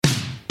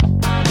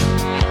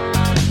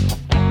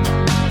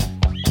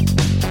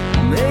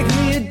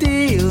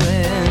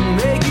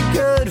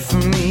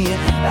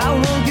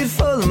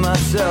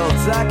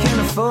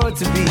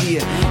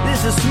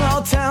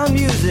small town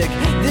music.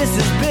 This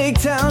is big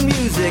town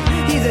music.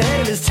 He's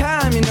ahead of his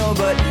time, you know,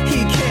 but he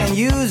can't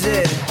use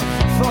it.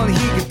 If only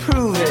he could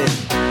prove it.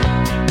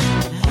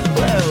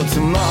 Well,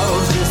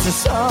 tomorrow's just a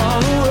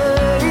song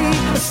away,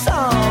 a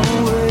song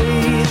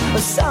away, a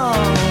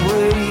song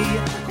away.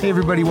 Hey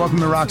everybody, welcome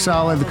to Rock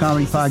Solid, the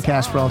comedy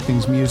podcast for all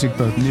things music,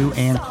 both new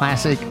and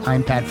classic.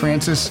 I'm Pat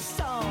Francis.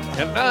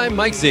 And I'm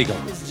Mike Ziegel.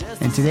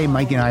 And today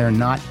Mike and I are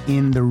not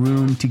in the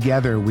room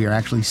together. We are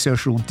actually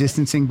social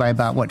distancing by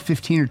about,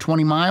 15 or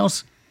 20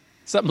 miles?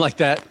 Something like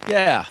that,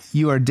 yeah.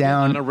 You are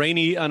down... On a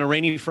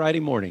rainy Friday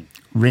morning.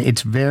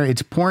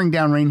 It's pouring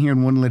down rain here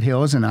in Woodland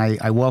Hills, and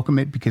I welcome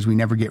it because we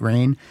never get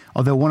rain.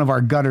 Although one of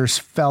our gutters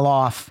fell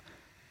off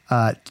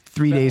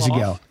 3 days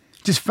ago.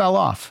 Just fell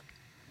off.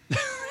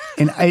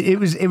 And it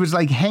was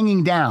like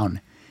hanging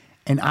down,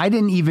 and I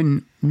didn't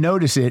even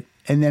notice it.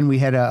 And then we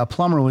had a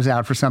plumber was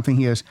out for something.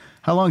 He goes,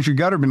 "How long's your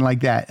gutter been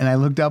like that?" And I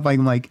looked up.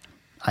 I'm like,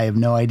 I have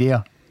no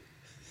idea.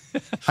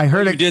 I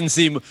heard What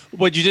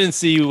you didn't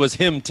see was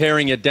him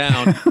tearing it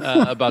down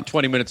about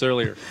 20 minutes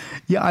earlier.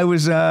 Yeah, I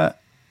was. I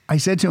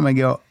said to him, I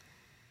go,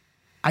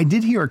 I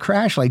did hear a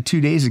crash like 2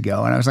 days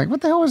ago, and I was like,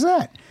 what the hell was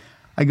that?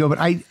 I go, but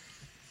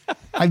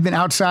I've been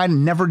outside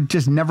and never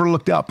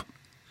looked up.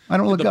 I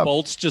don't look up. The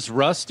bolts just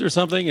rust or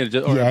something? Was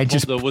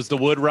the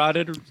wood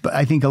rotted? But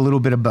I think a little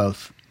bit of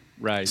both.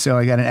 Right. So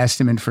I got an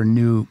estimate for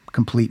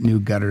complete new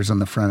gutters on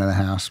the front of the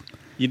house.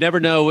 You never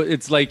know.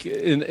 It's like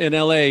in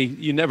LA,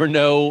 you never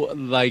know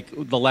like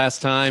the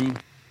last time.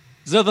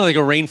 There's nothing like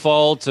a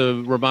rainfall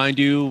to remind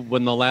you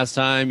when the last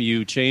time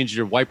you changed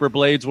your wiper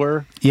blades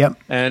were. Yep.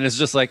 And it's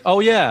just like, oh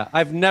yeah,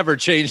 I've never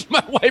changed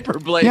my wiper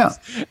blades.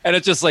 Yeah. And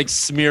it's just like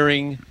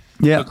smearing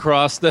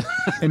across the...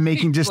 and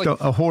making just like,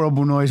 a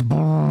horrible noise.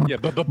 Yeah,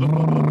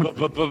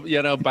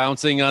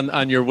 bouncing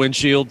on your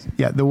windshield.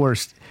 Yeah, the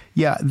worst.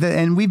 Yeah,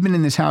 and we've been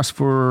in this house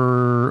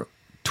for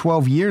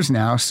 12 years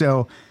now,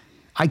 so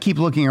I keep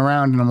looking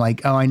around and I'm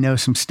like, oh, I know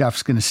some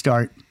stuff's going to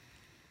start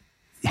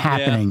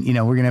happening.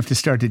 Yeah. We're going to have to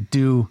start to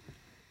do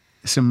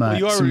some maintenance.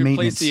 You already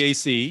replaced the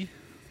AC.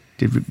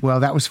 Well,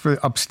 that was for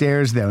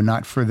upstairs, though,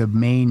 not for the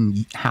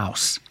main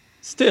house.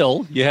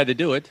 Still, you had to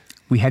do it.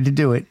 We had to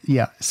do it,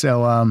 yeah.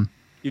 So...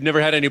 You've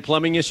never had any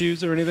plumbing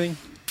issues or anything?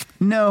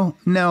 No.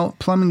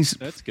 Plumbing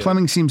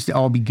seems to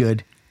all be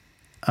good.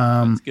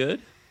 That's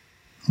good.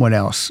 What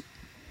else?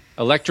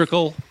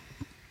 Electrical?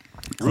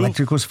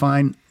 Electrical's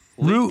fine.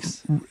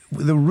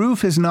 The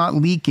roof is not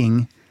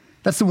leaking.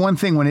 That's the one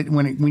thing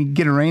when you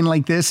get a rain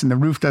like this and the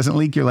roof doesn't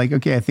leak, you're like,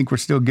 okay, I think we're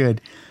still good.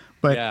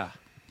 But yeah.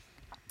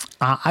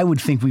 I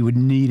would think we would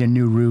need a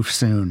new roof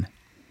soon.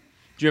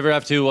 Do you ever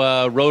have to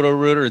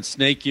roto-rooter and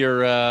snake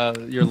your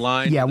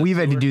line? Yeah, we've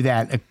had to do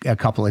that a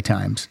couple of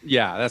times.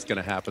 Yeah, that's going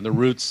to happen. The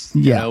roots,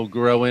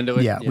 grow into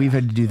it. Yeah, we've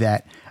had to do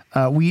that.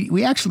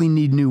 We actually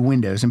need new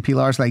windows. And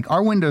Pilar's like,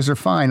 our windows are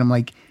fine. I'm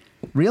like,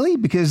 really?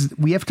 Because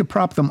we have to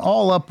prop them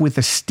all up with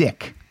a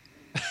stick.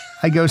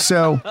 I go,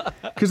 so,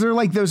 because they're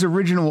like those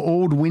original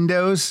old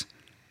windows,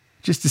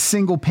 just a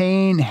single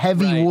pane,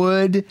 heavy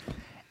wood,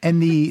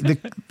 and the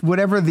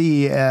whatever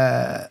the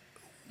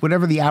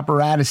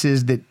apparatus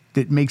is that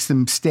makes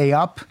them stay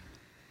up.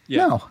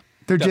 Yeah. No,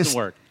 they're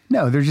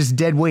they're just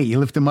dead weight. You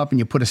lift them up and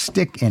you put a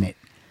stick in it.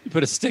 You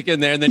put a stick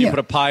in there and then you put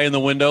a pie in the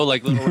window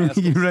like Little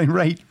Rascals.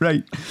 right.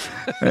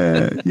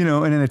 And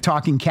then a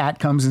talking cat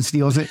comes and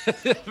steals it.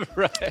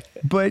 Right.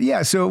 But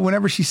yeah, so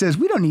whenever she says,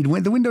 we don't need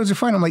the windows are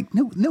fine. I'm like,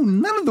 no,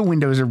 none of the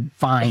windows are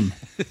fine.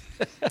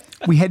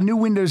 We had new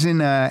windows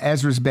in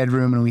Ezra's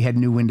bedroom and we had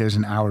new windows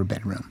in our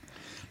bedroom.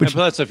 But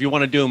plus, if you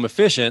want to do them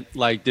efficient,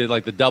 like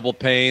the double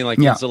pane,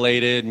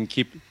 insulated and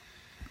keep...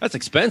 That's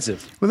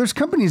expensive. Well, there's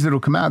companies that'll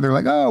come out. They're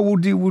like, oh,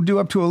 we'll do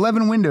up to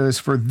 11 windows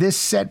for this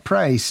set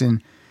price.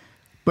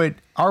 But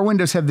our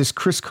windows have this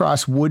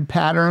crisscross wood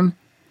pattern.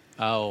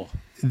 Oh.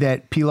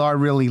 That Pilar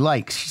really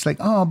likes. She's like,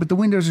 oh, but the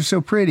windows are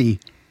so pretty.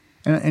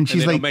 And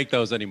she's they like, don't make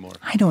those anymore.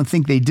 I don't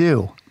think they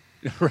do.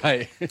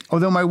 Right.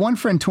 Although my one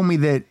friend told me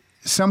that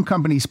some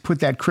companies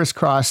put that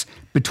crisscross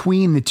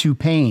between the two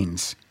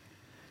panes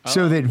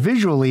so that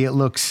visually it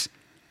looks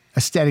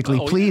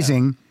aesthetically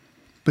pleasing. Yeah.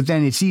 But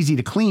then it's easy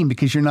to clean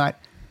because you're not...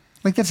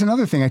 Like, that's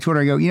another thing I told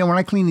her. I go, when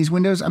I clean these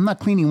windows, I'm not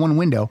cleaning one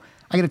window.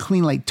 I got to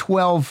clean like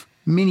 12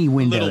 mini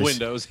windows. Little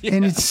windows,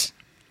 yeah.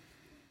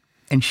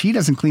 And she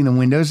doesn't clean the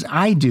windows.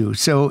 I do.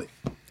 So,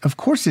 of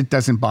course, it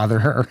doesn't bother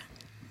her.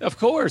 Of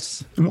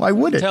course. Why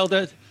would it? Tell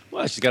that.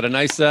 Well, she's got a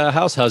nice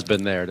house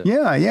husband there.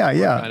 Yeah. I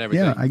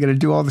got to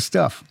do all the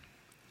stuff.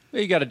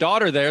 Well, you got a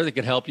daughter there that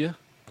could help you.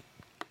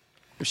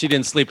 If she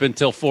didn't sleep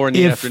until 4 in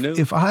the afternoon.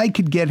 If I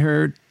could get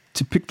her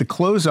to pick the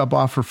clothes up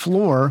off her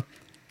floor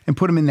and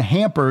put them in the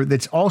hamper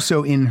that's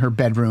also in her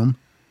bedroom.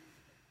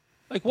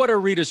 Like, what are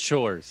Rita's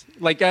chores?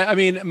 Like, I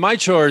mean, my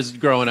chores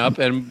growing up,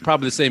 and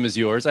probably the same as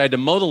yours, I had to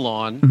mow the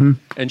lawn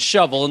and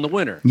shovel in the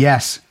winter.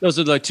 Yes. Those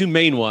are the two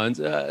main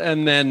ones.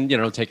 And then,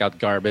 take out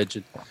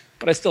garbage.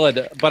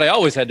 But I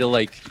always had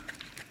to,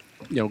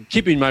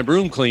 keeping my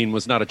room clean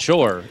was not a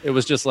chore. It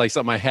was just like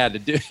something I had to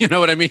do. You know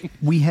what I mean?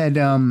 We had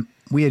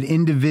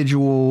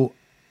individual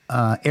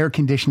air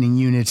conditioning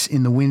units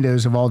in the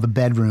windows of all the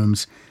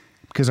bedrooms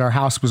because our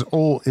house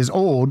is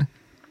old,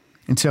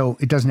 and so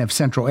it doesn't have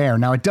central air.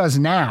 Now it does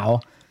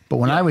now, but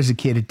when I was a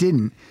kid, it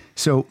didn't.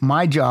 So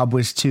my job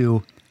was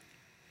to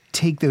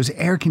take those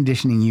air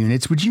conditioning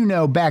units, which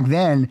back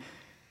then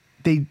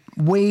they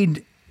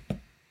weighed,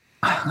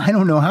 I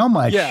don't know how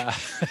much. Yeah.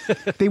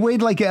 They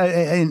weighed like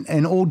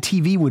an old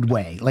TV would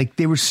weigh. Like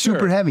they were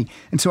super heavy.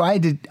 And so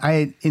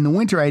in the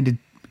winter, I had to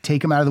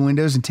take them out of the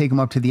windows and take them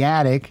up to the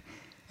attic.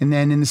 And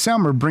then in the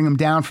summer, bring them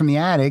down from the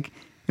attic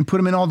and put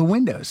them in all the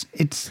windows.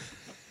 It's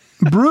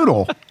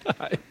brutal.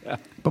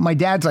 But my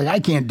dad's like, I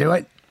can't do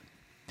it.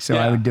 So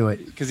I would do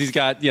it. Because he's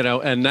got,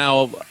 and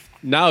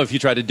now if you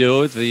try to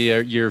do it,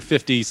 you're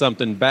 50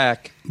 something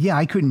back. Yeah,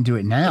 I couldn't do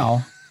it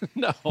now.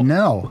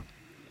 No.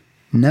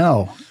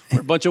 We're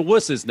a bunch of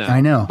wusses now.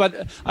 I know.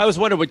 But I always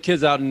wonder what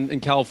kids out in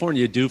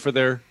California do for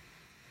their,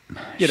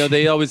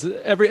 they always,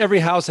 every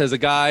house has a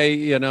guy,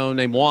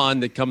 named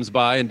Juan that comes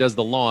by and does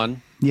the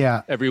lawn.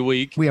 Yeah. Every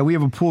week. Yeah, we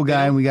have a pool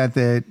guy and we got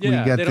the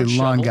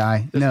lawn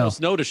guy. There's no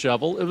snow to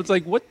shovel. It was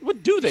like,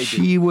 what do they do?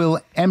 She will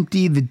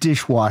empty the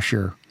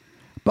dishwasher.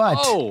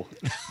 But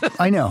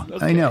I know.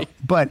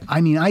 But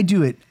I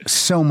do it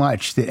so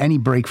much that any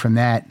break from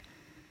that,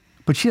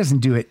 but she doesn't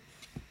do it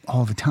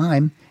all the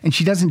time. And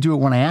she doesn't do it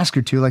when I ask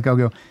her to. Like I'll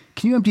go,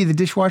 can you empty the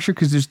dishwasher?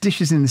 Because there's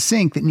dishes in the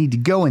sink that need to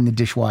go in the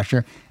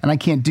dishwasher. And I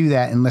can't do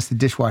that unless the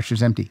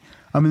dishwasher's empty.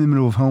 I'm in the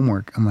middle of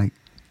homework. I'm like,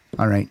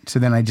 all right. So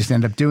then I just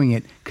end up doing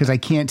it because I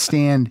can't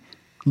stand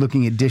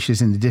looking at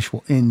dishes in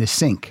the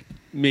sink.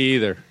 Me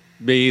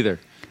either.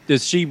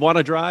 Does she want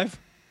to drive?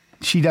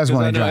 She does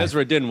want to drive.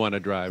 Ezra didn't want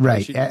to drive.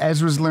 Right.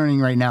 Ezra's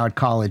learning right now at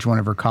college. One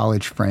of her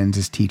college friends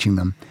is teaching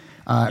them.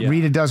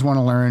 Rita does want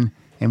to learn,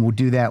 and we'll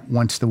do that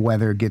once the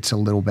weather gets a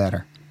little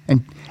better.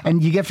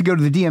 And you have to go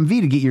to the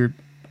DMV to get your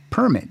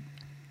permit.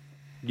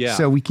 Yeah.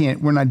 So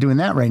we're not doing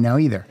that right now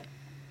either.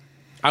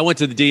 I went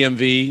to the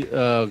DMV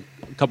a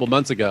couple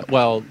months ago.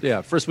 Well,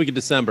 first week of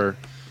December,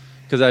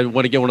 because I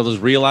want to get one of those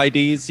real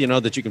IDs,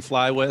 that you can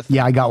fly with.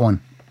 Yeah, I got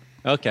one.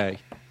 Okay.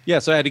 Yeah,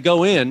 so I had to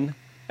go in,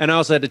 and I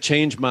also had to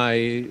change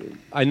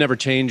I never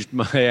changed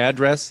my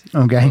address.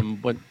 Okay.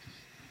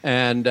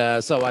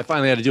 So I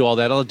finally had to do all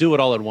that. I'll do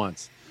it all at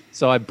once.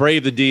 So I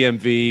braved the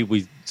DMV.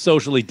 We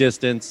socially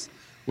distance.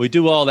 We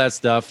do all that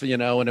stuff, and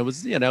it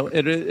was,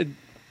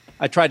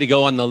 I tried to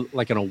go on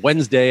a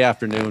Wednesday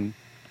afternoon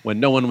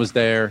when no one was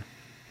there.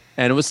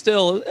 And it was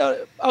still,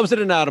 I was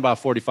in and out about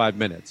 45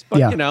 minutes.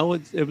 But,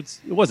 it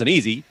wasn't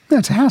easy.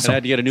 That's a hassle. And I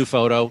had to get a new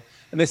photo.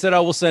 And they said,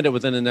 we'll send it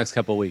within the next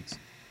couple of weeks.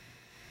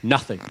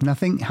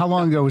 Nothing. How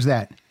long ago was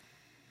that?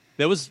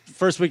 That was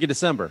first week of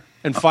December.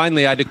 And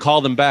finally, I had to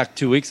call them back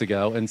 2 weeks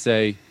ago and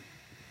say,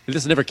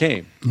 this never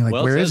came. You're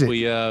like, where is it?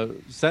 We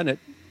sent it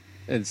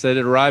and said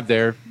it arrived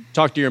there.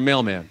 Talk to your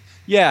mailman.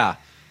 Yeah,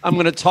 I'm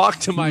going to talk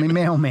to my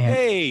mailman.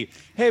 Hey,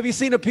 have you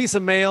seen a piece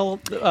of mail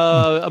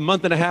a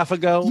month and a half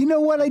ago? You know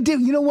what I did?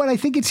 You know what? I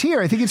think it's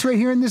here. I think it's right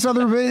here in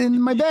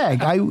in my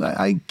bag.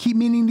 I keep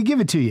meaning to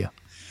give it to you.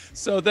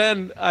 So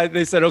then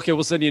they said, okay,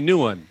 we'll send you a new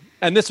one.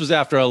 And this was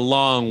after a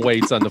long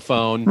waits on the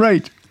phone.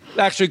 Right.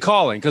 Actually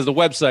calling because the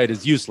website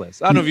is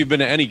useless. I don't know if you've been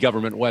to any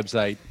government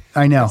website.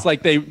 I know. It's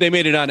like they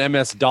made it on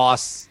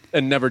MS-DOS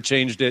and never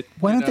changed it.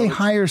 Why don't they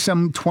hire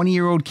some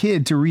 20-year-old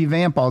kid to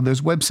revamp all those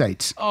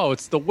websites? Oh,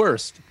 it's the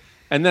worst.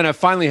 And then I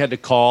finally had to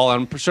call.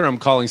 I'm sure I'm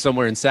calling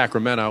somewhere in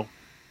Sacramento.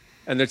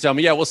 And they're telling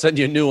me, we'll send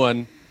you a new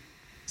one.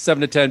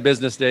 7 to 10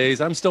 business days.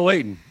 I'm still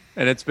waiting.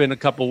 And it's been a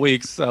couple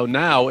weeks. So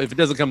now, if it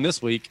doesn't come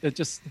this week, I'm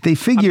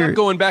not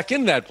going back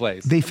in that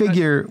place. They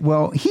figure,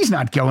 he's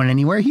not going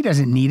anywhere. He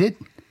doesn't need it.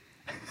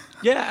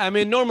 Yeah, I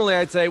mean, normally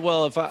I'd say,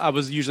 if I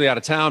was usually out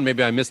of town,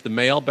 maybe I missed the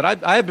mail.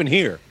 But I have been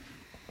here.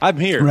 I'm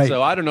here. Right.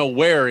 So I don't know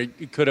where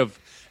it could have.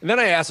 And then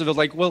I asked if it was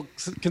like,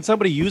 can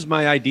somebody use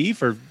my ID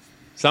for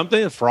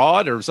something, a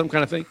fraud or some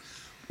kind of thing?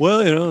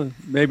 Well,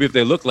 maybe if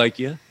they look like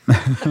you.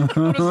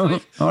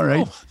 Like, all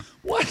right.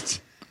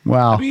 What?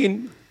 Wow. I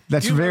mean,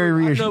 that's very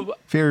reassuring.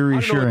 I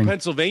don't know what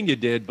Pennsylvania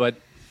did, but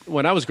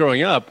when I was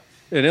growing up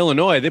in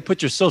Illinois, they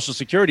put your social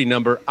security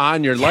number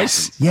on your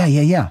license.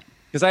 Yeah.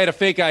 Because I had a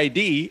fake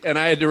ID and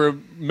I had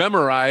to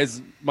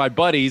memorize my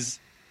buddy's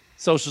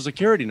social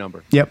security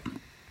number. Yep.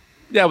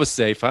 That was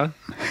safe, huh?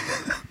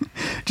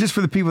 Just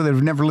for the people that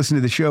have never listened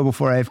to the show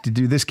before, I have to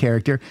do this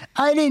character.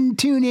 I didn't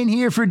tune in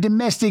here for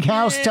domestic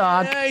house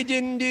talk. I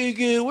didn't do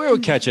good. We're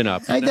catching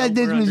up. I thought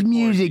this was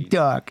music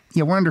talk.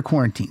 Yeah, we're under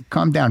quarantine.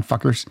 Calm down,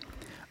 fuckers.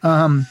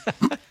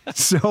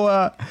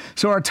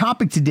 So our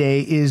topic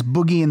today is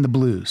Boogie and the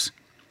Blues.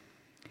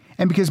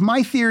 And because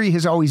my theory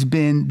has always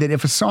been that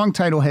if a song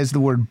title has the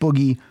word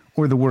boogie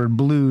or the word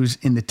blues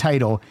in the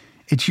title,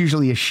 it's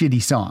usually a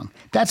shitty song.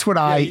 That's what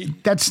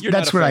that's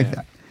what I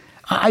thought.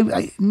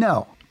 I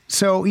no.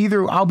 So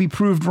either I'll be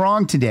proved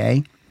wrong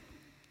today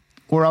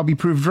or I'll be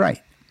proved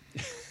right.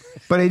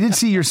 But I did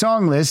see your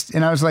song list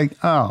and I was like,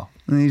 oh,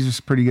 these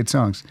are pretty good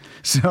songs.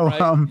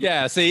 So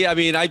yeah, see, I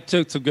mean, I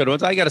took some good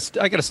ones. I got a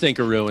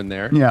stinkeroo in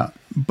there. Yeah.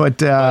 But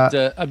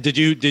did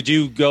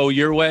you go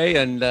your way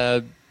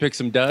and pick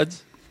some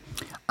duds?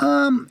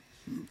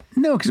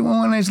 No, because when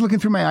I was looking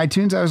through my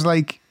iTunes, I was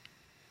like,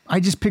 I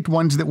just picked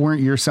ones that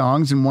weren't your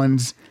songs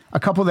and a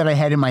couple that I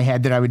had in my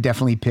head that I would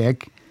definitely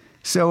pick.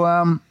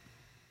 So,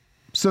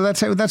 so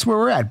that's where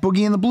we're at.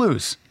 Boogie and the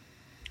Blues.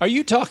 Are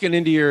you talking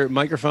into your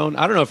microphone?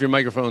 I don't know if your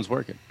microphone's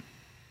working.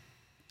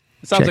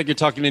 It sounds like you're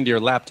talking into your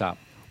laptop.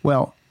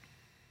 Well,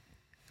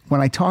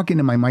 when I talk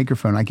into my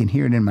microphone, I can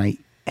hear it in my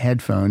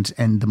headphones,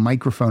 and the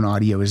microphone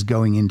audio is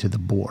going into the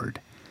board.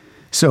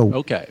 So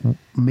okay,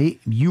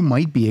 you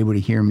might be able to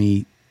hear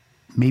me.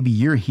 Maybe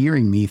you're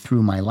hearing me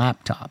through my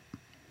laptop.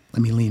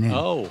 Let me lean in.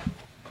 Oh.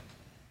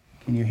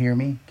 Can you hear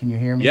me? Can you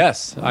hear me?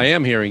 Yes, I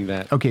am hearing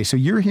that. Okay, so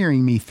you're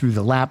hearing me through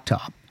the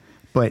laptop,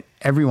 but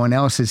everyone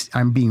else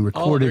I'm being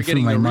recorded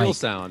through my mic. They're getting the real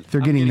sound.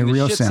 They're getting the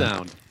real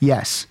sound.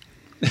 Yes.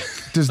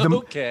 Does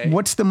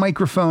What's the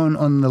microphone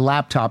on the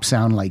laptop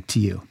sound like to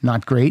you?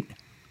 Not great?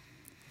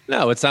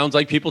 No, it sounds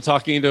like people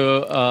talking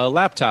into a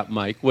laptop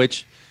mic,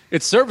 which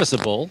it's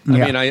serviceable. I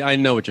mean, I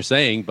know what you're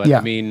saying, but I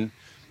mean,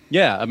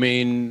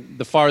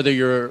 the farther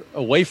you're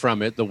away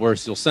from it, the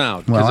worse you'll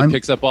sound because it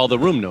picks up all the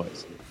room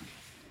noise.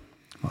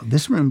 Well,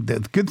 this room, the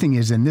good thing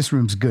is in this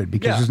room's good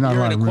because there's not a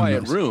lot of room noise. You're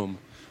in a quiet room,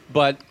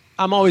 but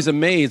I'm always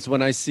amazed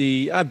when I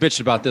see, I've bitched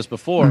about this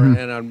before,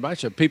 and I'm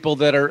watching people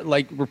that are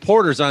like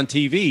reporters on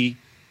TV,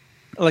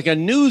 like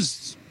on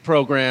news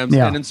programs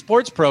and in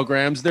sports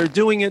programs, they're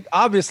doing it,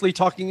 obviously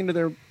talking into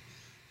their,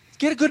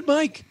 get a good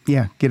mic.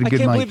 Yeah, get a good mic. I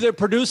can't believe their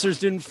producers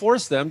didn't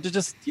force them to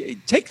just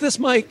take this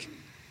mic,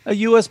 a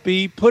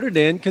USB, put it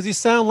in, because you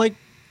sound like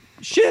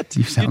shit.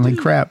 You sound like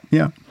crap,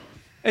 yeah.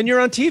 And you're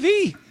on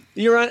TV.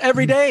 You're on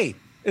every day.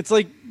 It's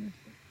like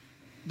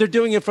they're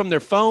doing it from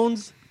their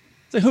phones.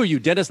 So who are you,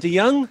 Dennis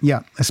DeYoung?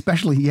 Yeah,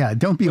 especially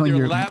Don't be on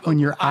your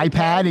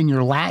iPad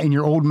and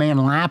your old man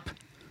lap.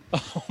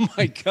 Oh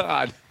my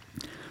God!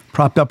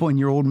 Propped up on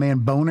your old man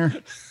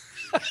boner.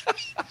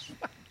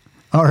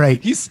 All right.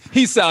 He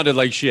sounded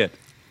like shit,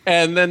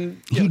 and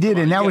then he did,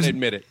 and that was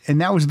admit it. And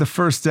that was the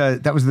first.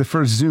 That was the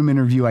first Zoom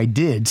interview I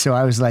did. So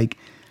I was like,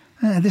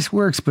 this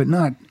works, but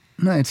no,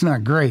 it's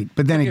not great.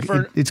 But then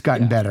it's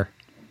gotten better.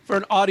 For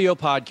an audio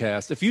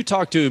podcast, if you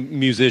talk to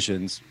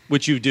musicians,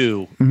 which you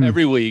do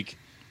every week,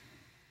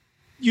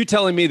 you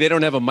telling me they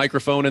don't have a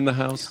microphone in the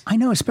house? I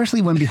know,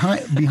 especially when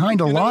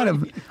behind a lot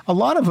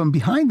of them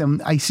behind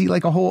them, I see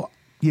like a whole,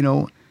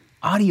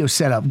 audio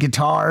setup,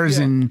 guitars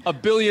and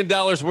 $1 billion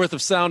worth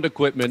of sound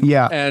equipment.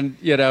 Yeah. And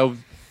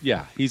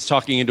he's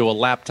talking into a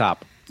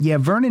laptop. Yeah,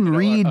 Vernon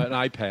Reid, an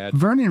iPad.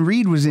 Vernon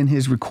Reid was in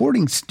his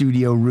recording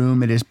studio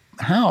room at his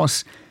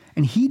house,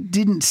 and he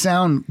didn't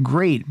sound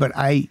great, but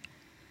I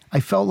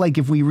felt like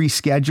if we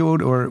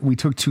rescheduled or we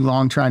took too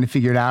long trying to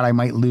figure it out, I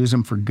might lose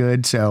him for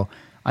good. So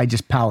I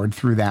just powered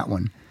through that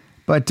one.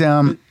 But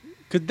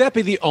could that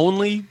be the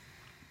only,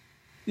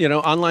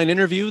 online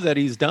interview that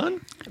he's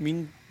done? I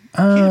mean,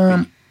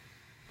 can't be.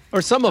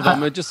 Or some of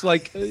them are just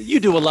like, you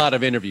do a lot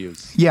of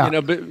interviews.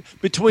 Yeah.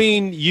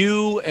 Between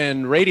you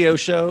and radio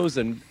shows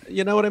and,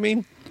 you know what I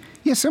mean?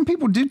 Yeah, some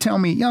people do tell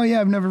me, oh,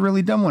 yeah, I've never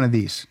really done one of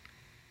these.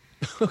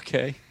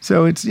 Okay.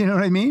 So it's, you know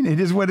what I mean?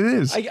 It is what it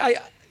is.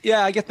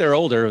 I get they're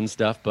older and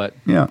stuff, but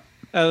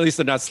at least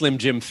they're not Slim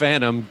Jim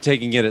Phantom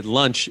taking it at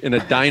lunch in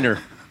a diner.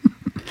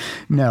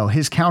 No,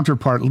 his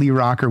counterpart, Lee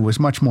Rocker, was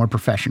much more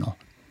professional.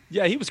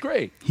 Yeah, he was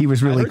great. He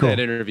was really cool. That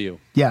interview.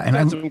 Yeah, and I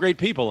had some great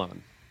people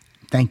on.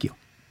 Thank you.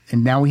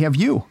 And now we have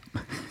you.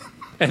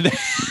 Okay.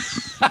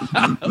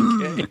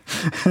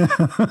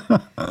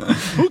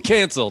 Who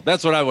canceled?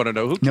 That's what I want to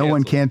know. Who canceled? No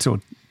one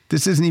canceled.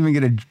 This isn't even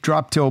going to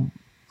drop till,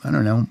 I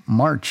don't know,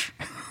 March.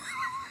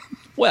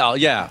 Well,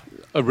 yeah.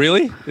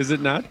 Really? Is it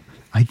not?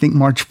 I think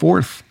March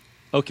 4th.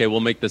 Okay,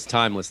 we'll make this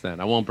timeless then.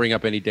 I won't bring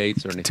up any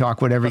dates or anything.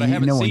 Talk whatever but I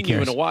haven't seen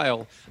you in a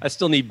while. I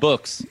still need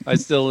books.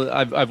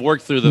 I've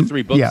worked through the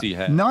 3 books he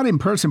had. Not in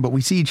person, but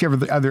we see each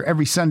other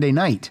every Sunday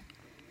night.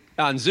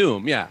 On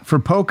Zoom, yeah. For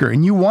poker.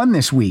 And you won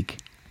this week.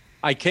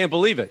 I can't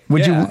believe it.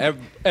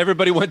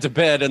 Everybody went to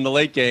bed in the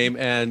late game,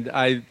 and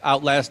I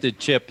outlasted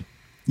Chip.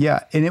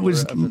 Yeah, and it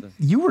was,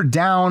 you were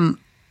down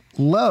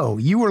low.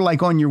 You were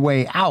like on your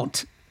way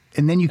out,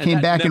 and then you came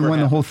back and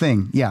won the whole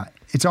thing. Yeah,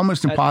 it's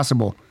almost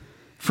impossible.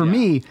 For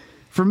me,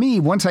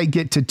 once I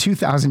get to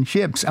 2,000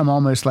 chips, I'm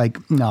almost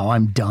like, no,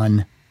 I'm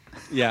done.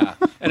 Yeah,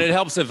 and it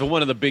helps if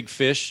one of the big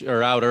fish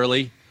are out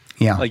early.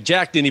 Yeah. Like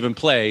Jack didn't even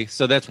play,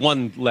 so that's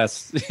one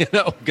less,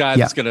 guy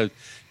that's going to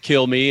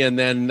kill me. And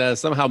then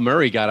somehow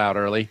Murray got out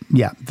early.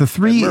 Yeah.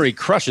 Murray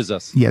crushes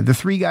us. Yeah. The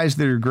 3 guys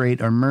that are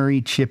great are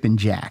Murray, Chip, and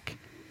Jack.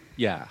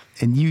 Yeah.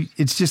 And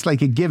it's just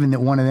like a given that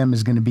one of them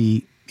is going to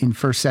be in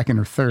first, second,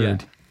 or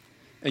third. Yeah.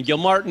 And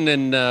Gilmartin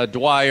and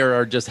Dwyer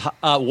are just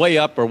way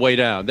up or way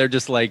down. They're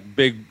just like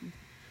big.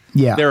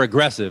 Yeah. They're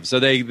aggressive.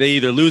 So they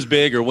either lose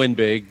big or win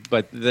big,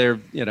 but they're,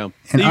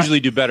 they usually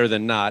do better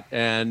than not.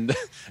 And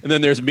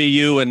then there's me,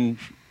 you, and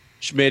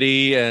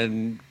Schmitty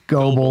and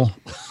Goebel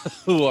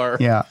who are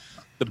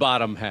the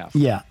bottom half.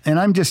 Yeah.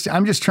 And I'm just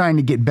trying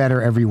to get better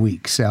every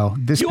week. So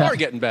you are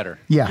getting better.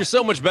 Yeah. You're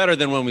so much better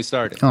than when we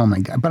started. Oh my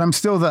God. But I'm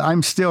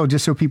still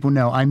just so people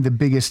know, I'm the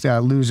biggest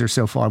loser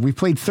so far. We've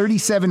played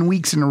 37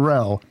 weeks in a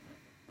row.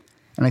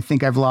 and I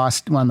think I've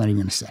lost. Well, I'm not even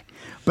going to say.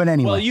 But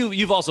anyway. Well,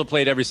 you've also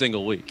played every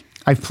single week.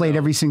 I've played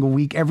every single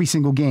week, every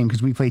single game,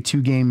 because we play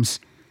 2 games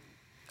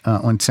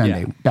on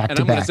Sunday, back and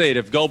to I'm going back. to say it,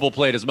 if Goebel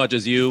played as much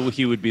as you,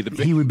 he would be the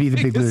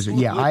big loser.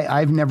 Yeah,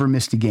 I've never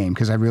missed a game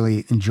because I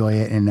really enjoy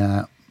it,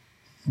 and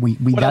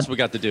what else we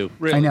got to do?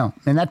 Really? I know,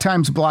 and that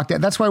time's blocked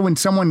out. That's why when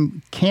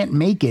someone can't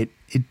make it,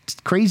 it's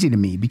crazy to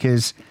me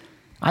because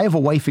I have a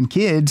wife and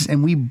kids,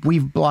 and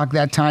we've blocked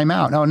that time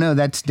out. Oh no,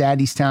 that's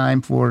Daddy's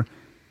time for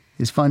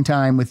his fun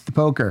time with the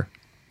poker.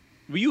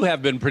 Well, you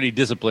have been pretty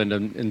disciplined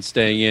in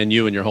staying in,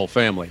 you and your whole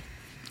family.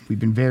 We've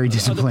been very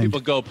disciplined. Other people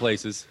go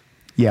places.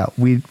 Yeah,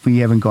 we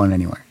haven't gone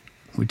anywhere.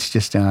 It's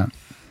just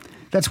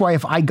that's why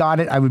if I got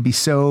it, I would be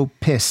so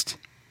pissed.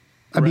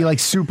 I'd be like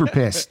super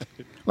pissed.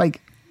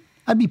 Like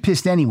I'd be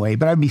pissed anyway,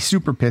 but I'd be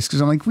super pissed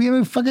because I'm like, we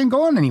haven't fucking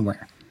gone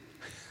anywhere.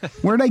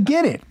 Where'd I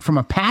get it? From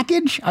a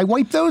package? I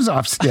wiped those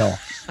off still.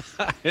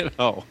 I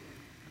know.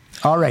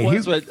 All right.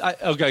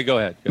 Okay, go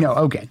ahead. No,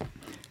 okay.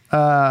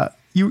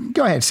 You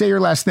go ahead. Say your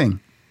last thing.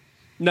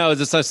 No,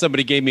 it's just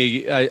somebody gave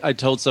me. I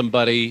told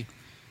somebody.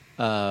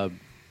 I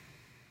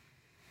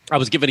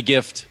was given a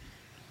gift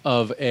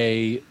of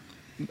a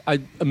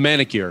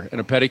manicure and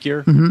a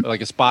pedicure,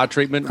 like a spa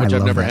treatment, which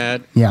I've never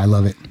had. Yeah, I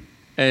love it.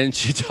 And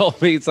she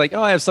told me, it's like,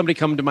 oh, I have somebody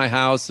come to my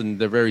house and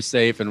they're very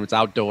safe and it's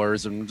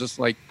outdoors. And just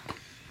like,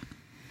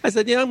 I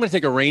said, I'm going to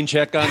take a rain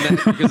check on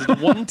that because the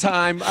one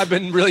time I've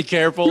been really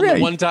careful. Right.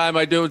 The one time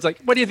I do, it's like,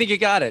 what do you think you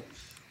got it?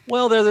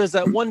 Well, there's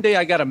that one day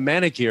I got a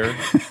manicure.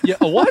 Yeah,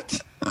 a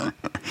what?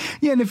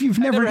 Yeah, and if you've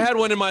never had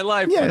one in my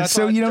life, yeah,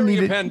 so you don't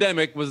need a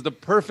pandemic was the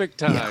perfect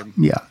time.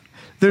 Yeah,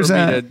 there's for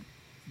me to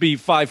be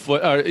 5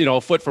 foot,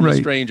 a foot from a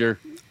stranger.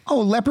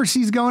 Oh,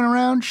 leprosy's going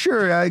around?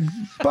 Sure,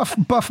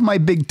 buff my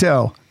big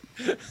toe.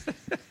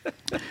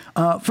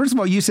 First of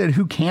all, you said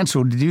who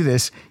canceled to do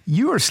this.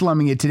 You are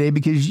slumming it today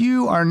because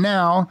you are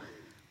now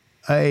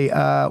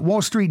a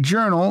Wall Street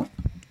Journal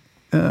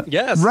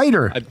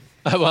writer.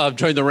 I've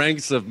joined the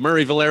ranks of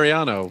Murray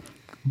Valeriano.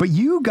 But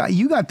you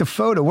got the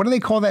photo. What do they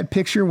call that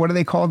picture? What do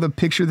they call the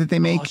picture that they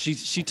make? Oh,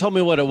 she told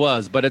me what it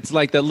was, but it's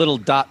like that little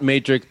dot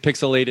matrix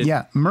pixelated.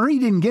 Yeah, Murray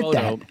didn't get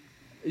photo. that.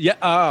 Yeah.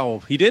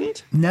 Oh, he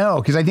didn't?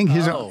 No, because I think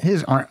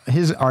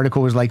his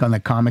article was like on the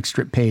comic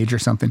strip page or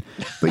something.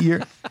 But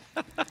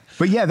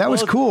yeah, that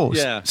was cool.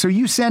 Yeah. So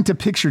you sent a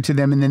picture to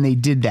them, and then they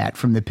did that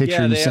from the picture.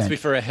 Yeah, you they sent. asked me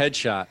for a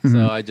headshot,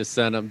 so I just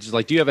sent them. Just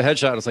like, do you have a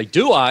headshot? I was like,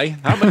 do I?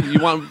 How many you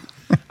want?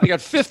 I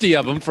got 50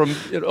 of them from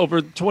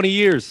over 20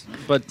 years.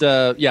 But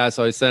so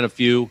I sent a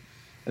few,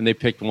 and they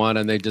picked one,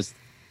 and they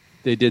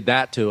did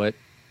that to it,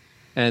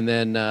 and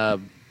then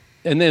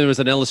there was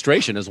an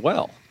illustration as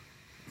well.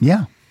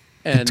 Yeah.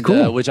 And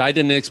cool. Which I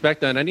didn't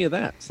expect on any of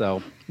that.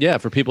 So yeah,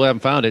 for people who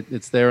haven't found it,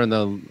 it's there in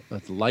the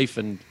life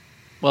and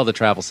the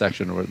travel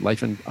section or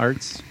life and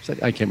arts.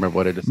 I can't remember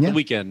what it is. Yeah. The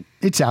weekend.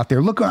 It's out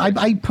there. Look,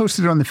 I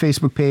posted it on the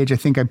Facebook page. I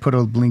think I put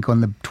a link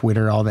on the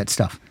Twitter, all that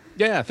stuff.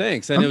 Yeah,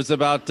 thanks. And it was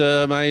about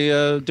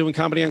my doing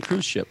comedy on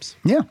cruise ships.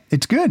 Yeah,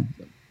 it's good.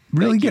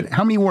 Really Thank good. you.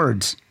 How many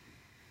words?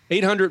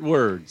 800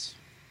 words.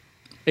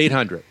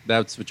 800.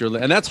 That's what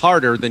and that's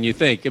harder than you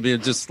think. I mean,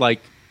 it's just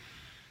like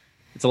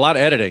it's a lot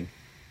of editing.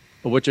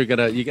 But what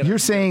you're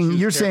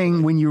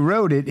saying when you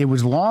wrote it, it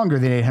was longer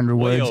than 800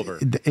 words. Over.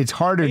 It's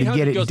harder to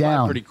get it goes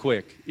down. By pretty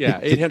quick. Yeah,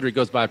 800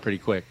 goes by pretty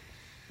quick.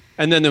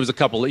 And then there was a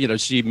couple.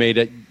 She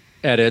made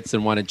edits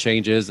and wanted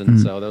changes, and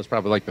so that was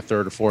probably like the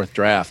third or fourth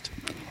draft.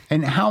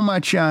 And how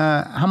much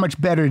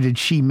better did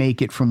she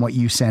make it from what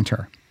you sent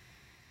her?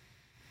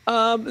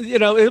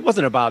 It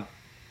wasn't about.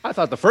 I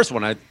thought the first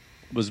one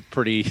was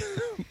pretty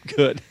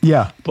good.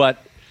 Yeah,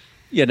 but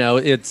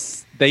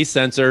they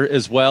censor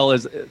as well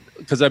as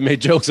because I made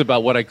jokes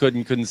about what I could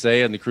and couldn't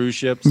say on the cruise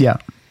ships. Yeah,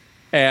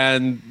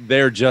 and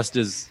they're just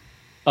as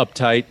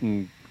uptight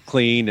and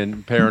clean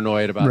and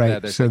paranoid about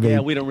that. They're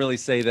like, we don't really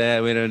say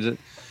that. We don't.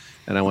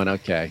 And I went,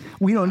 okay.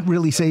 We don't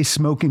really say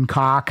smoking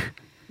cock.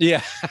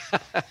 Yeah.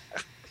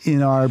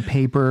 In our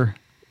paper,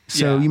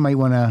 so you might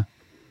want to.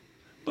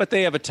 But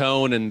they have a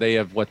tone, and they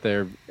have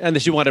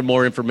and she wanted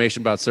more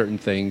information about certain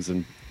things,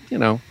 and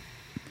because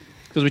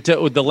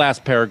the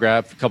last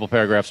paragraph, a couple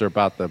paragraphs are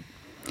about the.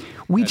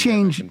 We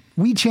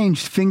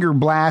changed finger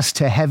blast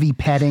to heavy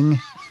petting,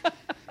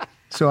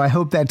 so I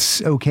hope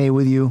that's okay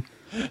with you.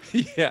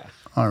 Yeah.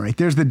 All right.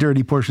 There's the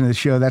dirty portion of the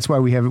show. That's why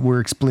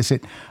we're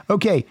explicit.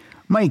 Okay.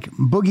 Mike,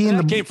 Boogie and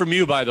the... That came from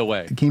you, by the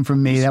way. It came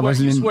from me.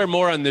 You swear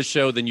more on this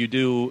show than you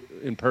do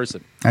in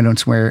person. I don't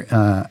swear,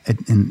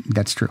 and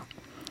that's true.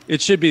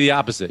 It should be the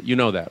opposite. You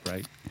know that,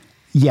 right?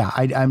 Yeah,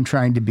 I'm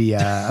trying to be.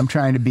 I'm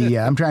trying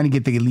to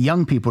get the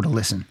young people to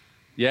listen.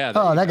 Yeah.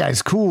 That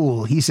guy's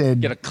cool. He said...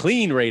 Get a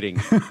clean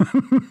rating.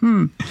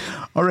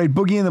 All right,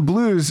 Boogie and the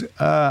Blues.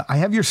 I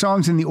have your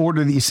songs in the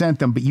order that you sent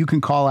them, but you can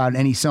call out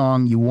any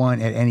song you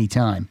want at any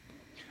time.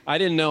 I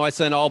didn't know. I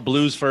sent all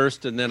blues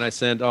first, and then I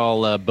sent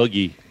all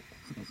boogie.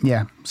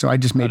 Yeah, so I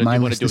just made my list. Do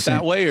you want to do it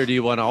that way, or do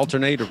you want to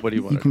alternate, or what do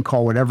you want? You can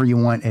call whatever you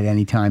want at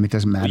any time. It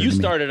doesn't matter. Well, you to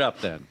me. start it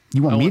up then.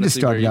 You want me to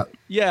start it up?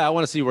 Yeah, I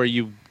want to see where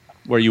you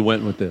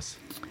went with this.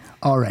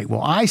 All right.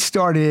 Well, I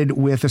started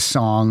with a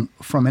song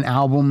from an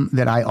album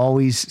that I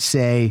always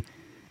say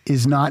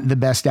is not the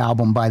best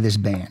album by this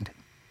band.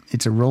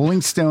 It's a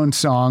Rolling Stones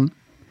song.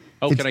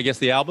 Oh, can I guess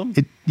the album?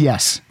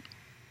 Yes.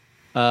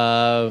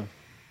 Not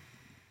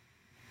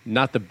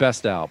the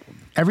best album.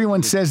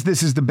 Everyone says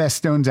this is the best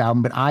Stones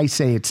album, but I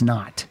say it's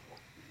not.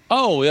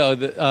 Oh, yeah,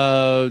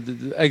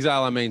 the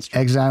Exile on Main Street.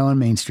 Exile on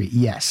Main Street,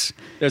 yes.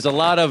 There's a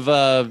lot of,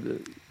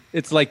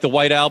 it's like the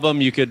White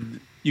Album. You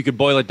could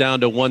boil it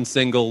down to one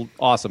single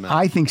awesome album.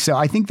 I think so.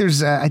 I think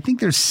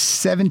there's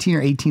 17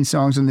 or 18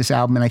 songs on this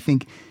album, and I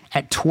think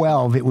at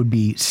 12 it would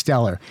be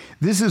stellar.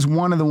 This is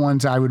one of the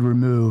ones I would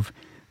remove.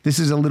 This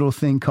is a little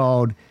thing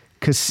called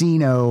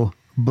Casino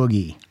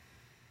Boogie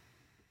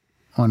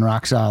on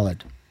Rock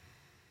Solid.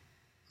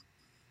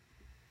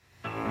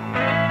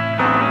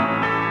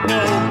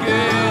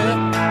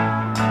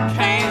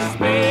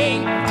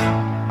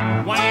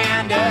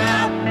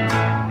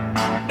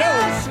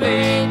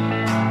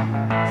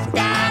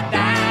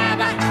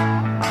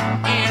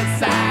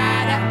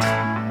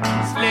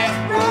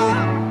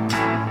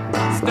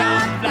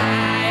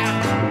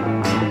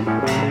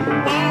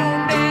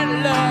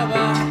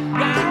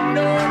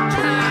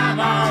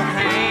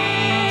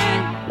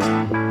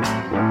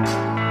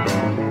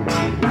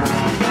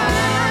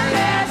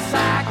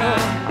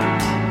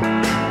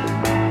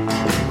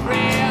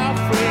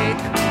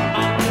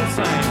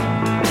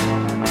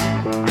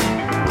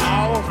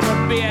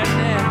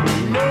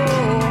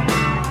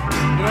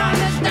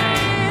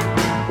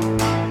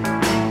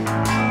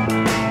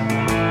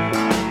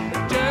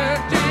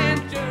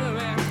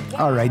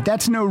 All right,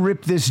 that's no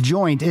Rip This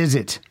Joint, is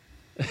it?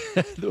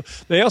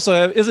 They also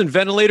have, isn't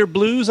Ventilator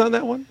Blues on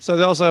that one? So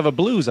they also have a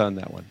blues on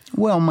that one.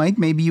 Well, Mike,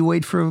 maybe you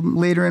wait for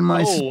later in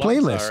my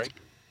playlist. I'm sorry.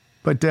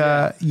 But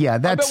yeah,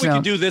 that's. I bet we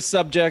could do this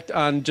subject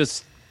on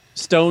just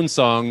Stone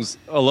songs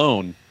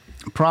alone.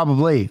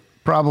 Probably.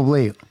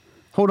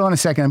 Hold on a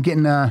second. I'm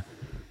getting a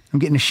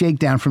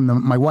shakedown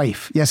from my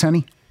wife. Yes,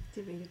 honey.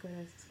 Did Rita go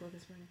to school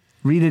this morning?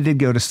 Rita did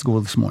go to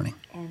school this morning.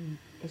 And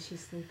is she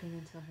sleeping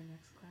until her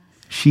next class?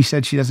 She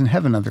said she doesn't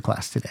have another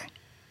class today.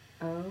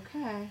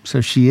 Okay. So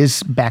she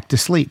is back to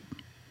sleep.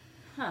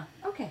 Huh.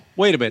 Okay.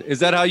 Wait a minute. Is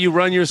that how you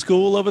run your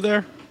school over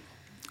there?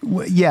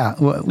 Yeah.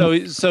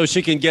 So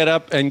she can get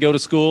up and go to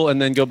school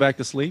and then go back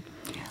to sleep?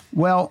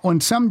 Well,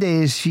 on some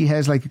days she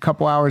has like a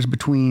couple hours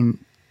between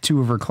two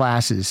of her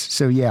classes.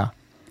 So yeah,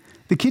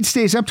 the kid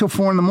stays up till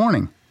 4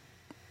 a.m.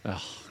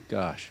 Oh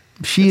gosh,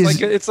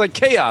 It's like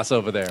chaos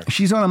over there.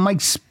 She's on a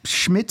Mike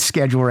Schmidt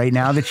schedule right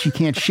now that she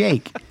can't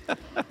shake,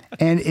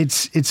 and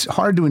it's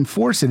hard to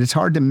enforce it. It's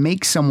hard to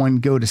make someone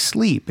go to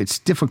sleep. It's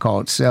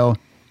difficult. So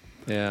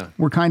yeah,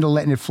 we're kind of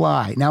letting it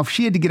fly. Now, if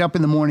she had to get up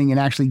in the morning and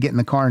actually get in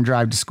the car and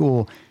drive to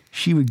school,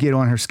 she would get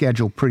on her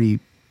schedule pretty,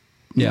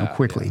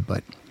 quickly. Yeah.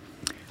 But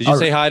did you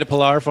say hi to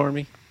Pilar for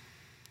me?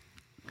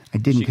 I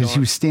didn't, because she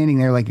was standing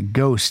there like a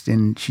ghost,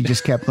 and she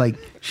just kept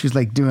she was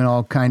like doing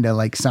all kind of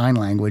like sign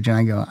language,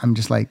 and I'm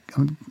just like,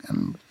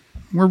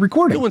 we're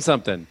recording, doing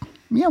something.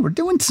 Yeah, we're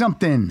doing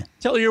something.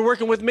 Tell her you're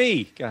working with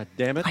me. God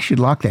damn it! I should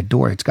lock that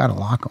door. It's got a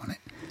lock on it.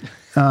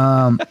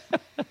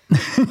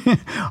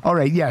 All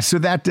right, yeah. So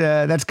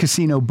that's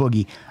Casino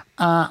Boogie.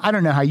 I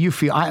don't know how you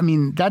feel. I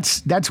mean,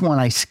 that's one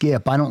I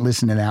skip. I don't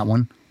listen to that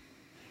one.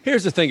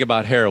 Here's the thing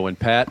about heroin,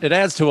 Pat. It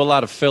adds to a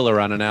lot of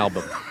filler on an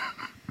album.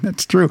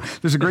 That's true.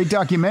 There's a great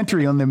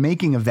documentary on the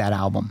making of that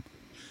album.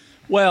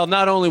 Well,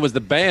 not only was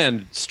the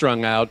band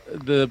strung out,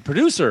 the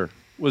producer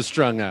was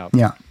strung out.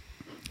 Yeah.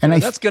 And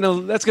that's gonna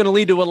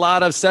lead to a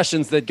lot of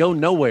sessions that go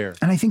nowhere.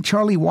 And I think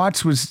Charlie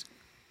Watts was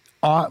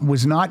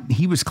not,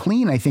 he was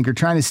clean, I think, or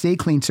trying to stay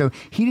clean. So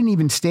he didn't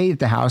even stay at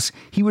the house.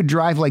 He would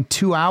drive like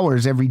 2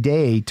 hours every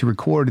day to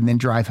record and then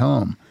drive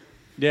home.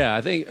 Yeah,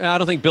 I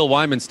don't think Bill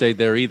Wyman stayed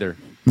there either.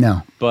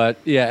 No. But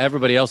yeah,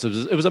 everybody else,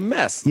 it was a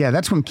mess. Yeah,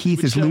 that's when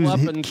Keith is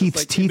losing,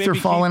 Keith's teeth are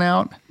falling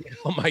out.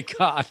 Oh my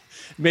God.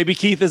 Maybe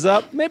Keith is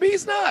up. Maybe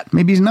he's not.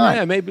 Maybe he's not.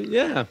 Yeah, maybe,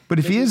 yeah. But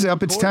if he is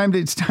up, it's time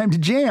to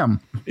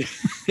jam.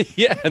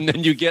 Yeah, and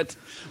then you get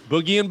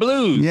Boogie and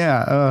Blues.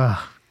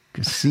 Yeah,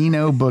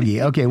 Casino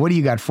Boogie. Okay, what do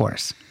you got for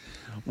us?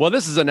 Well,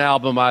 this is an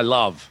album I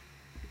love.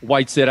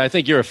 White City. I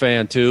think you're a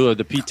fan too of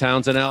the Pete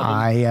Townsend album.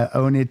 I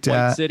own it.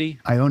 White City.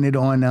 I own it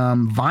on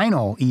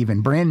vinyl,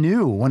 even brand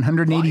new,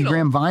 180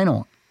 gram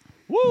vinyl.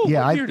 Woo!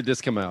 Yeah, what year did this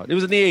come out? It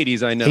was in the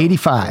 80s, I know.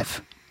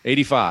 85.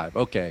 85.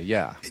 Okay,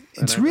 yeah.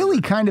 It's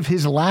really kind of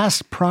his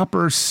last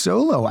proper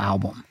solo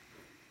album.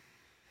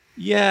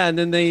 Yeah, and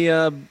then they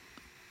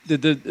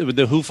did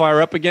the Who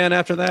fire up again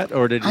after that,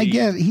 or did he? I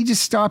guess he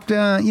just stopped.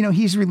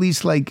 He's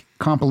released like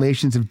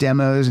compilations of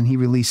demos, and he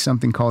released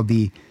something called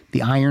the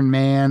Iron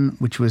Man,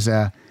 which was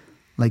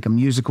like a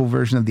musical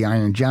version of the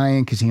Iron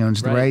Giant because he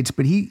owns the rights.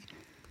 But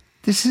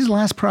this is his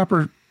last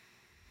proper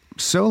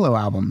solo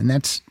album, and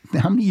that's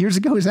how many years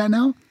ago is that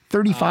now?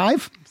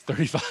 35?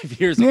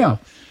 35 years ago.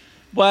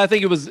 Well, I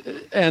think it was,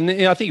 and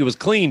I think it was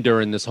clean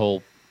during this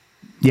whole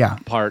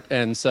part.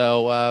 And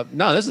so,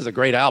 no, this is a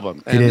great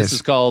album. And this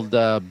is called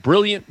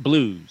Brilliant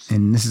Blues.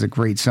 And this is a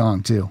great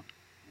song, too.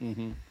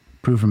 Mm-hmm.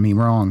 Proving me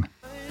wrong.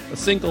 A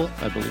single,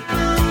 I believe.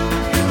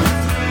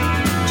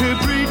 to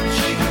preach.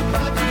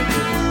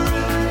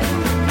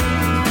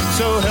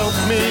 So help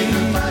me.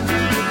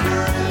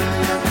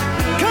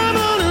 Come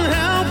on and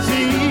help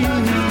me.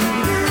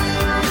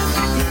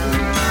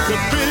 The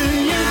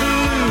brilliant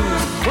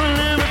blues will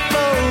never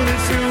fold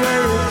its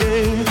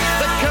way.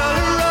 The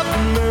color of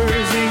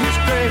mercy is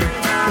great.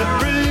 The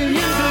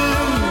brilliant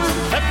blues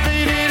have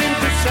faded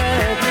into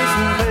sadness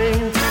and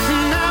pain.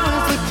 Now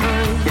is the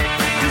time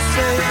to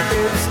say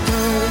it's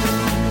time.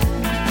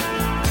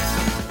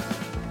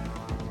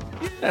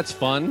 That's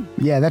fun.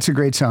 Yeah, that's a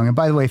great song. And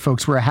by the way,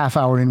 folks, we're a half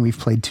hour in. We've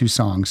played 2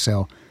 songs,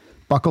 so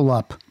buckle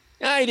up.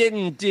 I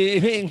didn't. I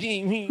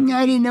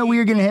didn't know we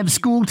were going to have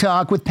school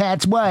talk with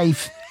Pat's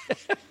wife.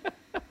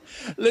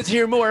 Let's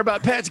hear more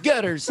about Pat's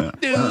gutters.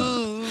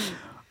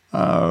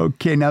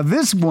 Okay, now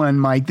this one,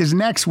 Mike, this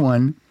next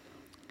one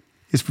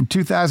is from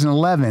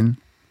 2011.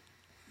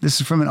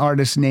 This is from an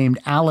artist named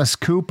Alice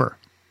Cooper.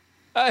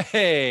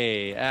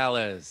 Hey,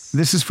 Alice.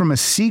 This is from a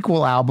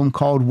sequel album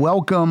called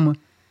Welcome,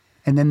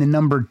 and then the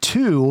number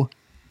 2,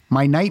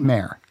 My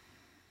Nightmare.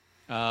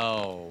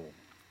 Oh.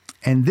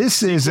 And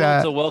this is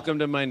So welcome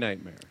to my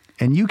nightmare.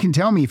 and you can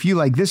tell me if you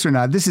like this or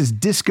not. This is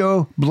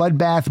Disco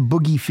Bloodbath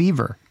Boogie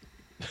Fever.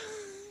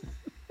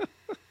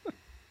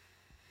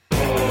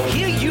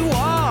 Here you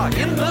are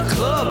in the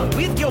club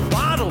with your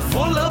bottle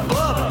full of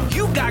bub.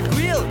 You got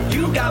grill,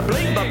 you got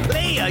bling, but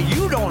player,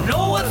 you don't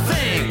know a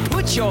thing.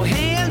 Put your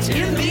hands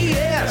in the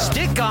air,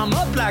 stick 'em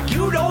up like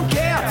you don't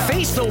care.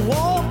 Face the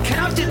wall,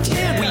 count to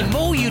 10. We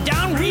mow you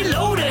down,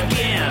 reload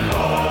again.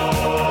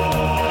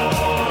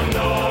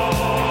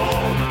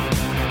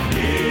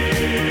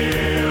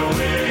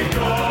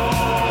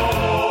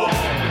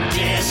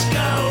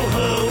 Disco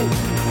who?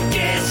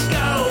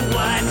 Disco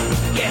what?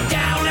 Get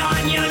down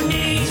on your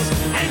knees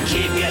and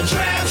keep your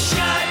trap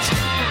shut.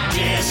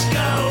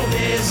 Disco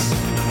this,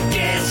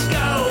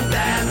 disco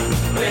that.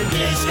 When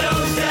this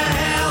goes to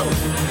hell,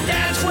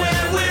 that's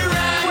where we're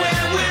at.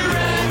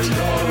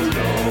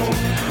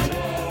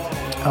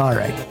 All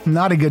right,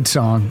 not a good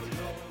song.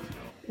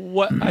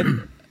 What?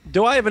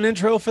 Do I have an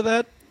intro for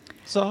that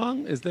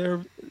song? Is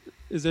there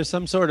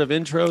some sort of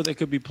intro that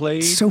could be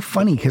played? It's so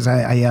funny because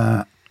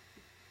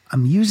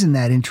I'm using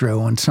that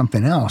intro on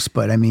something else,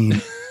 but I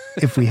mean,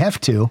 if we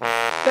have to.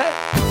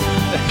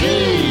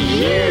 Hey,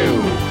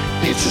 you!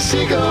 It's a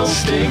seagull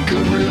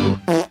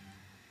stinkeroo.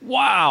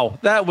 Wow,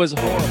 that was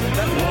horrible.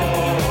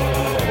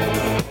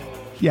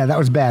 Yeah, that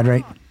was bad,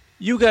 right?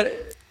 You got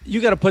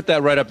to put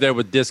that right up there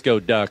with Disco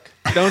Duck,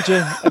 don't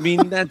you? I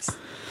mean, that's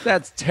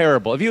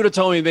terrible. If you would have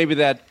told me maybe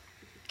that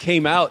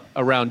came out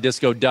around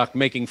Disco Duck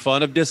making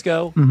fun of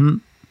disco,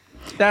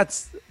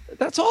 that's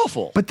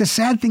awful. But the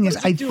sad thing is,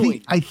 I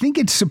think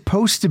it's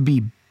supposed to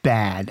be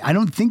bad. I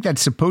don't think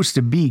that's supposed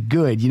to be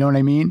good. You know what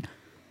I mean?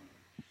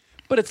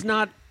 But it's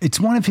not. It's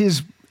one of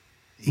his.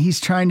 He's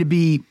trying to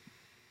be.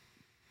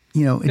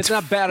 You know, It's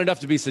not bad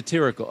enough to be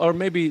satirical, or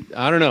maybe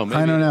I don't know.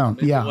 Maybe, I don't know.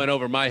 Maybe Yeah, it went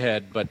over my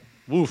head, but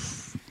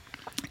woof.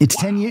 It's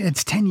 10 years.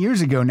 It's 10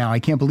 years ago now. I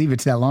can't believe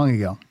it's that long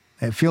ago.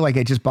 I feel like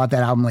I just bought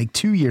that album like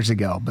 2 years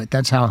ago. But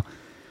that's how.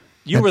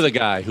 You were the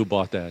guy who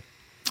bought that.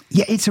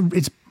 Yeah, it's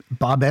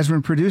Bob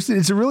Ezrin produced it.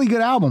 It's a really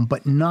good album,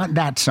 but not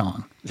that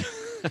song.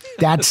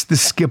 That's the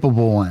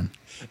skippable one.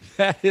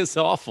 That is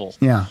awful.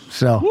 Yeah.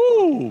 So.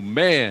 Woo,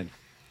 man.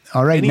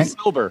 All right. And he's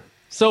sober.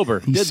 He's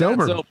Did that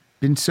sober.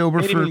 Been sober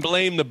Can't for. even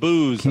blame the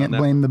booze. on Can't that.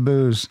 blame the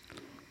booze.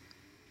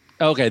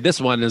 Okay, this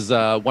one is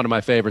one of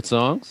my favorite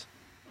songs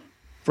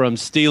from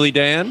Steely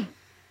Dan.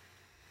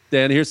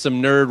 Dan, here's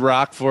some nerd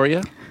rock for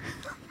you.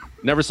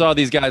 Never saw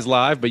these guys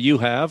live, but you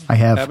have. I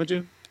have. Haven't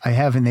you? I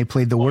have, and they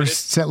played the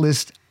worst set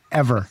list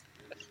ever.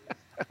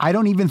 I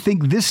don't even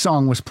think this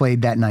song was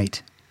played that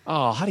night.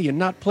 Oh, how do you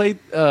not play?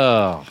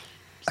 See,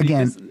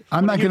 Again,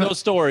 I'm not going to. those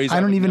stories. I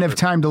don't would even never- have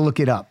time to look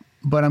it up,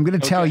 but I'm going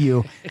to tell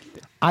you,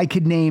 I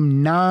could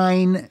name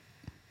 9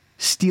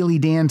 Steely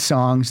Dan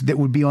songs that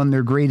would be on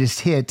their greatest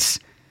hits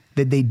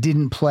that they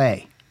didn't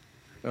play.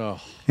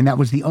 Oh, And that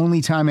was the only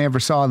time I ever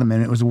saw them,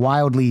 and it was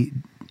wildly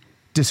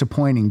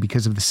disappointing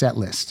because of the set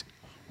list.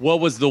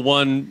 what was the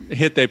one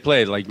hit they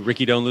played? Like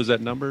Ricky, Don't Lose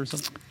That Number or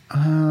something?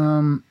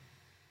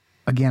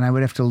 Again, I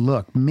would have to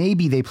look.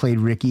 Maybe they played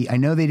Ricky. I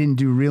know they didn't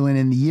do Reelin'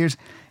 in the Years.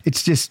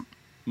 It's just,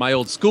 My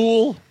Old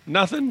School?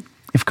 Nothing?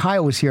 if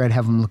Kyle was here, I'd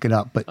have him look it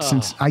up. But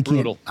since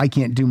brutal. I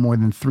can't do more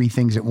than 3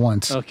 things at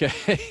once. Okay.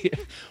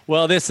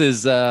 Well, this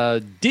is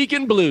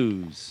Deacon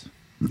Blues.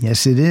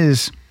 Yes, it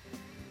is.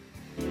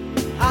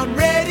 I'm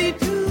ready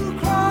to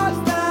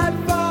cross that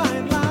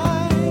fine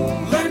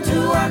line. Learn to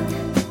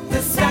work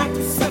the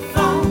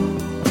saxophone.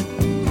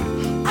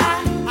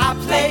 I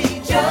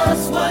play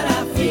just what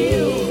I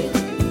feel.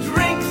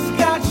 Drink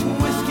scotch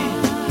whiskey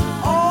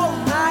all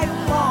night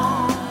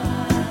long.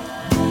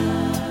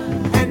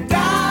 And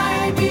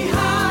die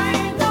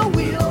behind the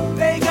wheel.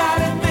 They got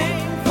a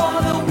name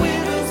for the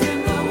winners in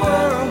the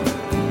world.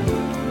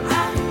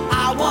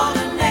 I want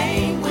a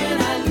name when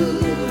I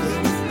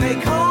lose. They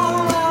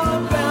call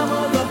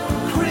Alabama the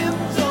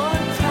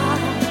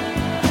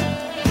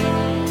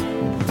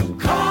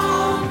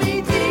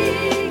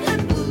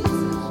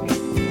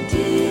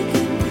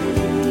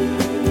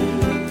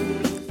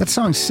That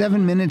song's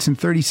 7 minutes and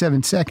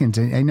 37 seconds.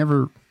 I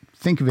never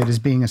think of it as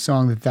being a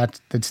song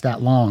that's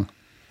that long.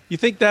 You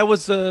think that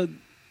was they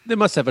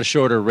must have a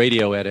shorter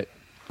radio edit.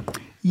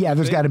 Yeah,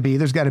 there's got to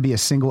be a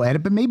single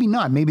edit, but maybe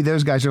not. Maybe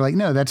those guys are like,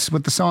 no, that's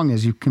what the song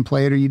is. You can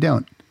play it or you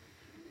don't.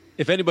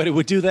 If anybody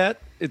would do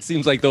that, it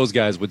seems like those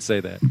guys would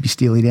say that. It'd be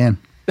Steely Dan.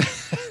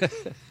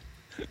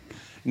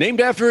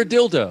 Named after a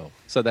dildo.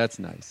 So that's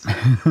nice.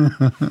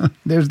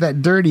 There's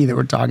that dirty that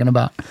we're talking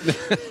about.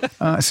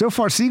 So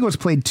far, Siegel's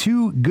played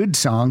 2 good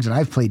songs, and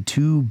I've played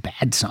 2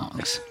 bad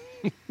songs.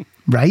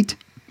 Right?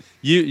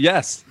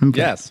 Yes. Okay.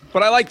 Yes.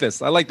 But I like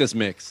this. I like this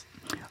mix.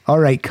 All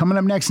right, coming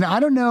up next. Now, I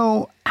don't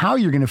know how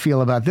you're going to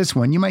feel about this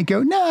one. You might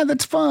go, nah,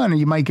 that's fun. Or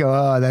you might go,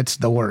 oh, that's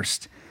the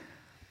worst.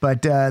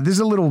 But this is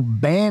a little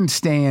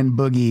bandstand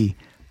boogie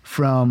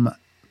from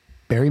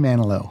Barry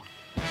Manilow.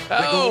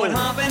 We're going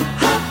hopping,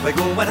 hop, we're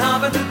going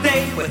hopping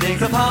today. Where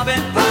things are popping,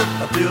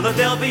 pop, up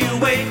Philadelphia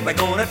way. We're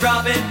gonna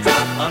drop it,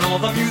 drop on all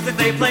the music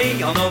they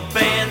play on the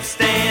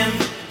bandstand.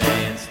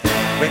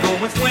 We're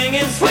going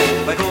swinging,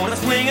 swing, we're gonna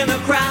swing in the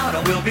crowd.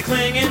 And we'll be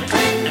clinging,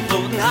 and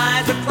floating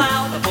high as a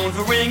cloud. The phones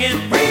are ringing,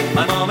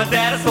 my mom and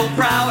dad are so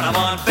proud. I'm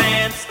on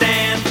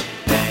bandstand,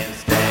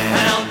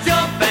 and I'll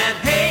jump and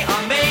hey,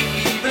 I may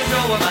even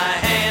show my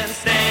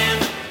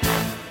handstand.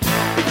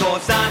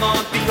 Because I'm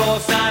on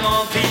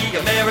the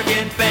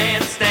American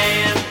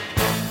bandstand.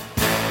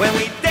 When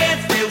we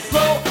dance real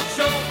slow,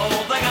 show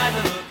all the guys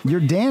in the... You're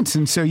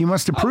dancing, so you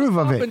must approve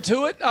of it.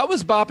 I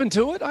was bopping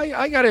to it.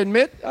 I got to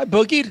admit, I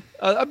boogied.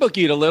 I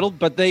boogied a little,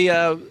 but they...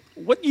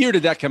 what year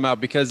did that come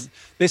out? Because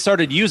they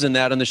started using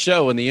that on the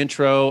show in the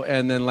intro,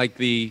 and then like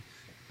the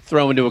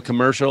throw into a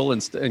commercial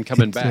and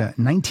coming back.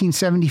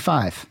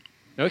 1975.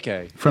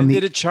 Okay.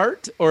 Did it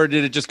chart, or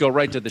did it just go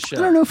right to the show?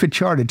 I don't know if it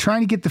charted.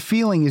 Trying to Get the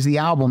Feeling is the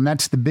album.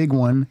 That's the big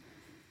one.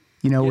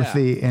 You know, with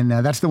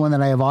that's the one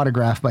that I have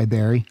autographed by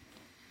Barry.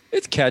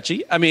 It's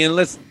catchy. I mean,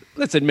 let's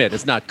admit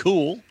it's not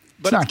cool,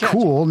 but it's not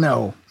cool.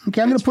 No.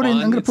 Okay, I'm going to put it.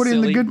 I'm going to put it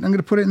in the good. I'm going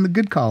to put it in the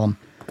good column.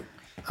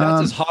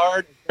 That's as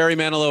hard as Barry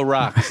Manilow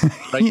rocks.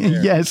 Right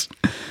there. Yes.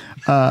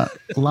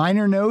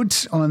 Liner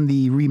notes on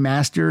the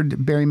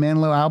remastered Barry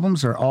Manilow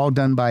albums are all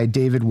done by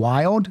David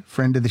Wild,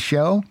 friend of the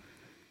show,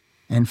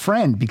 and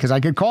friend because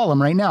I could call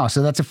him right now.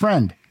 So that's a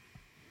friend.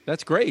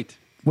 That's great.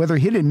 Whether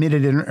he'd admit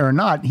it or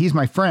not, he's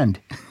my friend.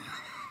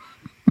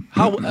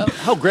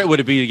 How great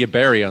would it be to get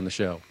Barry on the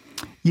show?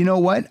 You know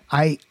what?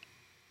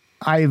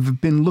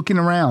 I've been looking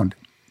around,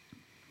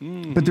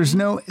 but there's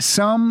just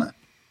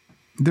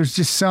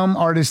some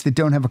artists that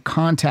don't have a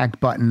contact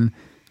button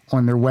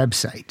on their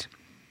website.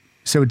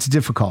 So it's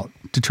difficult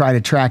to try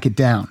to track it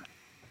down.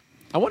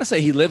 I want to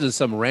say he lives in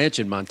some ranch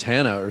in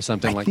Montana or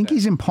something like that. I think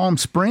he's in Palm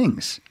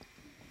Springs.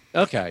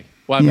 Okay.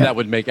 Well, I mean, that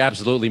would make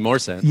absolutely more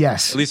sense.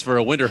 Yes. At least for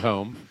a winter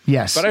home.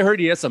 Yes. But I heard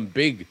he has some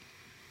big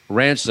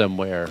ranch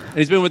somewhere. And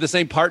he's been with the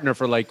same partner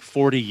for like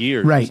 40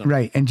 years.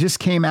 Right. And just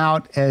came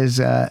out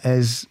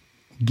as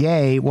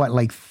gay,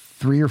 like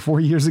 3 or 4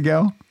 years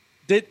ago?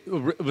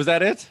 Was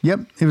that it? Yep.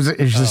 It was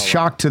a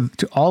shock to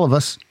all of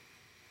us.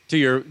 To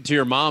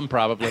your mom,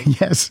 probably.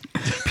 Yes.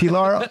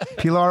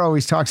 Pilar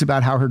always talks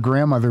about how her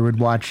grandmother would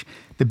watch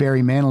the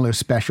Barry Manilow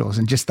specials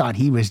and just thought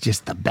he was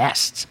just the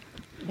best.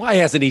 Why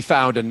hasn't he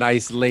found a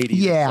nice lady?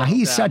 Yeah,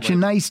 he's such a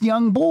nice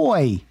young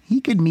boy.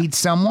 He could meet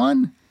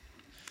someone.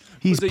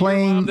 He's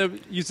playing. Your mom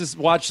that used to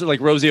watch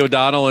like Rosie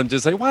O'Donnell and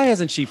just say, why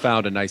hasn't she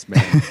found a nice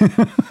man?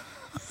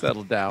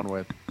 Settle down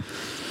with.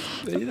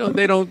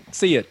 They don't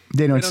see it.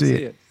 They don't see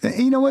it.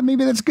 You know what?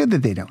 Maybe that's good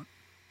that they don't.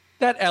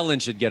 That Ellen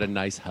should get a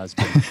nice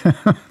husband.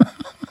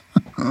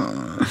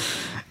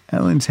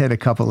 Ellen's had a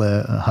couple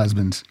of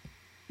husbands,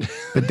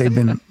 but they've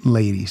been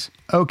ladies.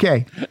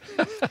 Okay.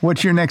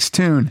 What's your next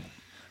tune?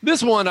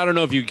 This one, I don't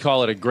know if you'd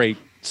call it a great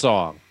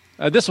song.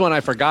 This one I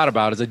forgot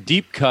about. It's a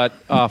deep cut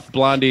off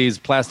Blondie's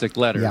Plastic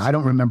Letters. Yeah, I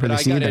don't remember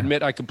this either. I got to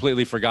admit, I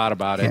completely forgot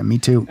about it. Yeah, me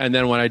too. And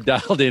then when I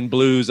dialed in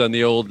blues on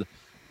the old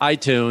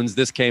iTunes,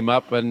 this came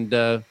up, and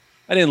I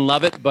didn't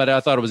love it, but I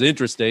thought it was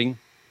interesting.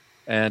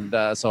 And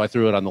so I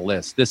threw it on the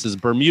list. This is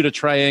Bermuda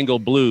Triangle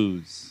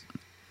Blues.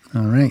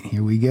 All right,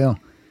 here we go.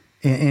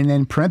 And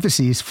then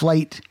parentheses,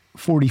 Flight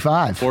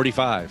 45.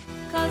 45.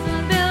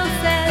 Cousin Bill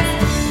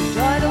says,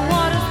 enjoy the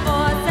water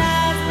sports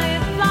as we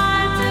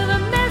fly to the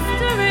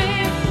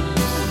mystery.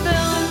 The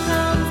film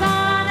comes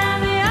on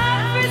and the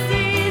opera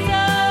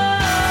season.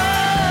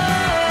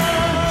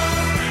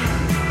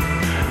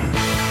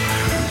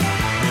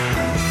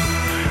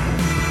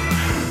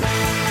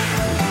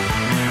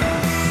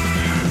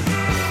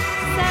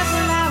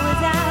 Several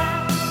hours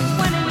out,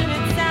 20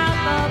 minutes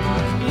south of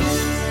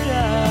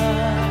Bermuda.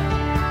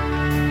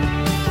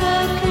 The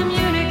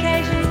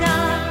communication's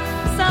gone,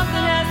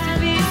 something has to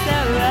be so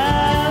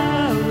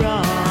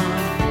wrong.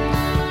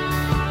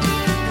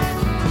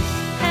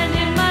 And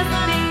it must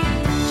be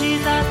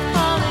Jesus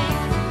calling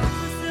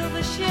the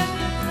silver ship,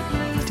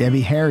 the blue.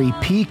 Debbie Harry,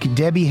 peak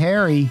Debbie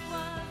Harry.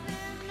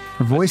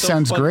 Her voice so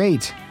sounds fun.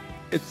 great.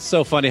 It's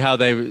so funny how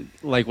they,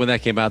 like when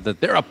that came out,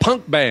 that they're a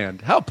punk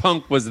band. How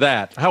punk was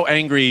that? How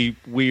angry,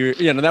 weird.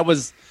 That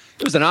was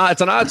It's an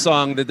odd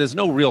song that there's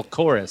no real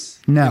chorus.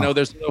 No. You know,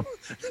 there's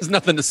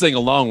nothing to sing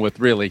along with,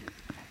 really.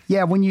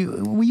 Yeah, when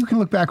you can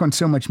look back on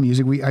so much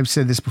music. I've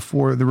said this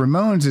before. The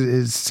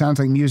Ramones sounds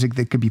like music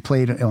that could be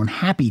played on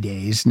happy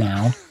days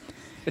now.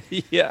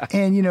 Yeah.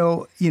 And you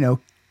know,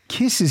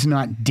 Kiss is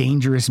not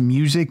dangerous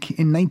music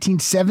in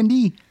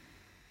 1970.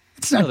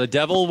 It's not the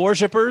devil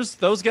worshippers,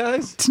 those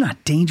guys. It's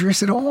not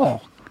dangerous at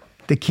all.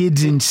 The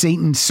kids in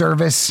Satan's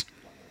service.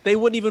 They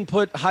wouldn't even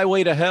put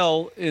Highway to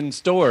Hell in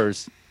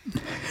stores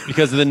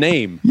because of the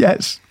name.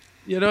 Yes.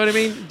 You know what I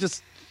mean?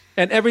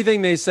 And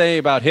everything they say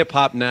about hip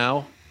hop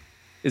now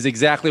is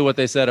exactly what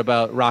they said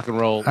about rock and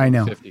roll I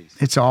know. in the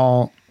 50s. It's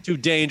all Too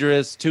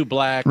dangerous, too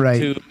black, Right.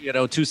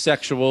 too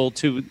sexual,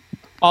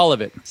 all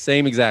of it.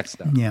 Same exact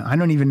stuff. Yeah, I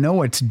don't even know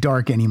what's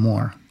dark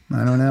anymore.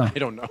 I don't know. I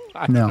don't know.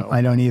 No,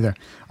 I don't either.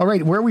 All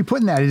right, where are we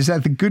putting that? Is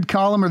that the good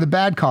column or the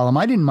bad column?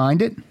 I didn't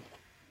mind it.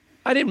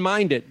 I didn't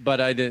mind it,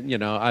 but I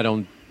didn't, I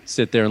don't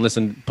sit there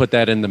and put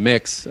that in the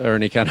mix or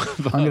any kind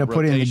of I'm going to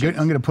put it in the good. rotations.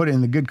 I'm going to put it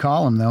in the good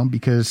column though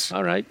because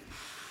All right.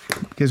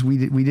 we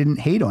didn't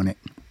hate on it.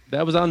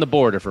 That was on the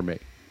border for me.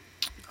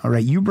 All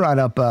right, you brought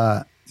up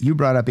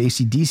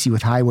AC/DC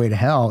with Highway to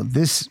Hell.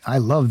 I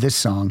love this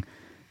song.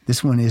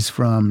 This one is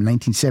from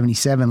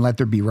 1977, Let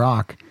There Be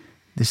Rock.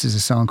 This is a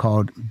song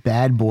called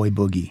Bad Boy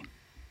Boogie.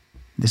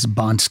 This is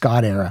Bon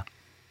Scott era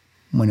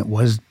when it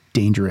was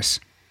dangerous.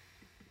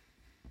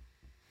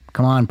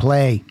 Come on,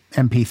 play,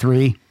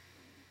 MP3.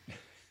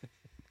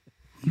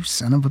 You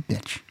son of a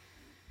bitch.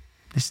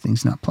 This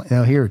thing's not playing.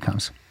 Oh, here it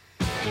comes.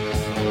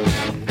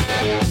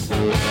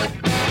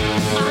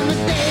 On the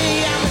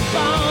day I was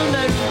born,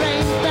 the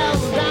rain fell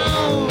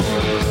down.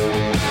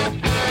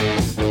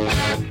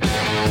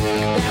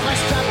 There was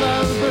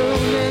trouble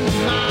brewing in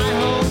my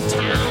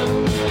hometown.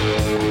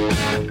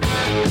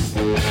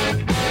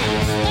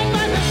 It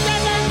was the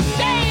seventh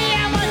day,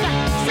 I was the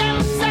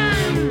seventh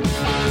son.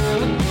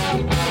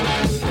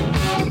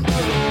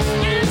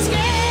 And it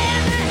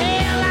scared the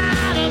hell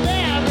out of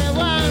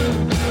everyone.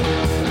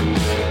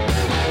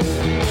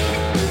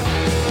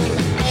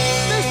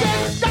 They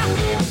said stop,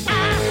 I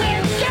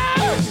said go.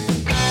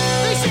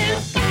 They said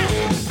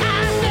fast, I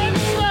said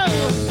slow.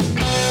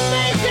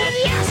 They said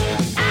yes,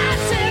 I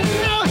said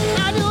no.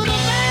 I do the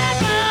bad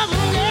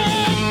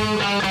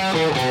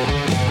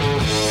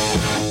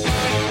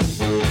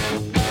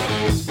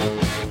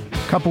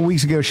A couple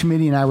weeks ago,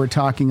 Schmitty and I were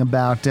talking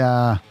about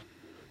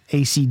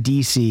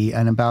AC/DC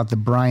and about the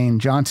Brian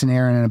Johnson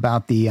era and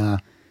about the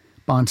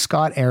Bon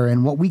Scott era.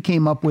 And what we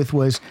came up with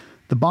was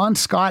the Bon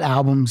Scott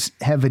albums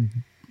have a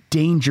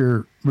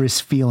dangerous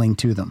feeling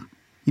to them.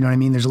 You know what I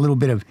mean? There's a little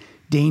bit of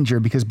danger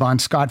because Bon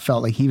Scott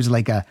felt like he was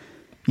like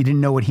you didn't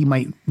know what he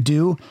might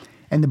do.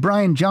 And the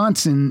Brian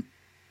Johnson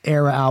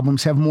era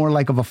albums have more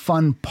like of a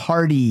fun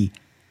party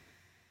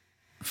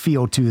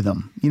feel to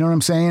them. You know what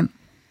I'm saying?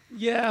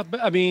 Yeah,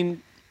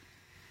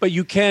 but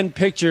you can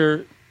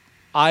picture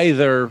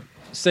either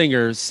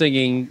singers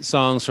singing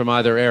songs from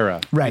either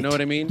era. Right. You know what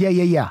I mean?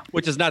 Yeah.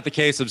 Which is not the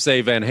case of, say,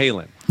 Van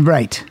Halen.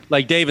 Right.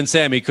 Like Dave and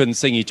Sammy couldn't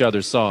sing each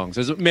other's songs.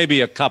 There's maybe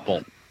a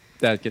couple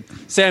that could.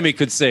 Sammy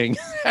could sing.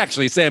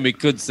 Actually, Sammy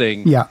could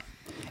sing Yeah.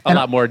 a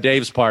lot more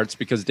Dave's parts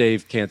because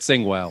Dave can't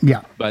sing well.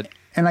 Yeah. But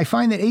And I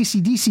find that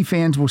AC/DC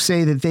fans will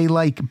say that they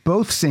like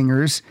both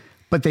singers,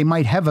 but they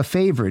might have a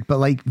favorite. But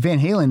like Van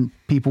Halen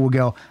people will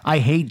go, I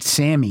hate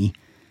Sammy,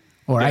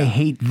 or I Yeah.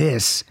 hate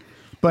this.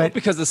 But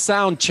because the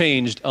sound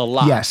changed a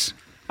lot. yes,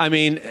 I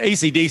mean,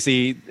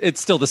 AC/DC, it's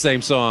still the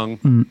same song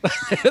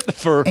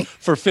Mm.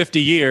 for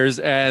 50 years,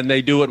 and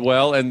they do it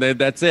well, and then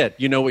that's it.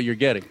 You know what you're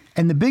getting.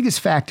 and the biggest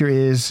factor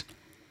is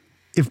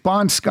if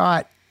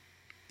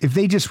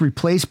they just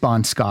replaced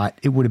Bon Scott,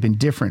 it would have been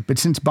different. But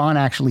since Bon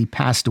actually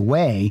passed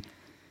away,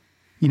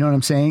 you know what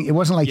I'm saying? It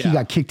wasn't like he Yeah.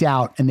 got kicked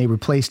out and they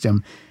replaced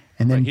him.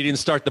 And then He didn't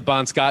start the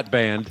Bon Scott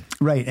band.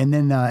 Right, and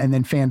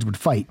then fans would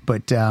fight,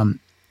 but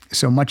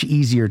so much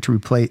easier to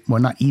replace.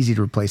 Well, not easy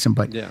to replace him,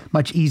 but Yeah.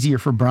 much easier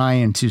for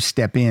Brian to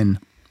step in.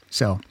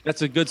 So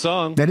That's a good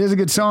song. that is a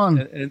good song.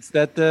 And it's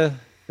that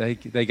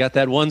they got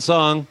that one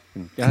song.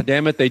 And God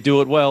damn it, they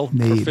do it well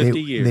for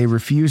 50 years. They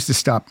refuse to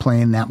stop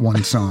playing that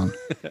one song.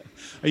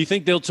 You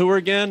think they'll tour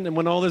again and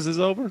when all this is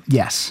over?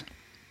 Yes,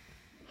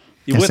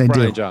 You Yes, with I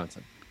Brian do.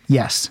 Johnson?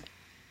 yes.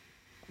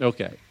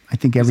 Okay. I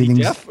think Is he everything's.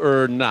 deaf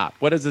or not?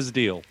 What is his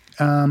deal?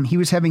 He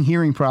was having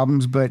hearing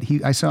problems, but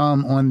I saw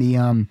him on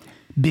the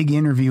big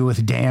interview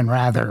with Dan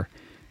Rather,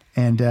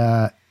 and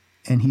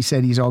he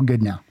said he's all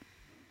good now.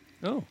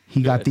 Oh,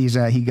 He got good. these.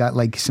 He got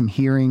like some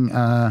hearing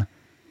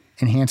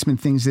enhancement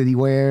things that he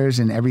wears,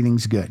 and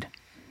everything's good.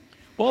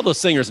 Well, all those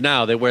singers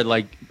now, they wear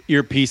like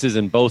earpieces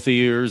in both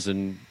ears,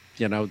 and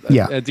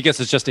Yeah. I guess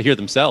it's just to hear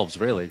themselves,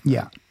 really.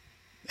 Yeah,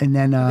 and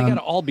then They got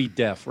to all be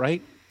deaf,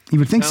 right? you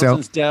would think so.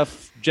 Townsend's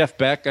deaf. Jeff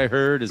Beck, I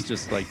heard, is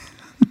just like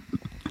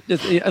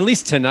at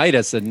least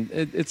tinnitus, and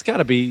it's got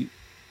to be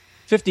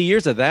 50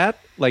 years of that,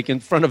 like in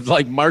front of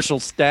like Marshall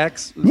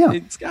Stacks. Yeah.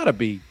 It's got to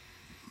be.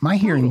 My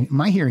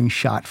hearing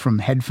shot from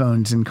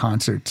headphones and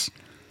concerts.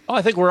 Oh,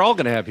 I think we're all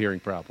going to have hearing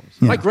problems.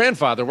 Yeah. My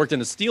grandfather worked in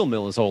a steel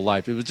mill his whole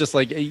life. It was just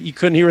like you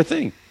couldn't hear a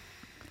thing.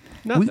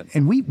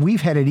 Nothing.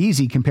 We've had it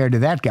easy compared to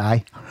that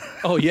guy.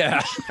 Oh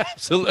yeah,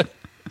 absolutely.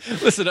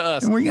 Listen to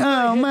us. And we're,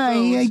 oh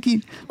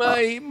my,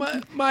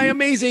 My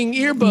amazing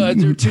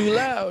earbuds are too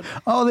loud.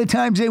 all the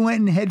times I went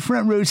and had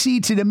front row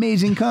seats at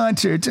amazing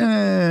concerts. Boo.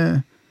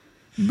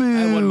 I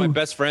had one of my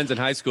best friends in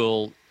high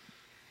school.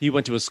 He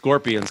went to a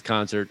Scorpions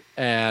concert,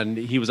 and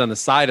he was on the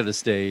side of the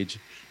stage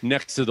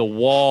next to the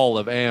wall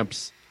of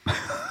amps.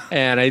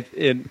 And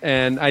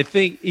I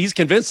think he's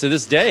convinced to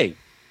this day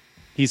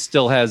he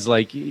still has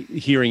like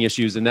hearing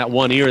issues in that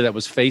one ear that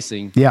was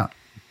facing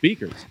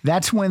speakers.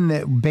 That's when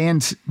the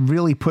bands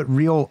really put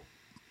real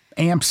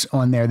amps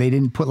on there. They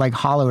didn't put like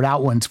hollowed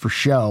out ones for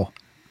show.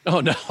 Oh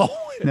no,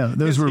 no,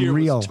 those His were ear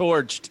real. was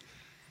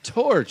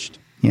torched.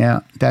 Yeah,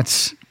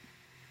 that's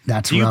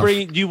Do you rough.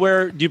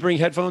 bring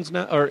headphones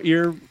now or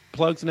ear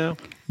plugs now?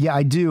 Yeah,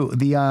 I do.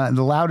 The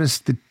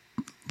loudest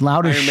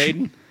Iron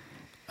Maiden.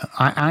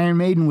 Iron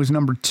Maiden was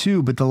number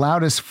 2, but the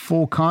loudest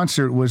full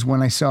concert was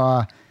when I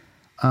saw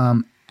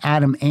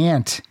Adam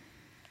Ant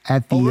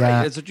at the. Oh,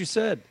 right. That's what you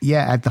said.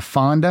 Yeah, at the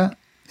Fonda.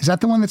 Is that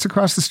the one that's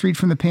across the street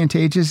from the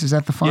Pantages? Is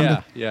that the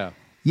Fonda? Yeah.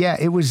 Yeah,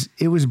 it was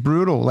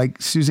brutal.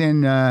 Like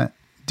Suzanne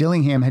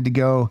Dillingham had to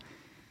go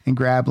and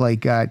grab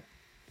like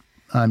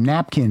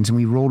napkins, and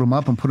we rolled them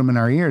up and put them in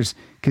our ears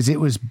because it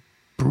was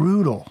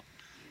brutal.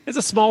 It's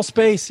a small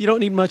space. You don't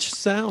need much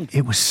sound.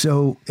 It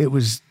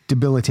was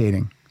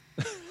debilitating.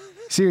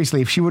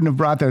 Seriously, if she wouldn't have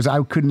brought those,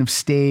 I couldn't have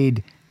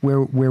stayed where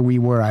we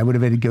were. I would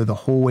have had to go the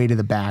whole way to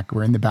the back.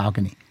 We're in the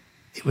balcony.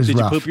 It was Did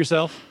rough. you poop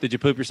yourself?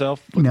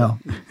 No.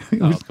 It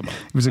was, come on.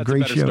 It was a That's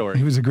great better show. story.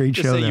 It was a great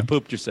Just show. say though. you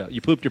pooped yourself.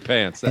 You pooped your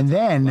pants. That's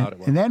and how loud it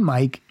was. then,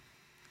 Mike,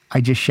 I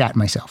just shat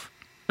myself.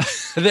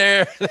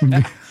 There.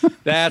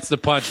 That's the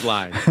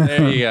punchline.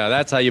 There you go.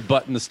 That's how you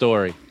button the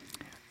story.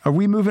 Are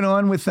we moving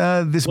on with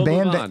this We'll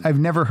band move that on. I've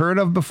never heard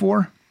of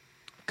before?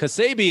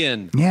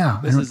 Kasabian. Yeah.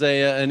 This is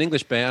an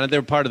English band.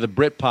 They're part of the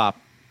Britpop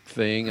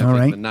thing of All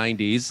like right. the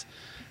 90s.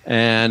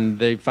 And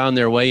they found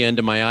their way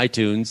into my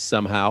iTunes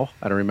somehow.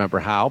 I don't remember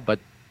how, but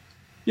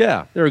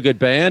yeah, they're a good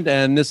band.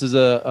 And this is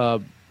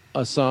a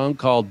song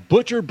called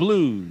Butcher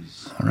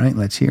Blues All right,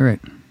 let's hear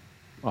it.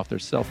 off their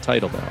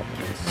self-titled album.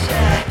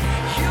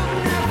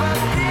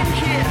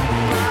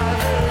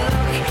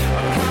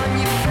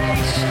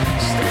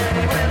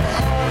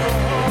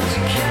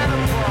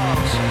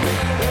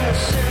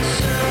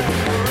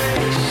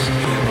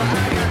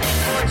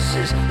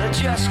 That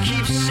just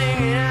keep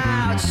singing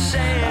out,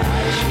 saying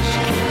I just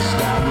can't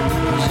stop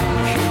losing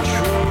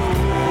control.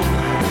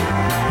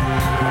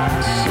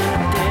 I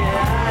said that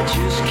I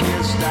just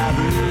can't stop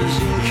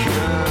losing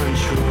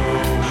control.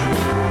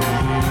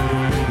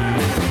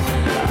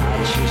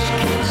 I just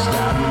can't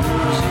stop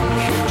losing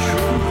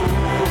control.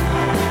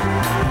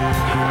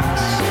 I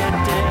said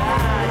that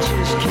I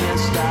just can't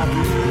stop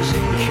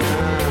losing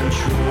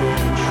control.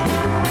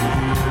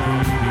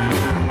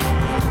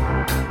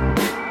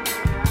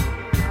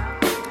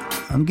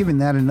 I'm giving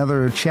that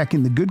another check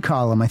in the good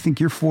column. I think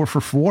you're 4 for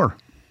 4.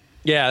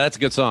 Yeah, that's a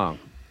good song.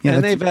 Yeah,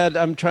 and that's- they've had,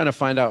 I'm trying to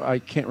find out, I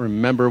can't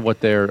remember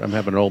I'm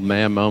having an old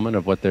man moment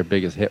of what their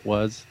biggest hit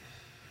was,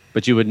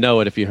 but you would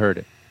know it if you heard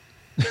it.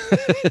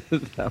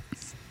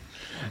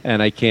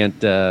 And I can't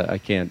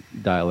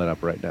dial it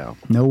up right now.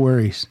 No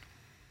worries.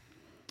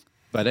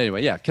 But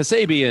anyway, yeah,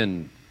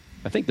 Kasabian.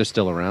 I think they're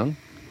still around.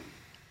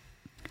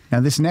 Now,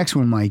 this next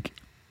one, Mike,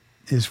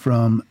 is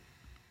from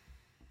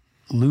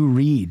Lou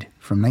Reed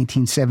from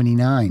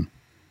 1979.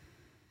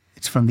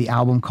 It's from the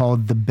album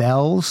called The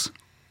Bells.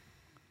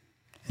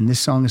 And this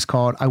song is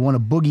called I Want to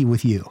Boogie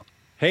With You.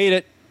 Hate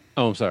it.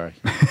 Oh, I'm sorry.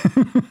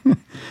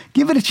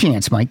 Give it a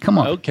chance, Mike. Come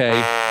on. Okay.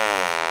 Yeah,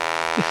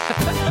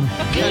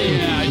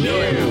 I know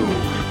you.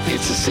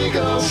 It's a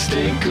cigar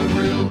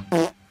stinkeroo.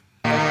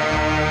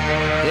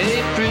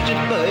 Hey, pretty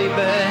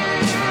baby,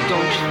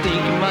 don't you think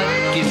you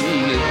might give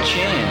me a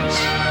chance?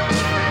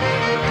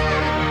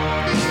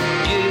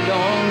 Get it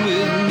on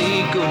with me,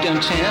 go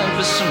downtown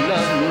for some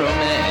love and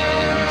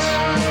romance.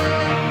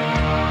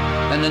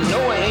 And I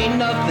know it ain't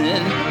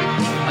nothing,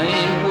 I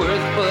ain't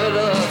worth but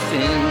a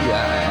thin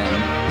dime.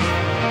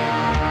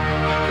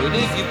 But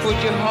if you put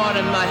your heart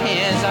in my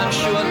hands, I'm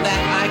sure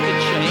that I could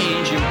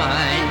change your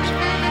mind.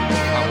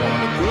 I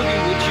wanna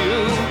boogie with you.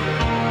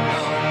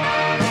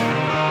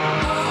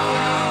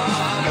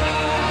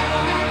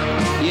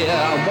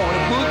 Yeah, I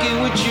wanna boogie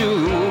with you.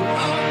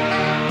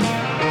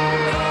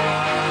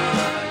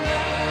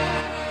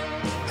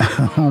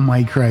 Oh,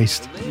 my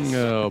Christ.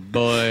 Oh,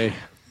 boy.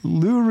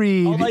 Lou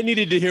Reed. All I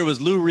needed to hear was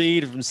Lou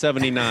Reed from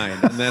 79,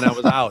 and then I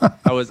was out.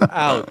 I was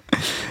out.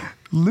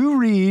 Lou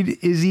Reed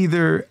is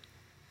either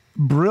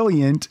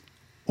brilliant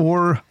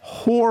or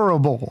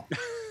horrible.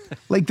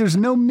 Like, there's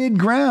no mid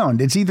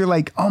ground. It's either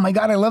like, oh my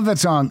God, I love that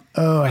song.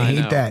 Oh, I hate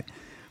know. that.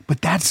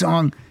 But that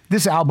song,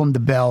 this album, The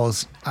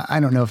Bells, I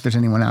don't know if there's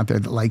anyone out there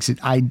that likes it.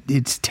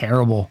 It's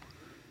terrible.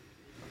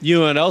 You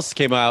know what else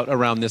came out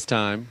around this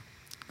time?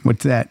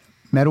 What's that?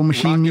 Metal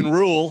Machine?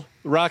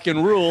 Rock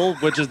and Rule,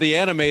 which is the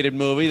animated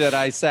movie that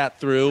I sat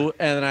through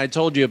and I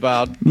told you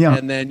about. Yeah.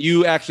 And then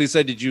you actually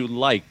said that you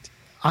liked.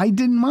 I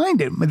didn't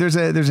mind it. But there's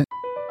an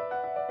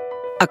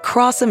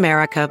Across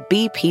America,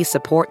 BP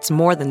supports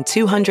more than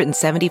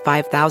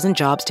 275,000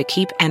 jobs to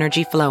keep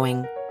energy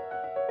flowing.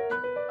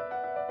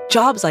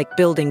 Jobs like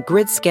building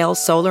grid-scale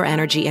solar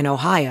energy in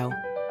Ohio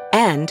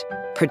and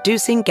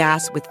producing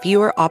gas with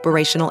fewer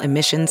operational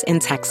emissions in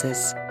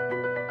Texas.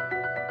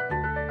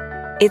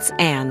 It's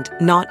and,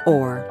 not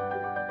or.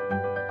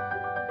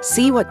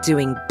 See what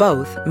doing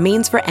both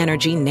means for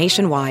energy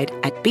nationwide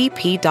at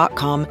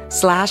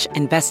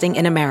bp.com/investing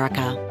in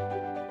America.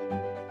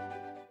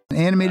 An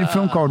animated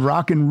film called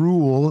Rock and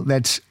Rule.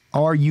 That's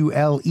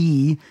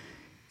RULE.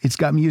 It's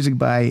got music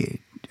by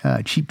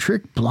Cheap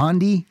Trick,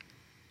 Blondie,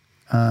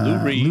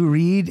 Lou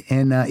Reed,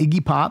 and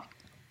Iggy Pop.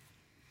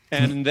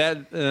 And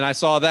I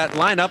saw that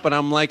lineup, and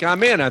I'm like,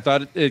 I'm in. I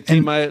thought it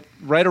came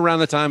right around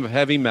the time of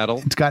heavy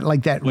metal. It's got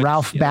like that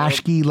Ralph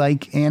Bashki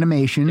like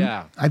animation.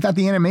 Yeah, I thought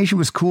the animation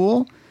was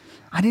cool.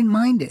 I didn't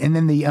mind it. And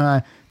then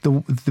the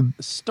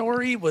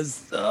story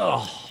was.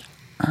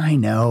 I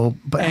know,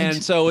 but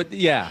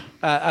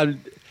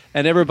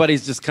and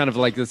everybody's just kind of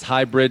like this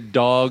hybrid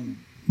dog,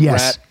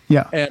 rat,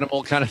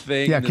 animal kind of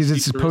thing. Yeah, because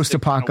it's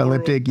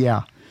post-apocalyptic.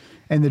 Yeah,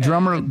 and the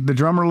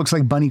drummer looks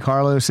like Bunny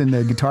Carlos, and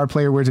the guitar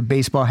player wears a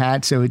baseball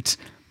hat, so it's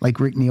like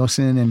Rick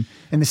Nielsen, and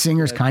the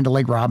singer's kind of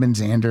like Robin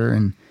Zander,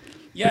 and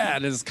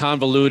and this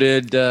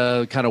convoluted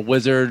kind of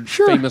wizard,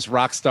 famous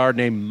rock star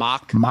named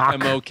Mock.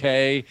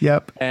 M-O-K.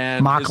 Yep.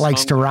 And Mock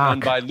likes to rock. Done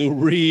by Lou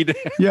Reed.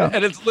 Yeah,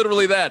 and it's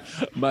literally that.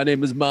 My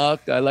name is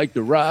Mock. I like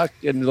to rock,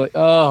 and like,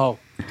 oh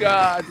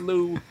God,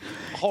 Lou.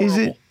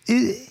 Horrible.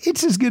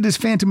 It's as good as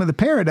Phantom of the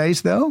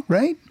Paradise, though,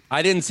 right?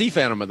 I didn't see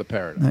Phantom of the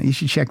Paradise. You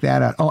should check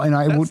that out. Oh, and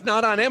That's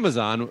not on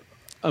Amazon,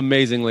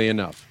 amazingly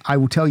enough. I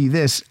will tell you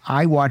this.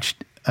 I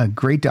watched a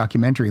great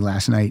documentary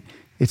last night.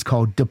 It's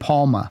called De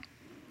Palma,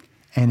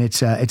 and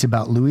it's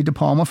about Louis De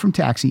Palma from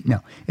Taxi. No,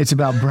 it's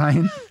about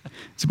Brian.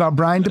 It's about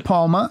Brian De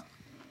Palma,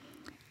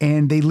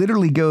 and they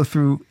literally go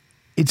through.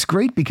 It's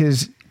great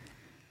because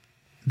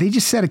they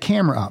just set a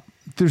camera up.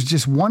 There's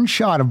just one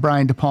shot of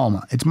Brian De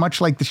Palma. It's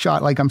much like the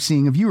shot like I'm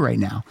seeing of you right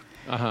now.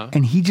 Uh-huh.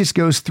 And he just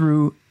goes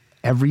through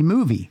every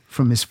movie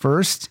from his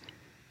first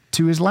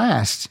to his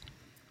last.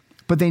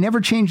 But they never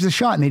change the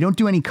shot, and they don't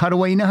do any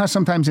cutaway. You know how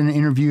sometimes in an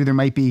interview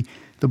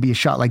there'll be a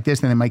shot like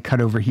this, and they might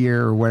cut over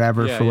here or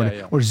whatever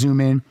or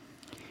zoom in.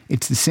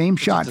 It's the same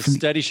shot. It's a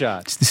steady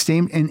shot. It's the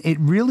same, and it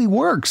really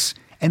works.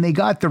 And they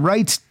got the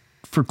rights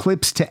for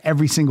clips to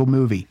every single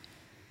movie.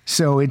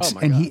 So it's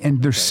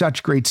there's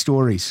such great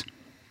stories.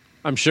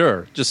 I'm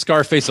sure. Just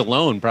Scarface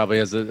alone probably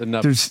has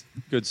enough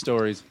good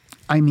stories.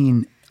 I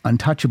mean,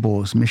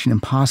 Untouchables, Mission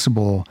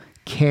Impossible,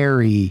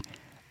 Carrie,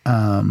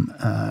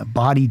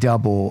 Body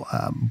Double,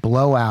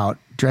 Blowout,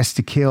 Dress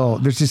to Kill.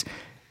 There's just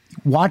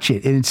watch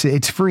it, and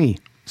it's free.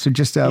 So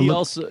just he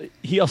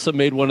also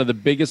made one of the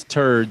biggest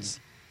turds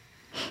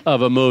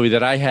of a movie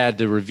that I had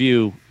to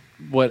review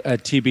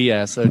at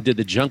TBS. I did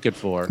the junket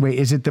for. Wait,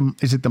 is it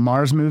the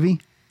Mars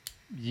movie?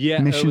 Yeah,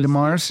 Mission to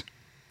Mars.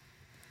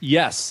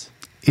 Yes.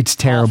 It's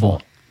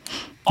terrible.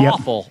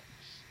 Awful.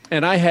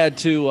 And I had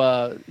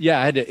to,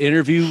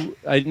 interview,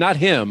 not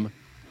him,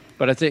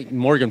 but I think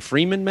Morgan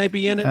Freeman may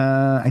be in it.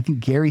 I think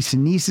Gary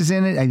Sinise is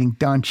in it. I think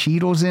Don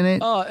Cheadle's in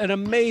it. Oh, an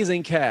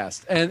amazing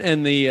cast.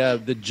 And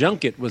the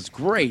junket was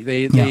great.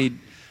 They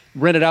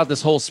rented out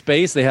this whole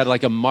space. They had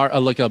like a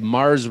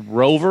Mars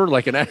rover,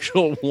 like an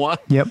actual one.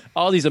 Yep.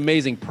 All these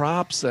amazing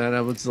props. And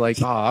I was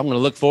like, I'm going to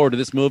look forward to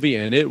this movie.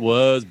 And it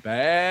was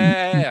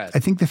bad. I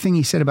think the thing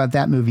he said about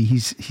that movie, he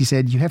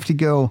said, you have to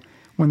go,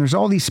 when there's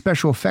all these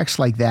special effects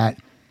like that,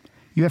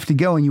 you have to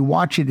go and you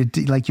watch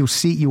it, like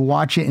you'll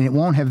watch it and it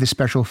won't have the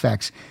special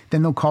effects.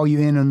 Then they'll call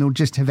you in and they'll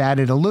just have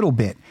added a little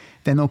bit.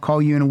 Then they'll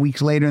call you in a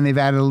week later and they've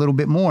added a little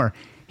bit more.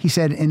 He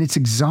said, and it's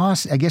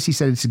exhausting. I guess he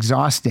said it's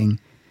exhausting.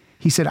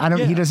 He said,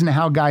 he doesn't know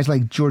how guys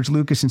like George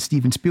Lucas and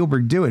Steven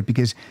Spielberg do it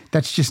because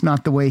that's just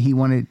not the way he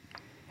wanted.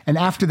 And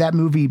after that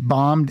movie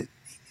bombed,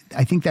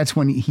 I think that's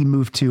when he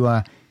moved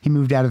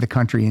out of the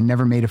country and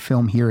never made a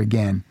film here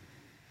again.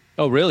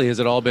 Oh, really? Has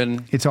it all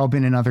been? It's all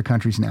been in other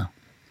countries now.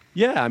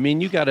 Yeah. I mean,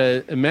 you got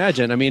to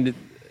imagine. I mean,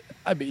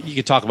 you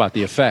could talk about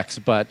the effects,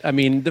 but I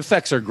mean, the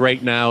effects are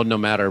great now, no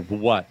matter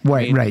what.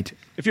 Right. I mean, right.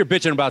 If you're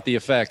bitching about the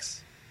effects,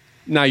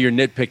 now you're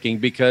nitpicking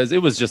because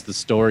it was just the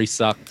story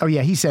sucked. Oh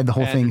yeah, he said the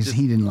whole thing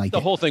he didn't like it. The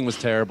whole thing was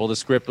terrible. The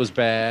script was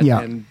bad. Yeah.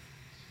 And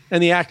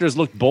the actors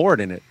looked bored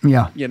in it.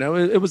 Yeah. You know,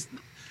 it was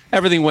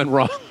everything went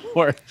wrong.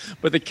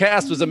 But the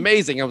cast was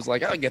amazing. I was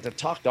like, I get to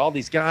talk to all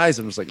these guys,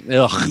 and I was like,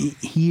 ugh.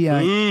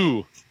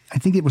 I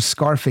think it was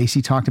Scarface.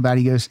 He talked about.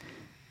 He goes,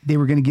 they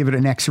were going to give it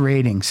an X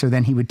rating, so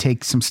then he would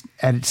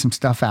edit some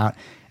stuff out.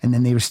 And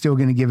then they were still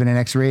going to give it an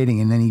X rating,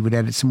 and then he would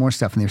edit some more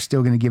stuff, and they were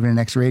still going to give it an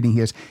X rating. He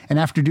goes, and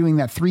after doing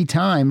that 3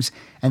 times,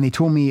 and they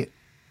told me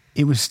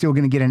it was still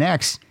going to get an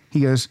X, he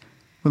goes,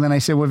 well, then I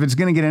said, well, if it's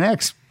going to get an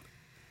X,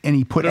 and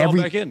he put it all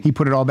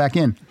back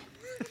in.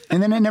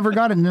 And then I never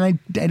got it, and then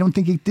I don't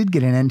think it did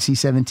get an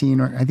NC-17,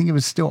 or I think it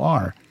was still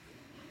R.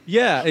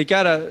 Yeah, it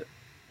got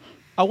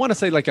I want to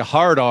say like a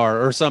hard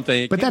R or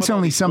something. But that's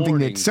only something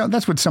that's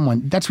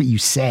what you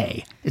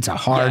say. It's a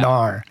hard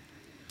R.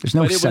 There's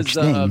no such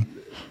thing.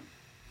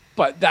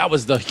 But that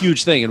was the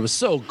huge thing. It was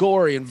so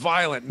gory and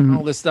violent and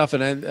all this stuff.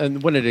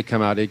 And when did it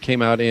come out? It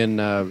came out in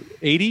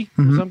 80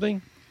 or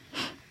something.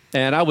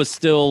 And I was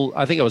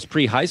I think I was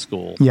pre-high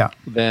school. Yeah.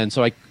 Then,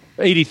 so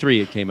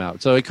 83 it came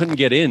out. So I couldn't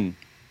get in.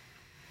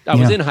 I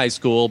was in high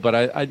school, but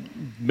I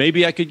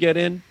maybe I could get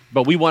in.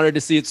 But we wanted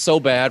to see it so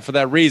bad for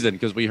that reason,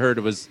 because we heard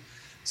it was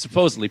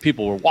supposedly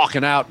people were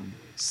walking out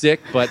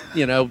sick. But,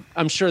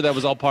 I'm sure that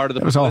was all part of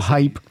the It was all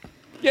hype.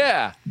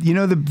 Yeah. You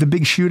know the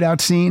big shootout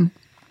scene?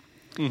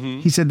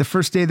 He said the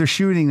first day they're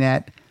shooting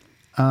that,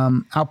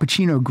 Al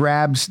Pacino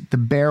grabs the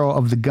barrel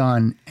of the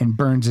gun and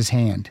burns his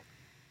hand.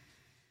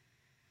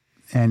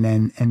 And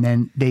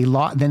then they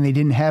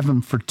didn't have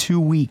him for 2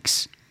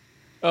 weeks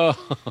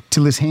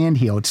till his hand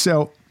healed.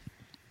 So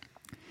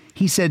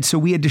he said, so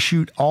we had to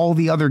shoot all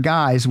the other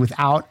guys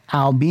without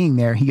Al being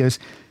there. He goes,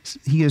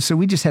 so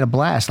we just had a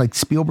blast. Like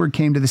Spielberg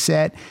came to the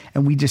set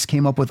and we just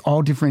came up with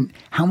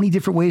how many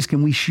different ways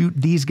can we shoot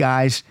these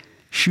guys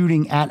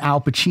shooting at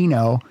Al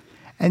Pacino?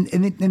 And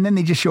then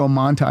they just show a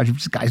montage of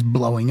just guys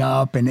blowing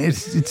up, and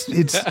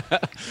it's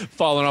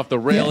falling off the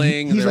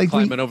railing. He's like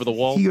climbing over the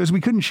wall. He goes, we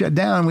couldn't shut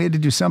down. We had to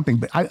do something.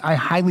 But I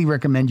highly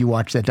recommend you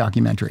watch that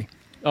documentary.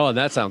 Oh, and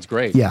that sounds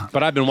great. Yeah.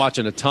 But I've been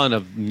watching a ton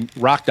of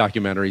rock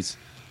documentaries.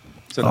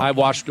 So I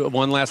watched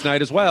one last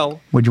night as well.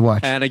 What'd you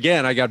watch? And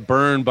again, I got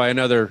burned by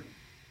another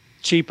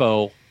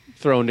cheapo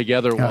thrown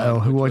together one. Oh,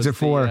 who was it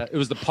for? It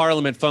was the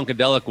Parliament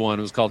Funkadelic one.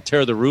 It was called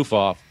Tear the Roof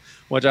Off,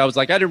 which I was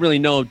like, I didn't really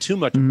know too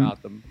much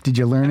about them. Did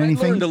you learn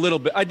anything? I learned a little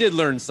bit. I did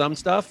learn some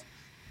stuff,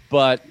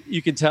 but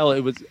you can tell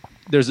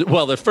there's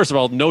first of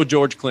all, no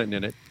George Clinton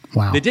in it.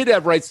 Wow. They did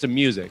have rights to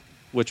music,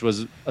 which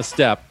was a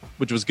step,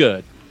 which was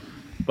good,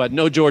 but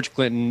no George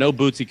Clinton, no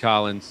Bootsy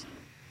Collins,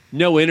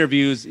 no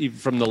interviews even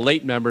from the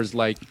late members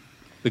like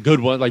the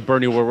good ones, like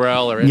Bernie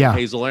Worrell or Eddie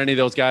Hazel or any of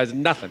those guys,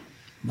 nothing.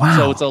 Wow.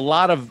 So it's a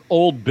lot of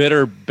old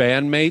bitter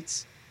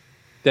bandmates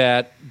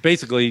that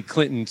basically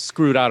Clinton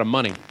screwed out of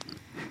money.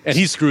 And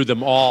he screwed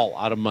them all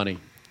out of money,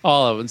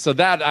 all of them. So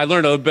that I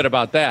learned a little bit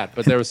about that,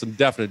 but there was some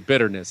definite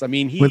bitterness. I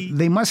mean,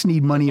 they must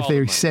need money if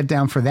they sat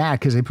down for that,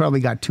 because they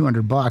probably got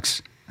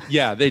 $200.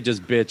 Yeah, they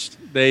just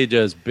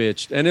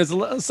bitched.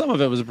 And some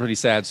of it was a pretty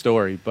sad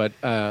story, but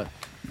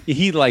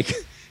he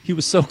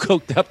was so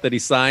coked up that he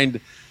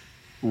signed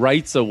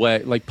rights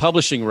away, like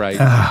publishing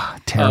rights,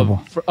 terrible,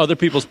 for other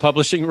people's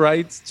publishing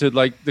rights to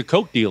like the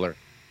Coke dealer.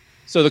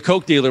 So the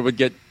Coke dealer would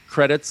get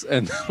credits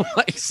and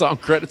like song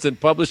credits and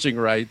publishing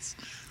rights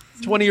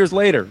 20 years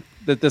later.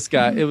 That this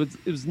guy, it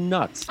was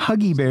nuts.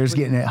 Huggy Bear's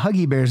getting it.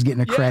 Huggy Bear's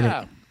getting a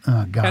credit.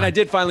 Oh God! And I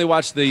did finally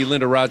watch the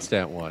Linda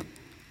Ronstadt one,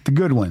 the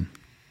good one.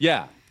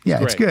 Yeah,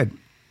 it's good.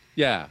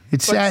 Yeah,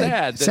 it's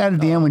sad. Sad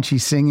at the end when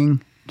she's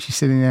singing. She's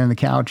sitting there on the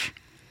couch.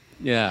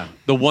 Yeah,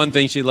 the one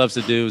thing she loves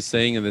to do is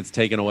sing, and it's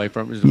taken away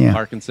from her is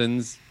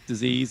Parkinson's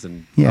disease,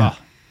 and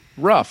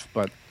rough.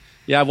 But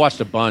yeah, I've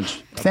watched a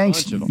bunch.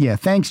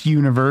 Thanks,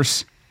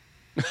 universe,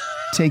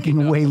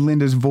 taking away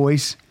Linda's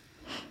voice.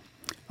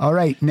 All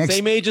right, next.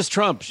 Same age as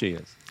Trump, she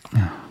is.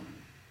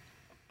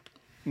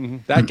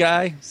 That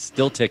guy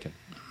still ticking.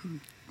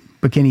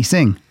 But can he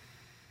sing?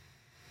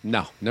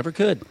 No, never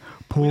could.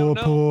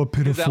 Poor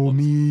pitiful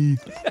me,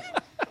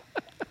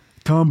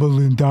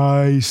 tumbling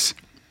dice.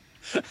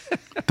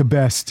 The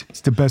best.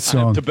 It's the best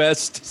song.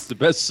 It's the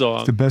best song.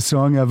 It's the best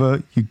song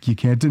ever. You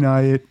can't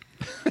deny it.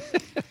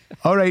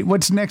 All right,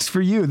 what's next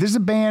for you? This is a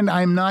band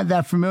I'm not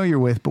that familiar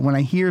with, but when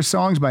I hear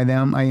songs by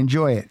them, I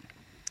enjoy it.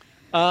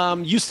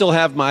 You still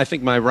have my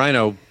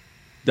Rhino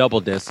double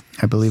disc.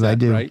 I believe I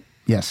do. Right?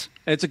 Yes.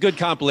 It's a good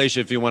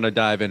compilation if you want to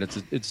dive in.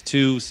 It's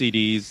 2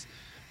 CDs.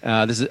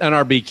 This is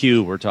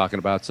NRBQ we're talking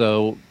about.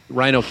 So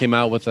Rhino came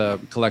out with a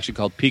collection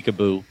called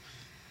Peekaboo,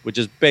 which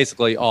is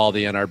basically all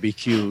the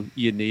NRBQ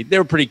you need. They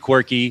were pretty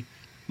quirky.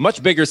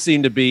 Much bigger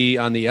seemed to be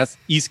on the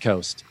East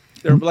Coast.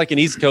 They're like an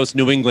East Coast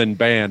New England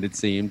band, it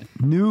seemed.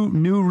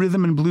 New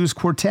rhythm and blues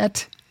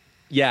quartet?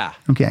 Yeah.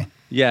 Okay.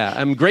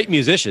 Yeah, great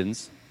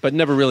musicians, but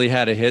never really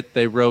had a hit.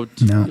 They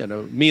wrote,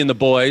 Me and the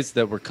Boys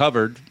that were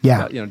covered.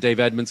 Yeah. Dave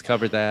Edmunds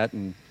covered that.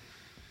 And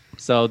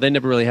so they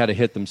never really had a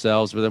hit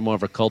themselves, but they're more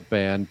of a cult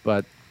band.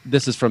 But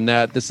this is from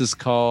that. This is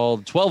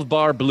called 12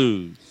 Bar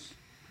Blues.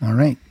 All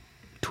right.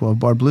 12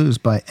 Bar Blues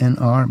by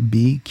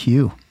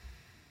NRBQ.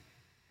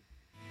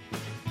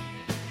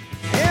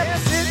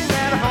 If sitting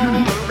at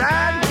home or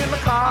riding in the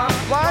car,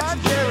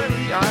 watching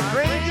Jerry or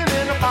drinking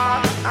in the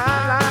bar, I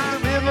like the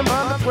rhythm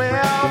of the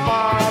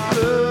 12-bar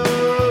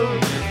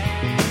blues.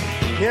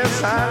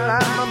 Yes, I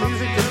like my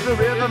music to the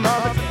rhythm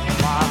of the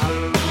 12-bar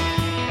blues.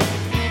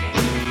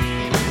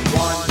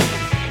 1,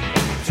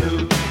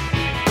 2,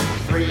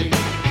 3,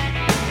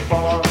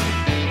 4,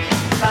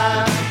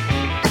 5,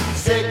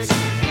 6,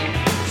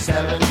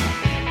 7,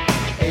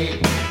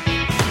 8,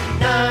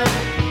 9,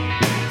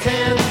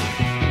 10,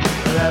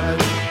 11,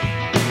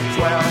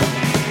 12.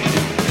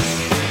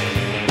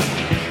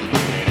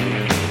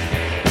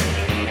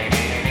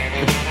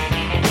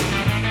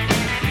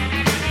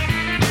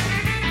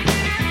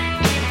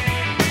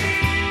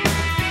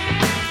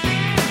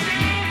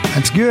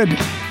 That's good.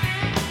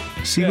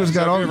 Siegel's so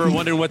got if all. you're ever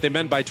wondering what they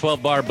meant by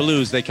 12-bar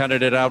blues, they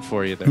counted it out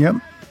for you there. Yep.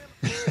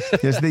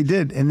 Yes, they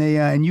did,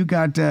 and you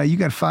got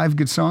 5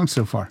 good songs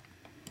so far.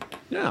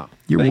 Yeah,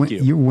 Thank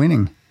you. You're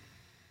winning.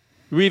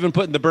 We're even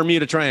putting the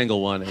Bermuda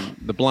Triangle one and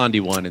the Blondie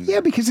one. And Yeah,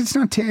 because it's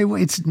not terrible.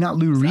 It's not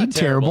Lou Reed not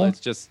terrible. It's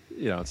just,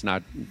 it's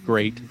not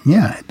great.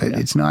 Yeah, but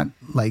it's not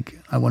like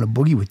I Want to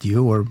Boogie with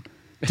You or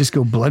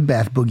Disco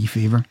Bloodbath Boogie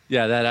Fever.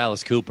 Yeah, that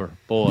Alice Cooper.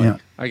 Boy, Yeah.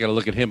 I got to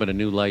look at him in a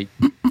new light.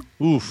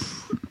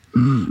 Oof.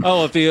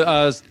 Oh, if the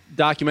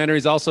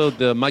documentaries also,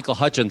 the Michael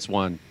Hutchence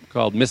one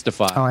called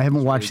Mystify. Oh, I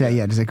haven't watched that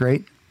yet. Is it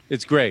great?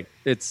 It's great.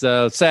 It's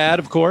sad,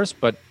 of course,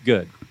 but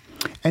good.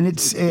 And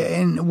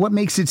and what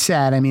makes it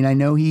sad? I mean, I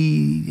know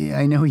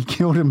he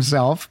killed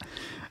himself.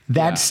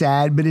 That's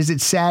sad, but is it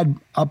sad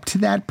up to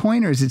that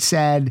point, or is it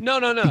sad No.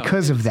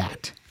 because of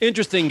that?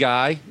 Interesting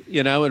guy,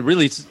 and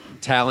really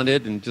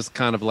talented and just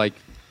kind of like,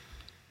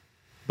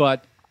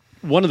 but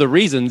one of the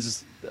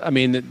reasons,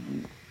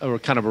 or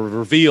kind of a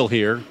reveal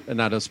here, and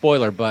not a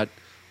spoiler, but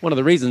one of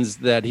the reasons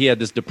that he had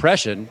this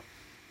depression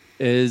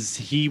is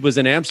he was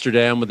in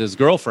Amsterdam with his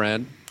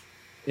girlfriend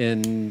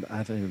in,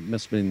 I think it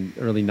must have been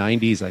early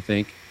 90s, I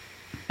think,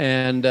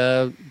 and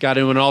got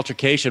into an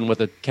altercation with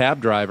a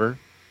cab driver.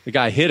 The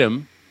guy hit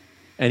him,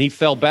 and he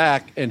fell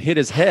back and hit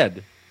his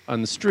head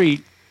on the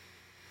street,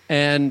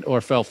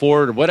 or fell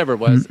forward or whatever it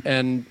was,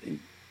 and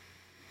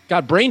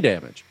got brain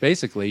damage,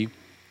 basically.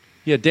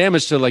 He had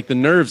damage to like the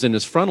nerves in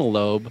his frontal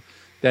lobe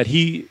that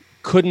he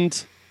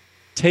couldn't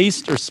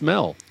taste or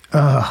smell.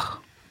 Ugh,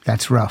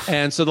 that's rough.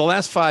 And so the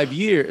last 5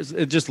 years,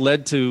 it just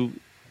led to,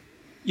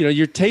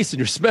 your taste and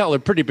your smell are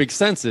pretty big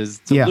senses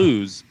to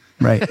lose.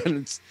 Right.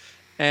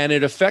 and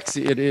it affects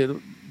it,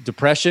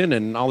 depression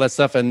and all that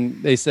stuff.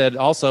 And they said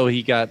also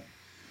he got,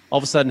 all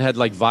of a sudden had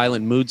like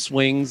violent mood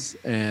swings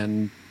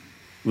and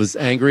was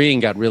angry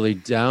and got really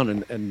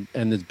down. And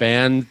his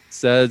band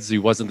says he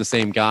wasn't the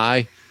same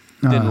guy,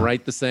 didn't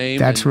write the same.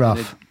 That's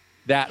rough. And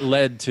that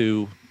led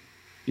to,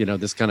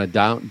 this kind of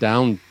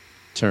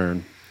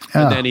downturn.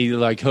 And then he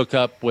like hook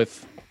up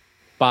with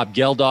Bob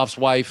Geldof's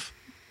wife,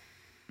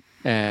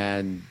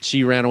 and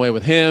she ran away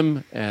with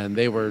him, and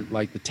they were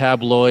like the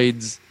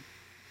tabloids,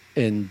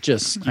 and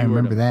just I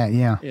remember that,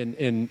 yeah.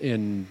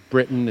 In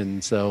Britain,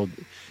 and so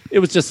it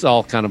was just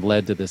all kind of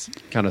led to this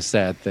kind of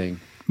sad thing.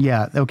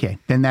 Yeah. Okay.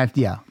 Then that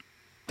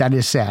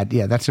is sad.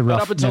 Yeah, that's a rough.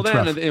 But up until that's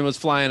then, rough. it was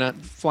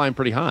flying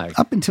pretty high.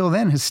 Up until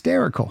then,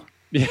 hysterical.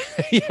 Yeah,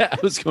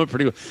 it was going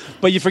pretty well.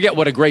 But you forget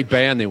what a great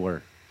band they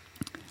were.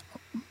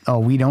 Oh,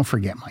 we don't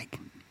forget, Mike.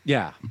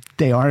 Yeah.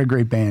 They are a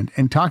great band.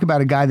 And talk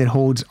about a guy that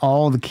holds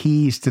all the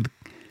keys to the,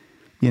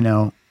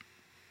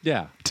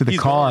 Yeah. to the He's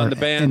car gone, the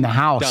band, and the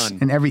house done.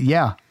 and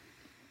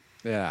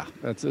Yeah,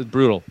 that's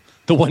brutal.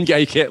 The one guy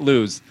you can't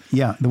lose.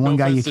 Yeah, the one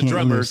guy you offense to can't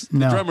drummers. lose.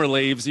 No. The drummer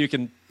leaves, you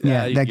can.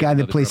 Yeah, you that can guy get that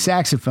another plays drummer.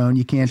 saxophone,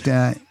 you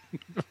can't.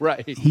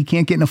 Right. He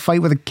can't get in a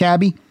fight with a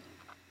cabbie.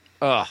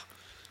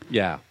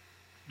 Yeah.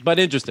 But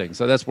interesting.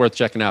 So that's worth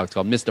checking out. It's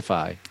called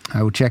Mystify.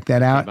 I will check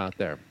that I'm out. out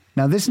there.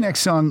 Now, this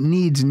next song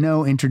needs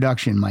no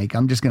introduction, Mike.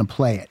 I'm just going to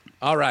play it.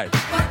 All right.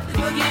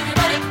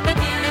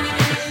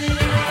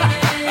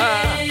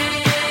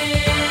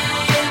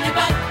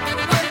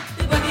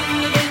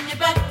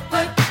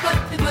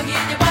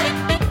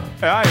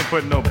 Hey, I ain't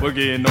putting no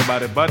boogie in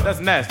nobody's butt. That's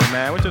nasty,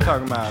 man. What you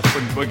talking about?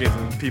 Putting boogies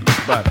in people's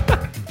butt.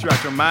 You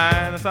out your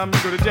mind or something?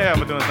 You go to jail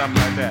for doing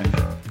something like that.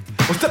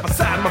 Well, step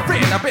aside, my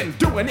friend. I've been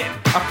doing it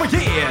for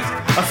years.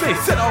 I say,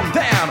 sit on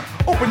down,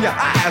 open your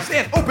eyes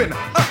and open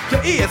up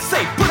your ears.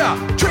 Say, put a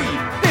tree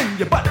in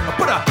your butt,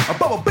 put a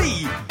bubble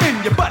bee in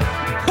your butt,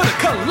 put a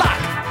clock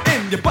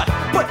in your butt,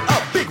 put a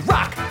big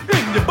rock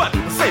in your butt.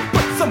 Say,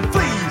 put some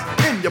fleas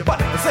in your butt.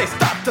 Say,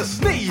 stop to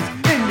sneeze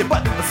in your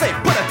butt. Say,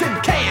 put a tin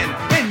can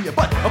in your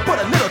butt, put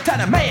a little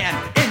tiny man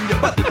in your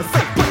butt.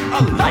 Say, put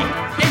a light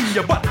in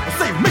your butt.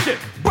 Say, make it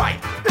bright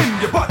in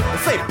your butt.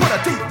 Say, put a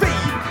TV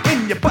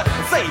in your butt.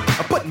 Say,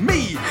 put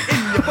me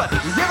in your butt.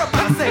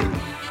 Everybody say.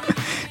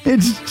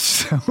 It's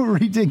so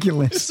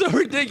ridiculous. It's so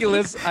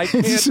ridiculous. I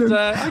can't.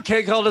 I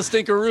can't call it a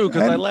stinkeroo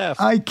because I laugh.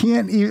 I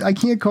can't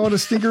call it a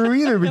stinkeroo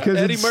either because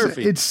Eddie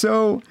Murphy. It's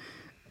so.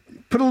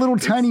 Put a little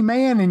tiny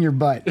man in your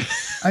butt.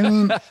 I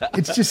mean,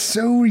 it's just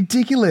so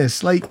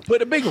ridiculous. Like,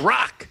 put a big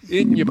rock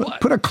in your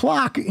butt. Put a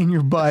clock in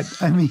your butt.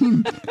 I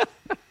mean,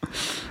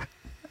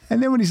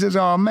 and then when he says,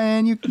 "Oh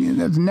man,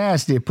 that's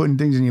nasty, putting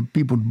things in your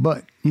people's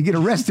butt," you get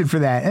arrested for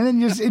that. And then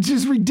it's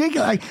just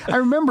ridiculous. I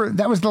remember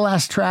that was the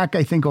last track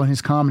I think on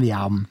his comedy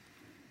album.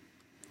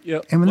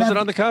 Yeah. And Was it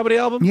on the comedy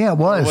album? Yeah, it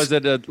was. Or was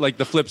it like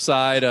the flip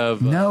side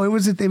of? No, it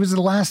was the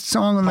last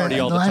song on Party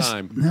All the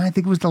Time. No, I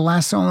think it was the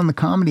last song on the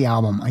comedy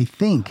album. I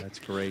think. That's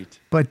great.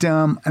 But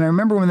and I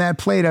remember when that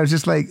played, I was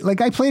just like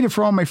I played it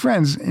for all my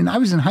friends, and I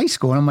was in high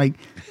school, and I'm like,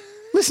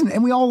 listen,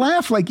 and we all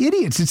laugh like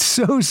idiots. It's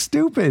so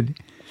stupid,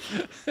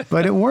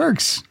 but it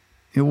works.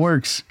 It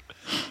works.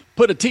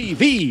 Put a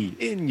TV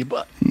in your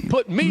butt.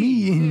 Put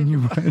me in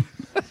your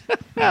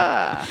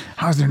butt.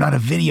 How's there not a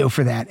video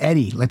for that,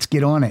 Eddie? Let's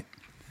get on it.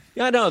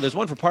 Yeah, I know. There's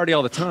one for Party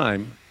All the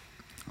Time.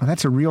 Well,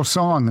 that's a real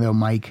song, though,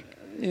 Mike.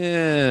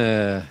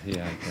 Yeah,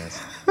 I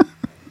guess.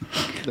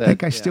 That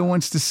guy still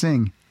wants to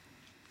sing.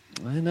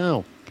 I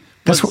know.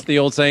 That's That's what- the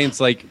old saying. It's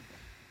like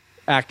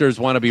actors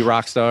want to be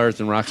rock stars,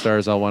 and rock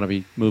stars all want to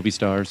be movie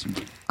stars.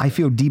 I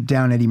feel deep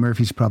down Eddie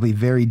Murphy's probably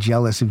very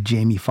jealous of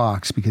Jamie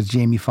Foxx because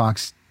Jamie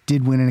Foxx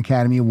did win an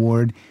Academy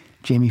Award.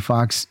 Jamie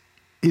Foxx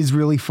is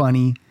really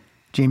funny.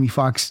 Jamie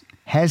Foxx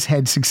has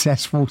had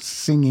successful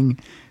singing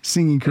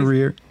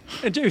career.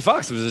 And Jamie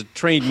Foxx was a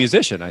trained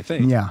musician, I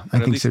think. Yeah, I Or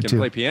think at least so, can too.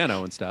 play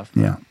piano and stuff.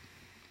 Yeah.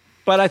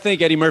 But I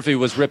think Eddie Murphy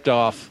was ripped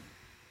off.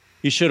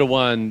 He should have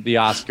won the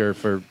Oscar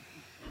for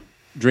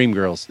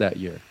Dreamgirls that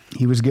year.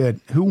 He was good.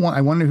 Who won?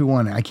 I wonder who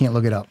won it. I can't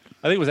look it up.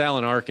 I think it was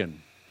Alan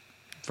Arkin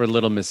for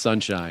Little Miss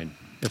Sunshine.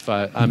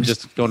 I'm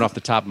just going off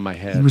the top of my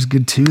head. He was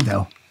good too,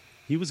 though.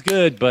 He was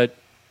good, but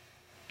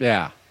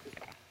yeah.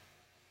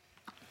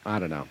 I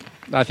don't know.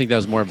 I think that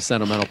was more of a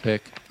sentimental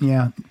pick.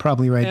 Yeah,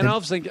 probably right. And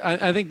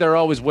I think they're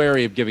always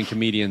wary of giving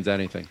comedians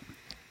anything.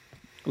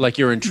 Like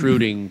you're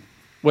intruding,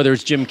 whether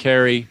it's Jim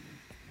Carrey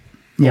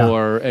Yeah.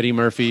 or Eddie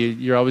Murphy,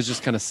 you're always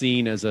just kind of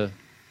seen as a...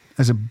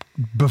 As a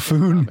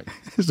buffoon.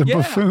 As a Yeah.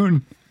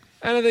 buffoon.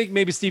 And I think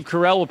maybe Steve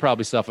Carell will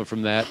probably suffer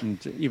from that. And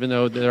even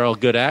though they're all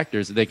good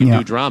actors, they can Yeah.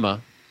 do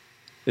drama.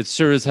 It's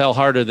sure as hell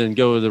harder than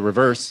go the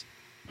reverse.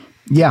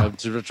 Yeah.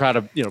 To try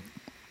to,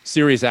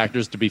 serious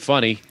actors to be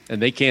funny,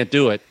 and they can't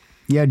do it.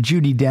 Yeah,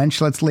 Judi Dench,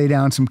 let's lay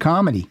down some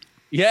comedy.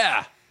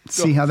 Yeah.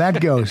 See how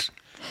that goes.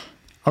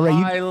 All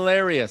right,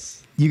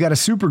 Hilarious. you got a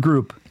super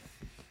group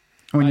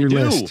on your do.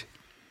 list.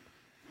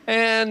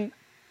 And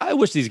I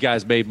wish these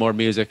guys made more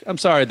music. I'm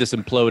sorry this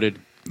imploded.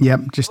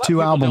 Yep, just A lot of two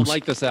people albums. Don't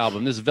like this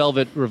album. This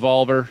Velvet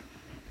Revolver,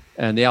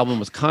 and the album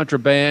was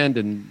Contraband,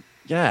 and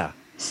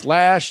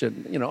Slash,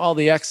 and all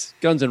the ex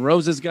Guns N'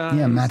 Roses guys.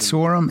 Yeah, Matt and,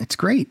 Sorum. It's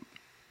great.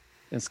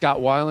 and Scott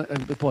Weiland.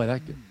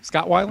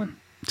 Scott Weiland.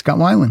 Scott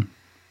Weiland.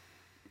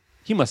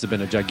 He must have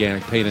been a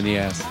gigantic pain in the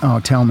ass. Oh,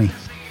 tell me.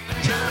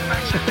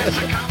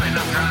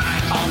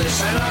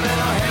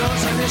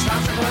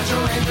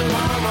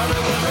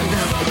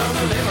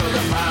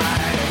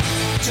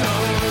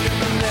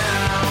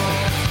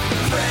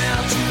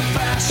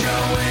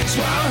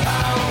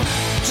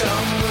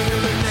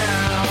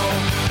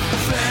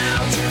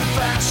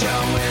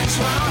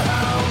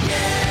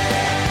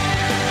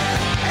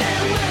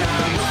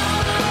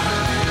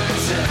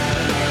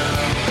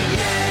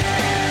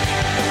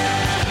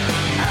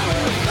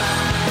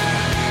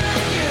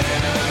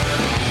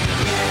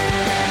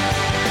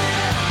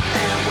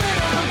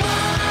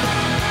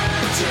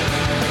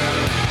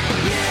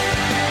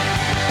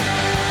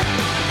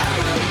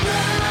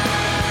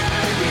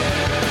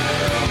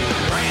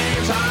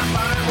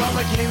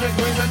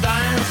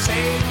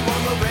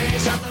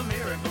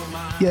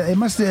 Yeah, it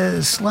must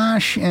have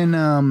Slash and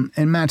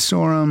Matt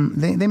Sorum.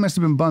 They must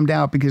have been bummed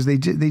out because they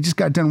just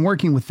got done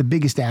working with the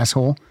biggest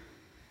asshole,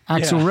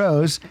 Axl Yeah.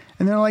 Rose,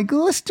 and they're like,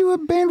 let's do a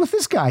band with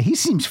this guy. He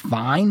seems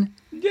fine.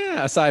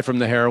 Yeah, aside from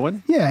the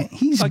heroin. Yeah,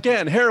 he's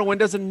Again, heroin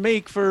doesn't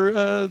make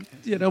for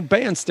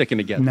bands sticking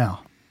together.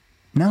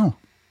 no,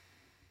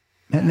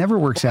 that never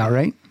works out,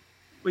 right?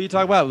 What are you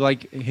talking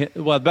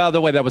about? By the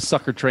way, that was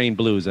Sucker Train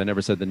Blues. I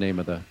never said the name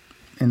of the.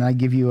 And I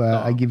give you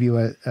a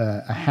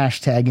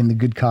hashtag in the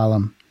good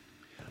column.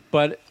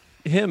 But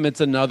him,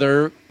 it's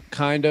another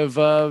kind of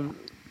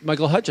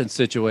Michael Hutchence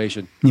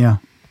situation. Yeah.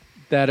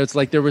 That it's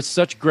like there was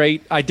such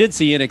great. I did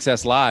see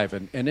INXS live,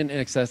 and in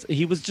INXS,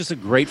 he was just a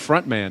great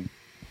front man.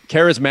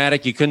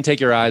 Charismatic, you couldn't take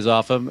your eyes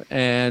off him.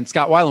 And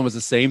Scott Weiland was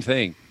the same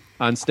thing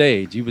on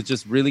stage. He was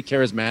just really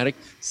charismatic,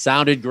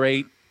 sounded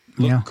great,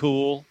 looked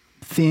cool.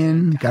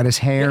 Thin, got his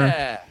hair.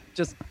 Yeah,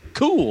 just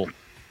cool.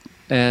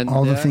 And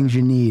All the things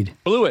you need.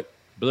 Blew it.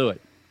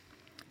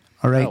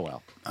 All right. Oh,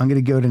 well. I'm going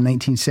to go to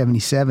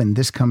 1977.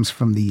 This comes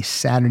from the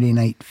Saturday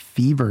Night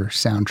Fever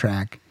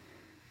soundtrack.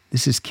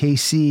 This is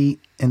KC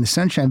and the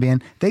Sunshine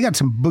Band. They got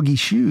some boogie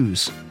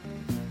shoes.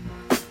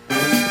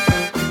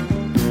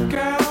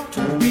 Girl,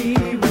 to be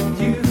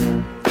with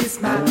you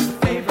is my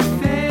favorite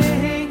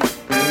thing.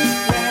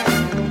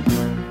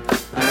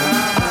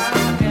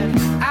 And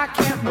I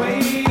can't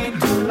wait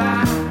till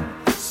I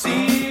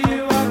see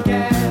you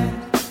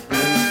again.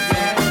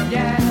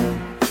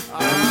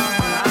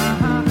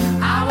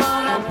 I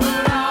wanna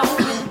put on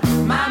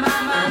my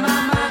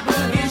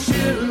boogie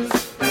shoes.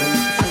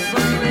 Just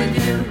boogie with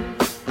you.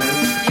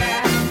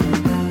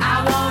 I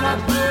wanna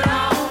put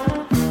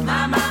on my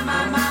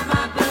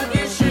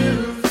boogie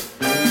shoes.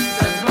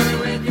 Just boogie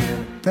with you.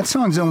 That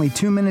song's only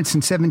 2 minutes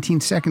and 17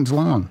 seconds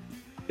long.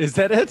 Is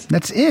that it?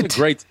 That's it. It's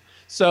great.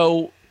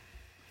 So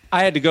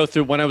I had to go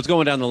through, when I was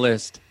going down the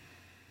list,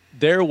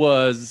 there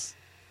was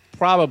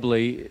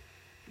probably,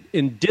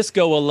 in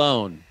disco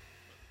alone,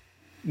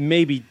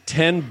 maybe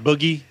 10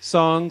 boogie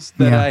songs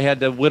that Yeah. I had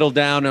to whittle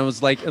down. I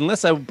was like,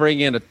 unless I bring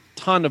in a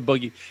ton of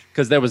boogie,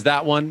 because there was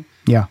that one.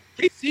 Yeah.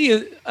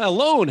 KC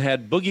alone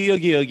had Boogie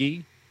Oogie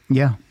Oogie.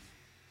 Yeah.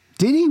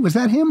 Did he? Was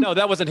that him? No,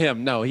 that wasn't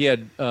him. No, he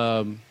had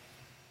Boogie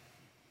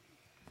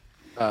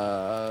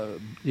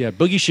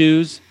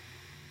Shoes.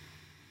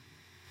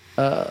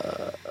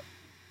 But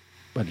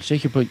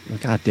shake your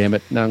boogie. God damn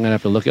it! Now I'm gonna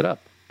have to look it up.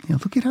 Yeah,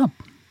 look it up.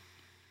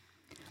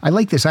 I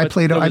like this. I But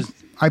played there was-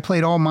 I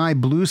played all my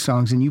blues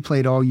songs, and you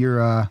played all your.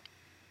 Well,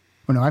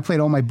 no, I played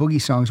all my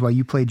boogie songs while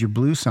you played your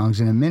blues songs.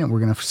 In a minute, we're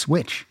gonna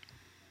switch.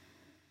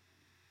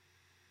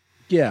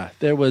 Yeah,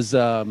 there was.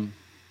 Well,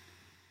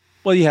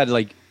 you had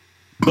like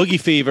Boogie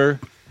Fever,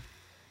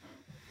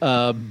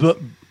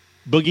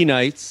 Boogie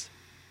Nights.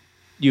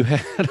 You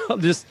had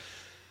just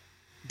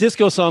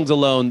disco songs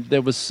alone.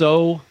 There was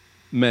so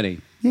many.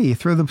 Yeah, you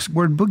throw the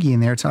word boogie in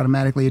there, it's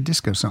automatically a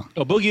disco song.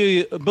 Oh,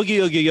 Boogie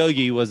Oogie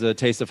Oogie was a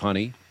taste of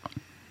honey.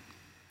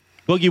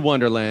 Boogie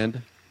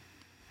Wonderland.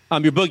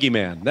 I'm your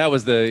boogeyman. That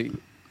was the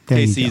There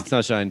you KC go.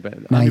 Sunshine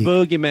Band. Now I'm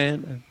your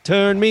boogeyman.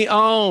 Turn me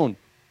on.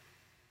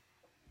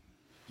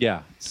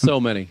 Yeah, so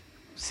many.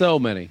 So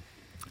many.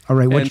 All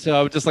right, And so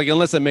I was just like,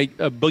 unless I make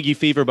a Boogie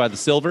Fever by the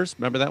Silvers.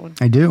 Remember that one?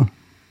 I do.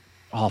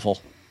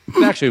 Awful.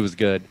 Actually, it was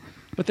good.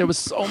 But there was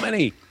so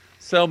many.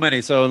 So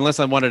many. So unless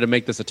I wanted to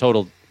make this a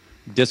total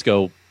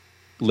disco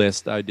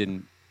list, I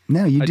didn't.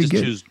 No, you I did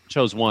just good.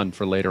 chose one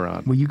for later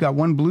on. Well, you got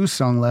one blues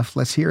song left.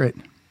 Let's hear it.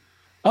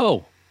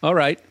 Oh, all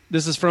right.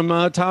 This is from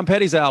Tom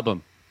Petty's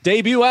album.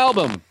 Debut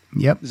album.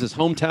 Yep, This is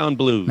Hometown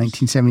Blues.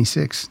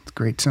 1976. It's a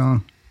great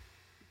song.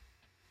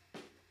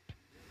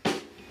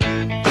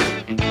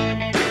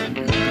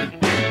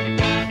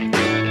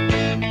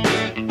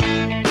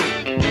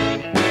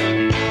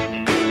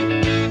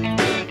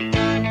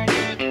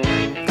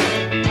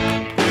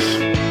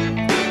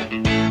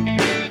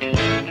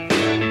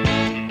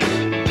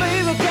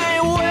 Baby,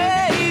 can't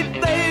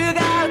wait, baby,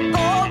 gotta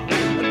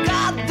go.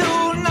 Got to do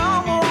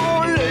number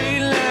one late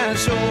night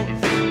show.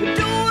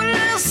 Do a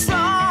little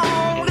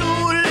song, do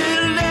a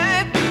little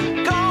act.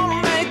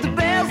 Gonna make the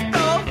best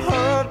of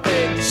her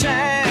big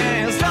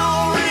chance.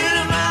 Don't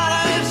really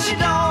matter if she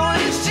don't,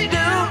 if she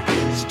do.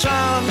 She's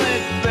trying to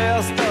make the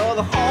best of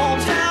the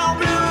hometown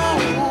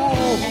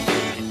blues.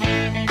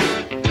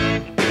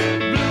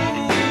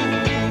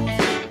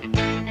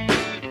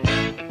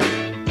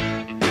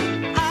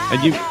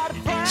 And you,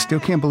 Still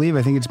can't believe.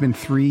 I think it's been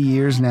 3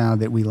 years now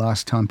that we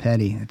lost Tom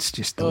Petty. It's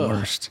just the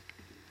worst.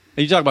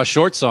 and you talk about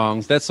short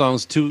songs. That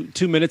song's 2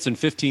 minutes and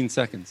 15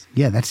 seconds.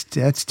 Yeah, that's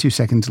 2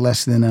 seconds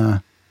less than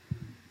the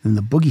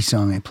boogie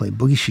song I played,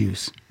 Boogie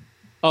Shoes.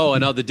 Oh,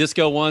 and all the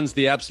disco ones,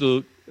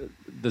 the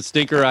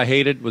stinker I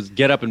hated was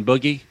Get Up and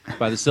Boogie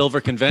by the Silver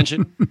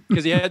Convention.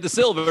 Because you had the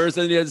Silvers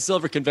and you had the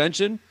Silver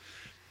Convention.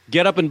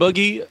 Get Up and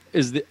Boogie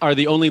are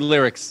the only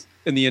lyrics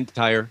in the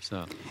entire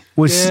song.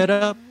 Get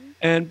up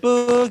and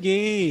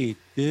boogie.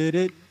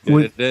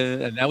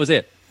 And that was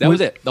it. That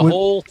was it. The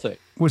whole thing.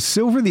 Was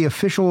silver the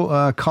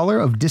official color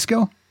of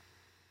disco?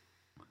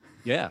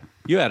 Yeah.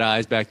 You had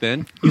eyes back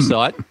then. You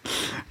saw it.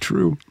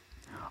 True.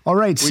 All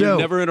right, Were so you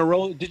never in a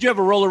roller? Did you have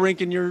a roller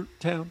rink in your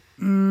town?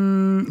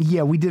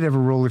 yeah, we did have a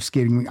roller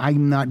skating rink.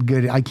 I'm not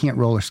good. I can't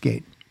roller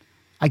skate.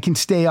 I can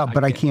stay up,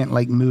 but I can't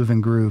like move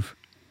and groove.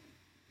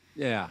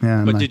 Yeah. Yeah,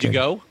 I'm but not did you good.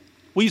 go?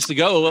 We used to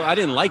go. I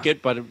didn't like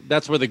it, but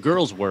that's where the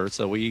girls were,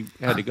 so we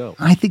had to go.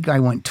 I think I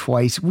went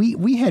twice.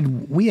 We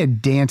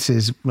had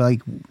dances,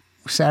 like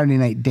Saturday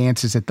night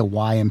dances at the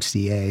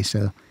YMCA,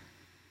 so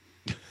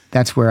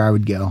that's where I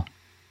would go.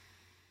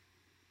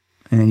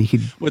 And then you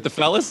could With the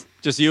fellas?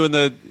 Just you and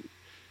the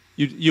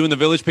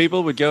village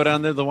people would go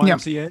down there to the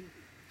YMCA?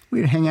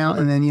 we'd hang out,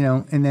 and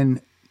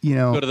then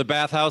Go to the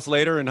bathhouse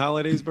later in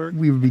Hollidaysburg?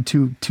 we would be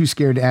too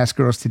scared to ask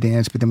girls to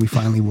dance, but then we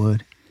finally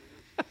would.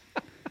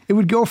 It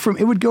would go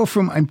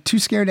from I'm too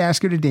scared to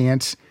ask her to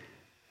dance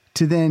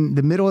to then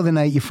the middle of the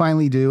night you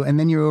finally do, and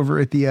then you're over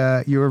at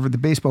the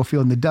baseball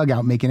field in the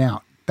dugout making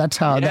out. That's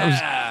how that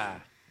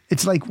was.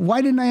 It's like,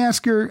 why didn't I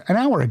ask her an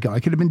hour ago? I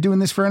could have been doing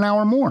this for an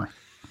hour more.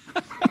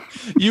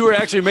 You were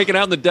actually making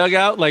out in the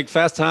dugout, like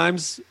Fast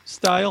Times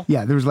style?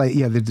 Yeah, there's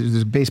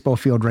a baseball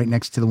field right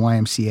next to the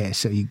YMCA,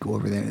 so you go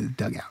over there to the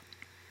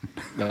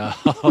dugout.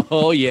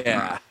 Oh,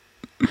 yeah.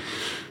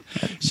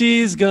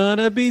 She's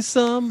gonna be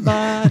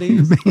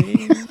somebody's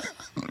king.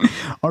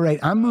 All right,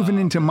 I'm moving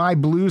into my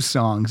blues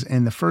songs,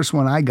 and the first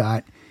one I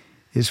got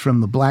is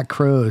from the Black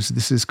Crowes.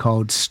 This is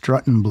called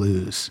Struttin'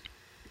 Blues.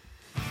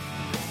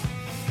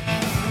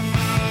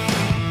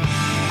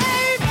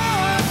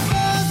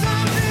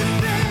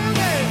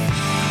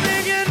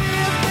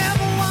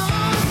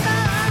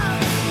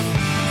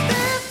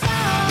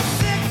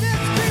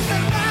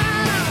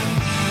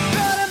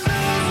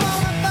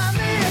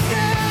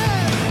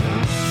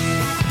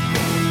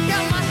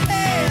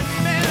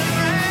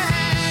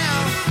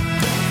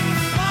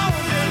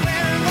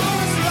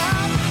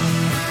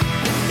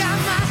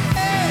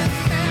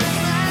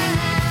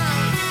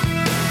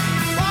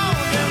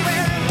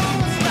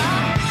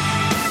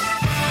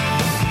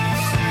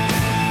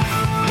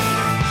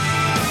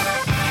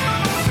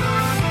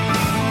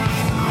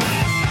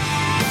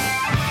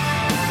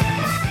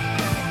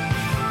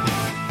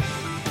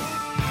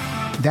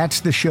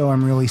 That's the show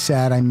I'm really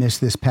sad I missed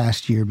this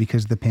past year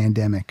because of the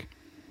pandemic.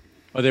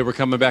 Oh, they were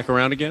coming back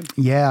around again?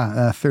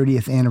 Yeah,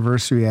 30th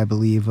anniversary, I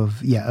believe,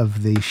 of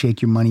the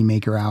Shake Your Money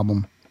Maker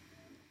album.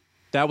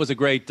 That was a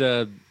great,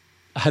 I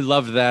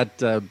loved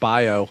that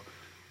bio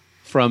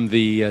from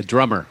the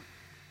drummer.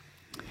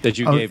 that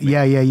you gave me.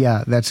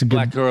 Yeah. That's a good.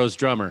 Black Crowes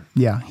drummer.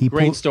 Yeah,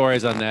 Great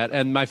stories on that.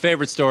 And my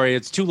favorite story,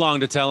 it's too long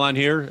to tell on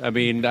here. I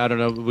mean, I don't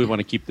know, we want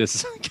to keep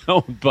this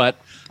going, but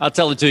I'll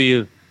tell it to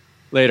you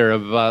later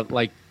about,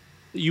 like,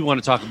 you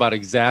want to talk about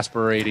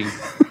exasperating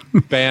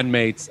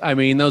bandmates. I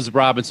mean, those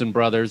Robinson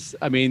brothers,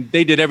 I mean,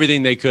 they did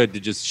everything they could to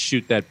just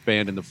shoot that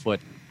band in the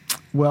foot.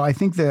 Well, I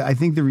think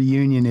the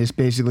reunion is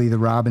basically the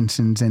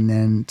Robinsons and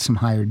then some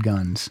hired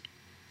guns.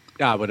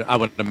 I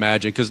would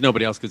imagine, because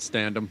nobody else could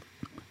stand them.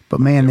 But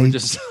man,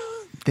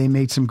 they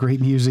made some great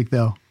music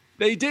though.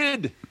 They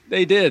did.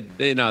 They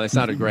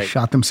sounded great.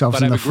 Shot themselves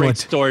but in the I have a great foot.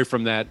 story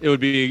from that. It would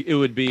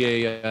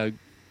be a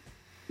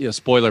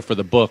spoiler for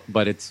the book,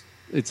 but it's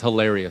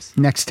hilarious.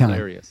 Next time.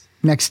 Hilarious.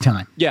 Next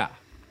time. Yeah.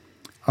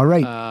 All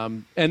right.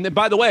 And then,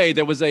 by the way,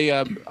 there was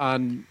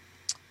on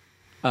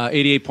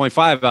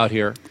 88.5 out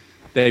here.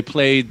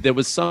 There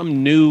was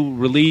some new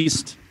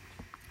released.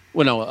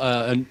 Well,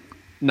 no,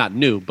 not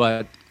new,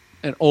 but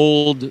an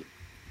old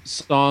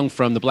song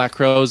from the Black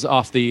Crowes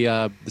off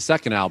the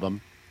second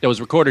album that was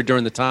recorded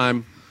during the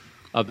time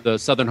of the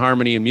Southern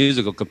Harmony and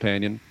Musical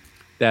Companion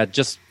that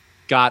just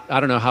got, I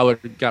don't know how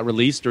it got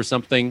released or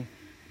something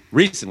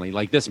recently,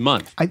 like this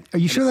month. Are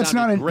you sure that's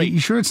not are you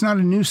sure it's not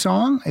a new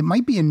song? It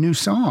might be a new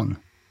song.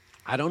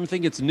 I don't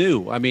think it's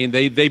new. I mean,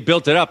 they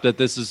built it up that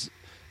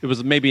it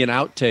was maybe an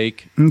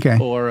outtake, okay,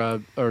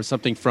 or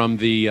something from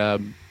the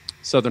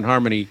Southern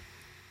Harmony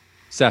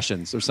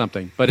sessions or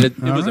something. But it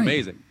was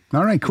amazing.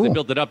 All right, cool. They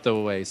built it up the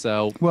way.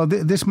 So well,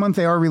 this month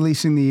they are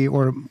releasing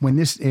or when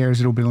this airs,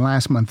 it'll be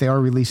last month. They are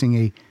releasing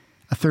a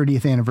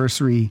 30th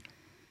anniversary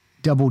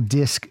double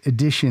disc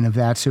edition of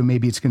that. So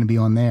maybe it's going to be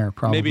on there.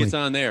 Probably. Maybe it's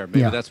on there.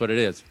 Maybe that's what it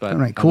is. But all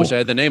right, cool. I wish I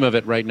had the name of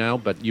it right now.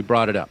 But you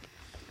brought it up.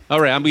 All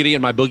right, I'm going to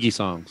get my boogie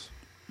songs.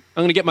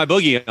 I'm going to get my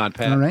boogie on,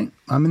 Pat. All right,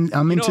 I'm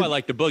into. I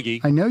like the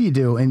boogie. I know you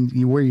do, and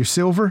you wear your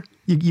silver.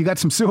 You got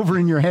some silver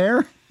in your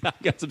hair. I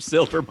got some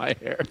silver in my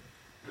hair.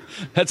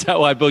 That's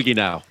how I boogie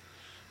now.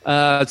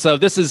 So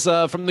this is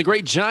from the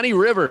great Johnny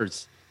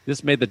Rivers.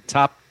 This made the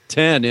top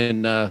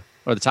 10 or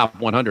the top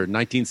 100 in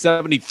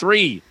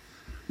 1973.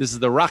 This is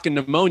the Rockin'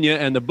 Pneumonia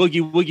and the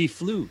Boogie Woogie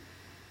Flu.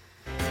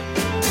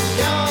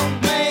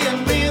 Young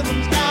man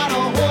rhythm's got a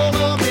hold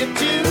of me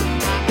too.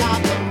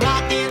 Got the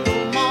rockin'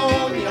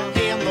 pneumonia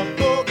and the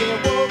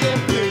boogie woogie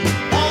flu.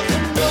 All the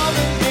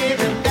loving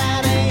baby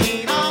that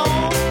ain't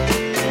on.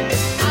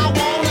 I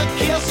wanna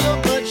kiss her,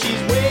 but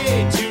she's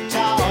way too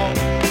tall.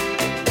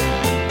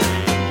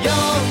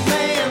 Young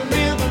man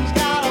rhythm's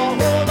got a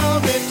hold of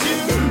me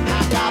too.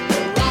 I got the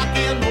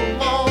rockin'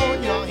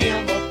 pneumonia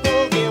and the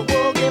boogie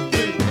woogie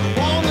flu.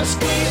 Wanna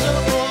squeeze her,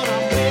 but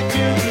I'm way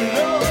too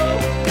low.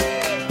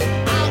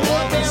 I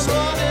would be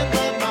running,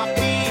 but my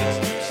feet's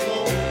too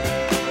slow.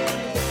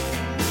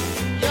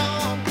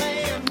 Young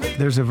man.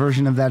 There's a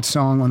version of that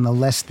song on the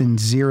Less Than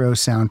Zero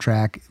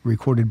soundtrack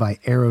recorded by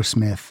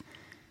Aerosmith.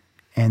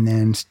 And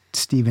then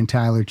Steven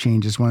Tyler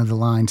changes one of the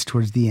lines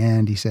towards the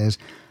end. He says,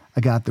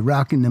 I got the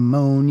rockin'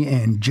 pneumonia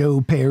and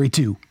Joe Perry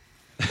too.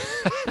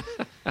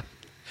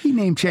 He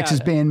name checks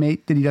his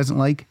bandmate that he doesn't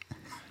like.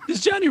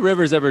 Does Johnny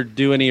Rivers ever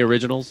do any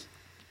originals?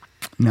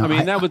 No, I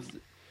mean, that was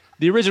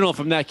the original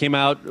from that came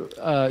out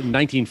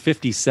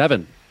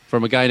 1957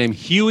 from a guy named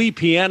Huey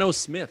Piano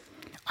Smith.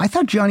 I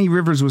thought Johnny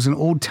Rivers was an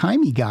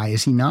old-timey guy.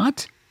 Is he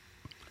not?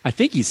 I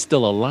think he's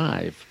still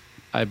alive,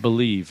 I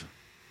believe.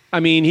 I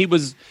mean, he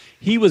was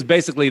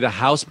basically the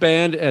house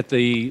band at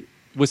the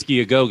Whiskey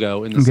A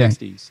Go-Go in the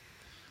 60s.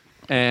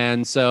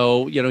 And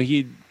so,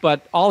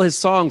 but all his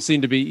songs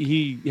seemed to be,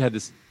 he had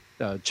this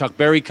Chuck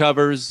Berry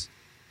covers,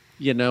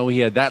 he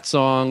had that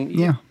song.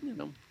 Yeah.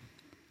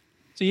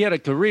 So he had a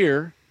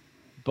career,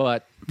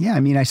 but. Yeah,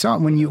 I mean, I saw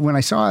when I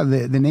saw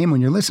the name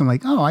on your list, I'm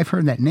like, oh, I've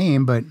heard that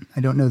name, but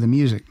I don't know the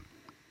music.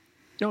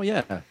 Oh,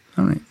 yeah.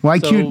 All right. Well,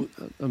 go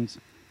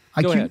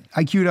ahead.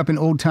 I queued up an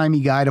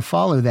old-timey guy to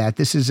follow that.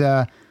 This is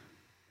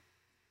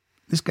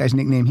this guy's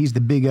nickname. He's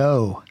the Big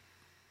O.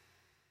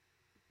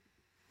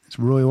 It's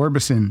Roy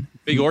Orbison.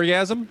 Big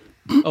Orgasm?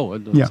 Oh,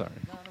 I'm yeah. sorry.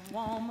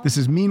 This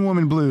is Mean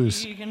Woman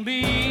Blues.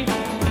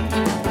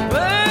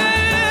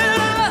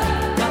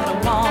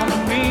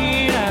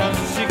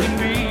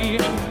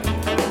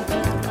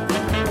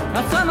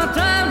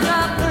 Sometimes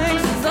I think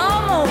she's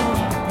almost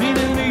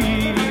meaning me.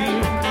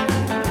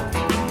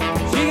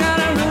 She got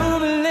a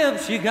ruby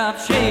lips, she got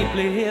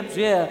shapely hips,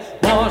 yeah.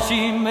 Boy,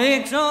 she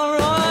makes a royal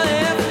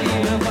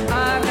feel. But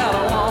I got a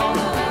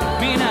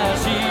woman, mean as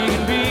she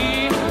can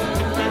be.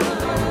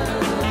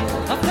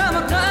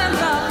 Sometimes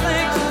I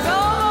think she's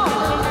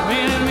almost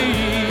meaning me.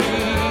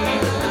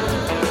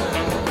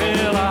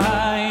 Well, I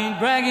ain't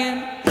bragging,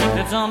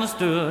 it's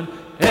understood.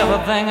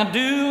 Everything I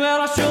do,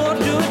 well, I sure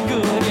do it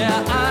good,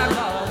 yeah. I got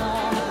a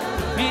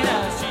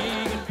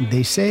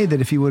They say that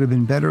if he would have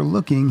been better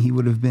looking, he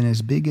would have been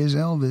as big as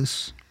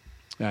Elvis.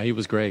 Yeah, he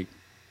was great.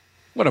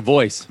 What a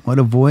voice. What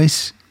a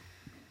voice.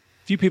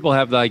 Few people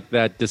have like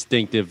that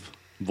distinctive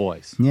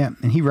voice. Yeah,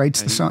 and he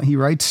writes the song. He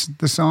writes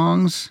the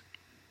songs.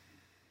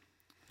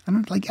 I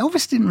don't like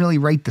Elvis didn't really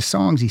write the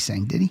songs he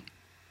sang, did he?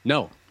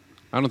 No.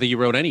 I don't think he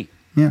wrote any.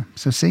 Yeah,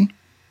 so see?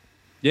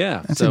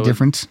 Yeah. That's so a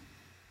difference.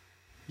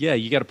 Yeah,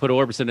 you got to put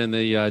Orbison in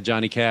the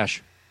Johnny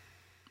Cash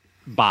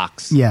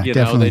box. Yeah, you know,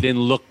 definitely. they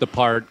didn't look the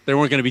part. They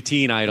weren't going to be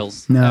teen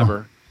idols No.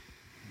 ever.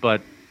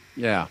 But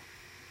yeah,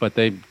 but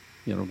they,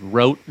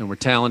 wrote and were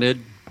talented.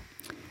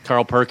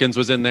 Carl Perkins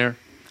was in there.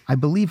 I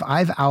believe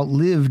I've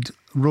outlived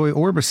Roy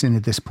Orbison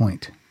at this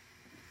point.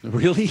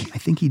 Really? I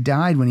think he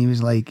died when he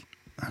was like,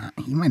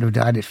 he might have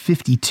died at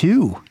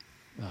 52.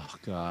 Oh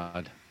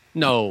God,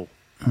 no,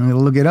 I'm gonna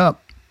look it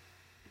up.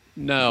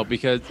 no,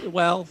 because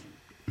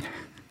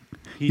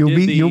he You'll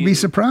did be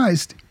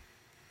surprised.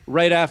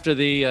 right after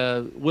the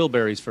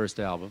Wilburys' first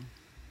album.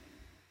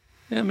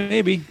 Yeah,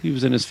 maybe he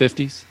was in his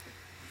 50s.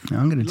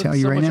 I'm going to He tell looks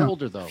you so right much now.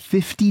 older, though.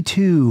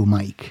 52,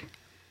 Mike.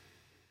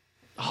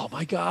 Oh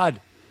my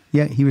God,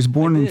 Yeah, he was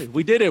born in.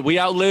 we did it. We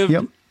outlived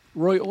Yep.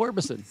 Roy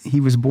Orbison. He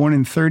was born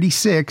in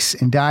 36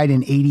 and died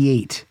in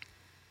 88.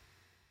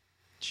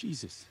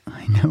 Jesus.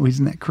 I know,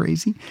 isn't that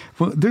crazy?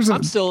 Well, there's a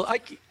I'm still,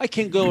 I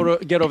can't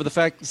get over the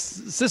fact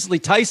Cicely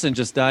Tyson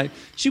just died.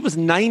 She was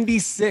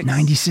 96.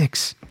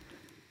 96.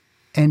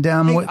 And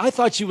I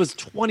thought she was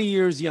 20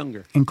 years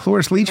younger. and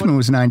Cloris Leachman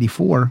was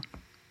 94.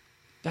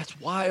 That's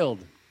wild.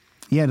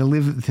 Yeah, to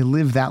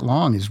live that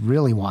long is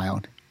really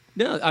wild.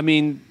 No, I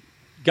mean,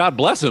 God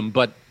bless him,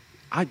 but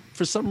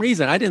for some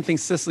reason I didn't think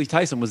Cicely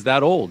Tyson was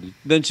that old.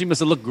 Then she must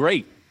have looked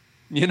great.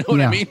 You know what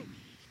Yeah. I mean?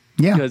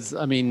 Yeah. Because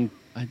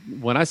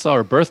when I saw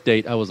her birth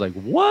date, I was like,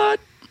 "What?"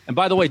 And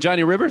by the way,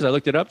 Johnny Rivers, I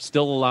looked it up,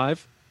 still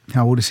alive.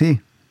 How old is he?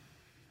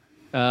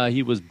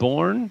 He was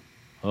born.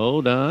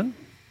 Hold on,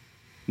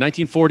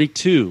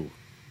 1942,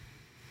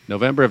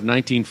 November of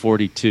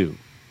 1942.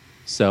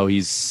 So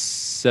he's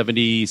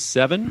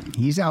 77.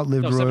 He's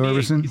outlived No, Roy 78.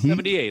 Orbison. He's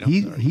 78,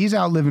 I'm sorry. He's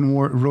outliving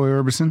Roy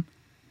Orbison.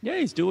 Yeah,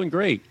 he's doing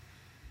great.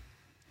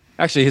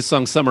 Actually, his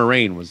song "Summer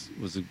Rain" was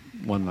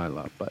one I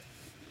love, but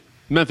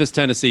 "Memphis,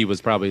 Tennessee"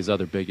 was probably his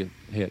other big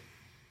hit.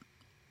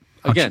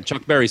 Again,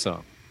 Chuck Berry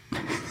song.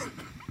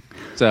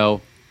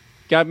 So,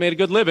 guy made a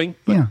good living.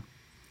 But, Yeah.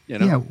 yeah,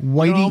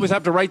 Whitey. you don't always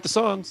have to write the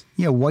songs.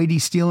 Yeah,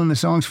 Whitey stealing the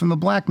songs from the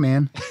black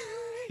man.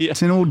 Yeah.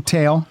 It's an old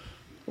tale.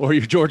 Or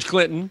you're George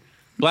Clinton,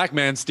 black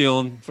man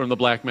stealing from the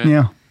black man.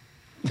 Yeah.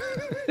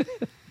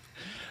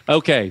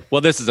 Okay,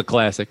 well, this is a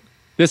classic.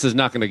 This is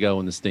not going to go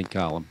in the stink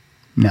column.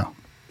 No.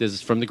 This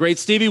is from the great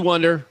Stevie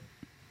Wonder,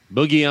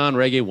 "Boogie On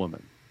Reggae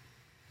Woman."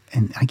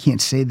 And I can't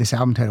say this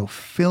album title.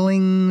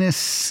 Filling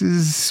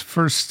This'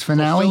 first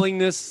finale. Fulfilling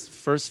this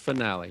first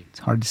finale. It's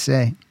hard to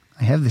say.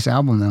 I have this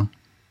album though.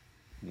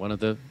 One of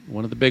the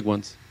big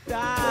ones.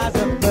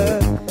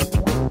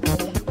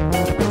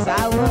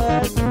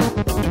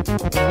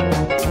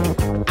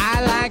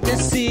 I like to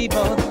see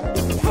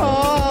both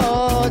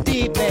fall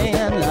deep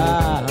in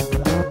love.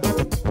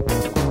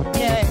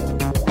 Yeah.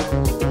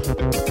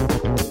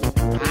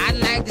 I'd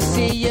like to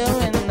see you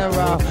in the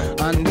raw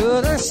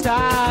under the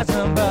stars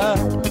above.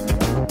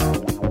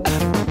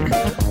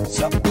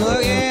 So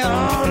boogie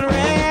on,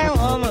 red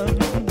woman.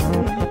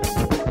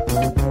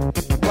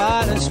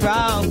 What is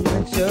wrong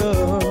with you?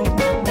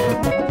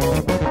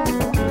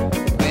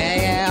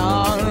 Boogie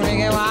on,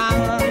 reggae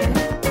woman.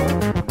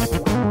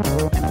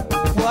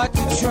 What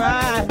you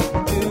trying to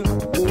do?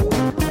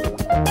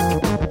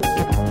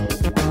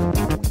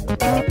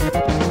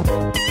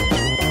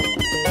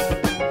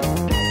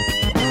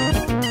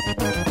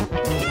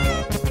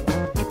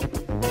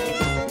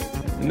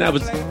 And that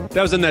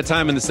was in that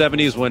time in the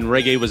 70s when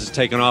reggae was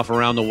taking off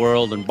around the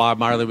world and Bob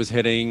Marley was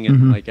hitting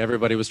and like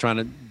everybody was trying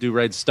to do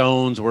Red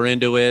Stones were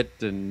into it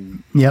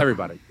and Yep.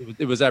 everybody.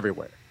 It was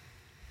everywhere.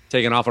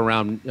 Taking off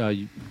around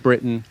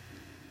Britain,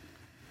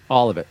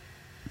 all of it.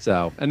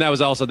 So, and that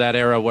was also that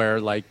era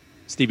where like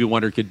Stevie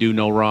Wonder could do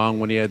no wrong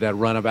when he had that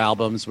run of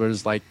albums where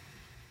it's like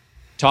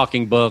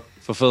Talking Book,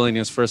 Fulfilling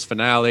His First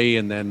Finale,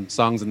 and then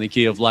Songs in the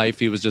Key of Life.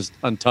 He was just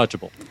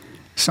untouchable.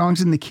 Songs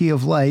in the Key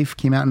of Life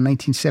came out in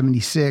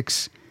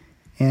 1976,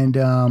 and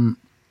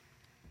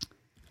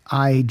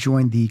I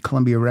joined the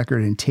Columbia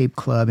Record and Tape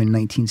Club in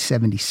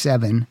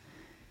 1977,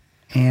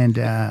 and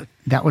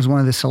that was one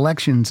of the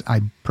selections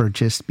I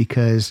purchased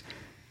because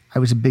I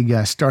was a big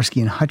Starsky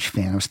and Hutch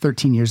fan. I was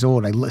 13 years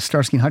old.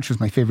 Starsky and Hutch was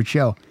my favorite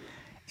show,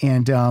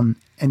 and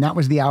that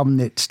was the album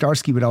that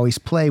Starsky would always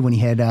play when he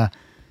had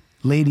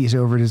ladies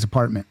over at his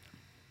apartment.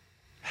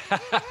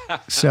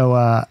 So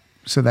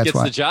that's Gets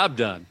why the job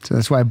done. So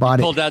that's why I bought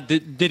it. Pulled out.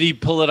 Did he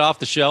pull it off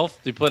the shelf?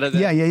 Did he put it?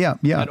 Yeah.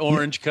 That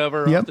orange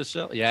cover Yep. off the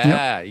shelf.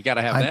 Yeah, Yep. you got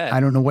to have that. I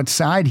don't know what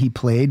side he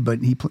played, but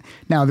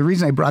now the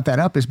reason I brought that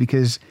up is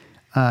because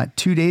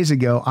 2 days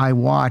ago I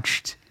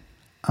watched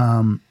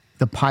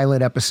the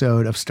pilot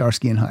episode of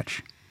Starsky and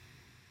Hutch.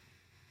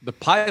 The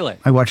pilot.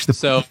 I watched the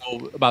So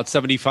about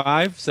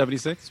 75,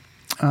 76?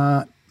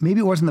 maybe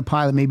it wasn't the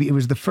pilot. Maybe it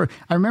was the first.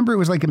 I remember it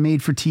was like a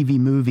made-for-TV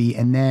movie,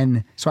 and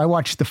then so I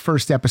watched the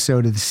first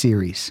episode of the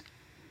series,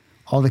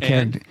 all the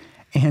characters,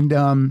 and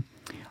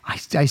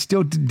I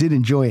still did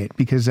enjoy it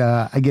because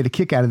I get a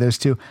kick out of those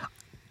two.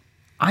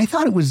 I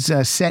thought it was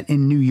set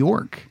in New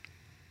York,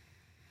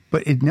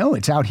 but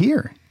it's out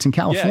here. It's in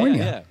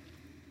California,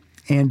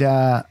 and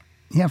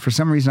for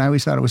some reason I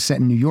always thought it was set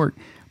in New York,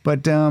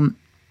 but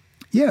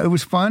Yeah, it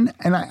was fun.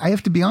 And I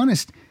have to be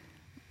honest,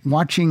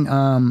 watching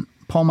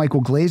Paul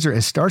Michael Glaser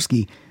as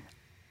Starsky,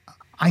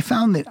 I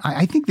found that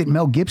I think that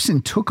Mel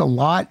Gibson took a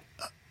lot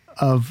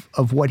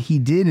of what he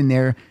did in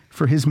there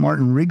for his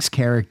Martin Riggs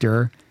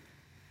character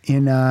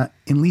in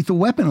Lethal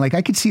Weapon. Like,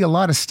 I could see a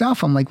lot of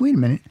stuff. I'm like, wait a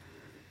minute.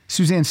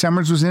 Suzanne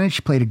Summers was in it.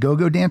 She played a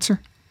go-go dancer.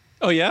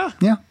 Oh, yeah?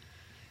 Yeah.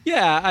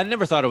 Yeah, I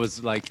never thought it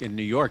was like in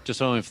New York,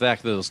 just only for the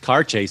fact of those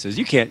car chases.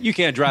 You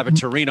can't drive a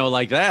Torino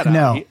like that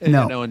No.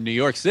 in New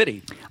York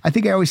City. I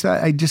think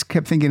I just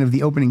kept thinking of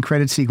the opening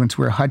credit sequence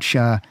where Hutch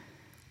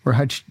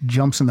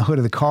jumps in the hood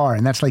of the car,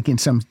 and that's like in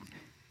some,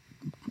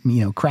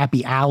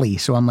 crappy alley.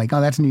 So I'm like,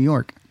 oh, that's New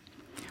York.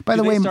 By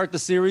the way, start the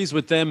series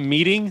with them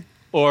meeting,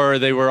 or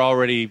they were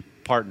already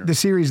partnered? The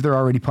series, they're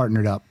already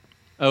partnered up.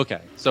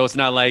 Okay, so it's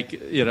not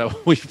like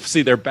we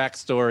see their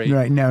backstory.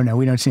 Right? No,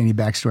 we don't see any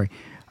backstory.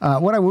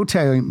 What I will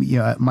tell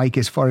you, Mike,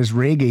 as far as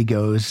reggae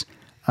goes,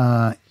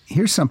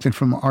 here's something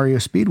from REO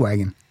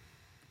Speedwagon.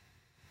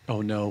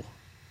 Oh no!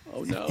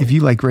 If you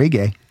like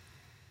reggae.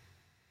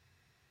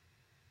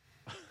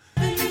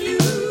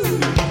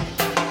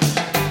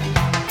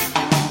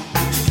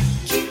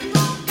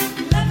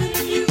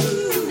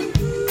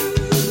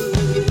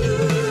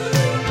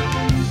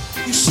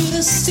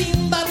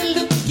 Seen by the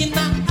look in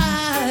my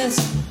eyes,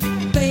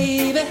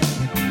 baby,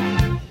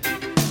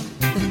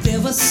 that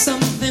there was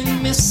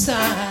something missing.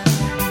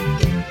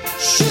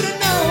 Should've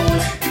known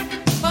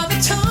by the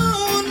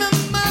tone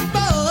of my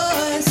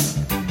voice,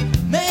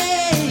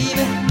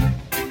 maybe,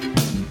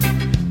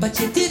 but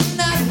you did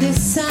not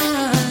listen.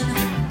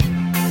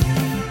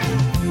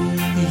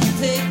 You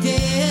played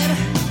dead,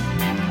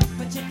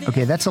 but you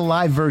Okay, that's a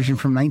live version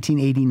from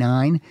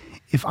 1989.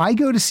 If I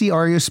go to see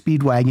REO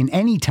Speedwagon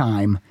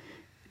anytime,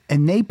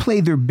 and they play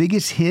their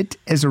biggest hit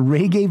as a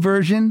reggae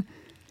version,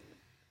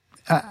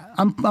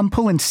 I'm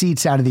pulling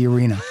seats out of the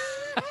arena.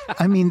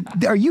 I mean,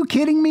 are you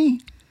kidding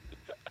me?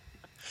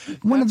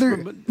 One of their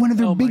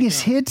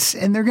biggest hits,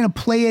 and they're going to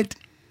play it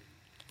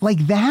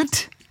like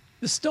that?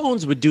 The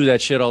Stones would do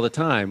that shit all the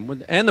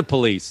time, and the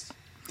Police.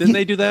 Didn't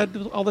they do that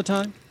all the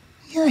time?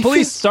 Yeah,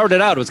 Police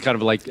started out, it was kind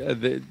of like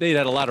they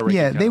had a lot of reggae.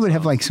 Yeah, they would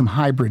have songs. like some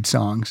hybrid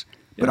songs.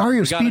 But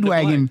REO The God in the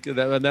Speedwagon,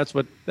 Blank, that's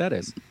what that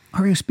is.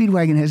 REO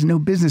Speedwagon has no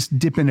business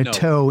dipping a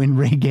toe in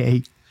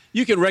reggae.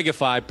 You can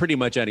reggaify pretty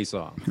much any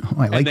song. Oh,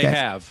 I like and they that.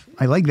 have.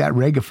 I like that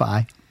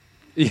reggaify.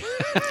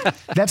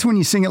 That's when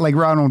you sing it like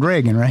Ronald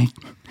Reagan, right?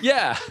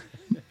 Yeah.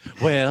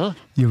 Well,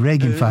 you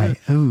reggaify.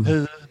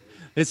 Ooh.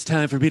 It's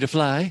time for me to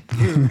fly.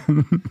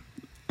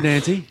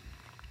 Nancy.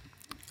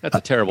 That's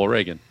a terrible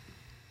Reagan.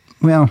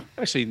 Well,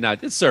 actually,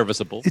 not. It's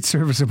serviceable. It's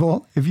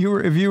serviceable. If you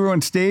were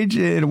on stage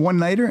at a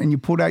one-nighter and you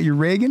pulled out your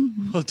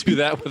Reagan, we'll do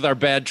that with our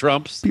bad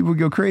Trumps. People would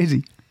go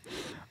crazy.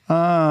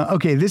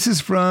 Okay, this is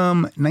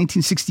from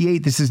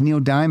 1968. This is Neil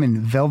Diamond,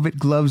 Velvet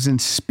Gloves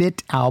and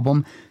Spit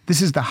album.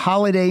 This is the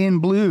Holiday Inn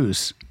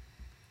Blues.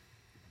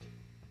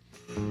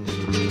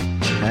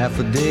 Half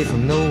a day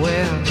from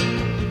nowhere,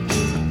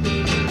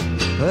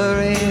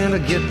 hurrying to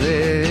get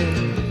there.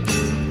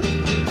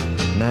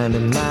 90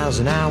 miles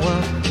an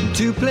hour,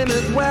 2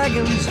 Plymouth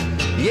wagons.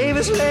 The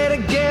Avis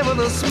lady gave her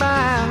the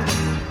smile.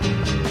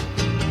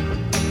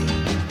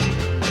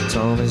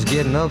 Tommy's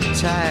getting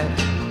uptight.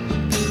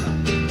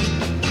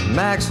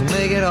 Max will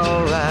make it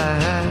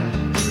alright.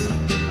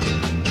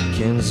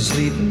 Ken's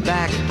sleeping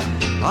back.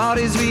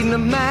 Artie's reading a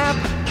map.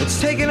 It's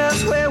taking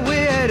us where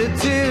we're headed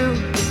to.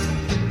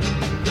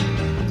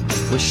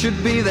 We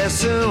should be there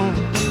soon.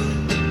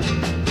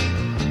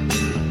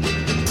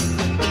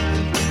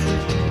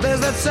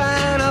 There's that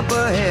sign up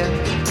ahead.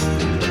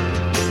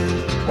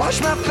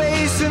 Wash my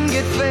face and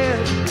get fed.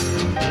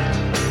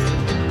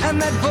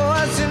 And that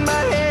voice in my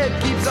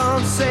head keeps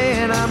on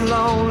saying I'm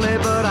lonely,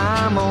 but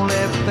I'm only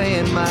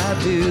paying my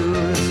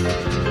dues.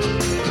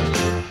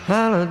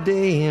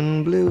 Holiday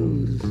Inn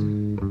Blues.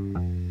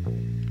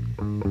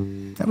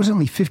 That was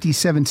only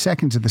 57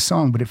 seconds of the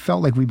song, but it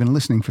felt like we've been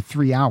listening for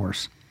 3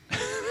 hours.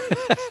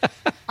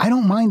 I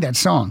don't mind that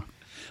song.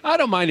 I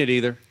don't mind it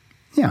either.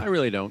 Yeah. I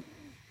really don't.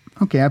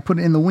 Okay, I put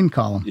it in the win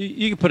column.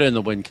 You can put it in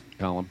the win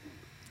column.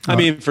 I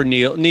mean, for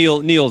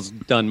Neil's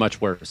done much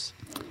worse.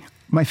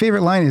 My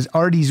favorite line is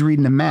Artie's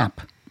reading a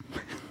map.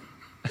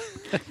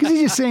 Because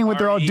he's just saying what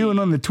they're all doing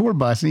on the tour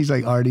bus, and he's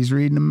like, Artie's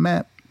reading a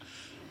map.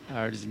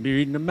 Artie's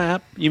reading a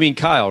map. You mean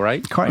Kyle,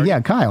 right? Yeah,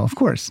 Kyle, of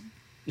course.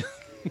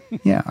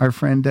 Yeah, our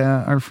friend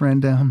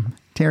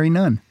Terry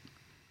Nunn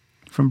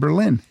from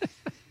Berlin.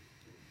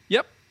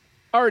 Yep,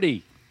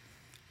 Artie.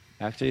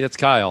 Actually, that's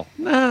Kyle.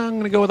 Nah, I'm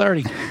going to go with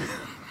Artie.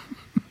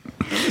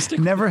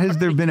 Never has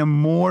there been a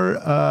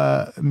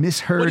more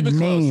misheard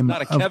name.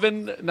 Not a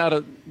Kevin, not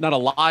a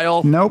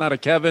Lyle, nope. Not a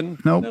Kevin.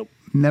 Nope.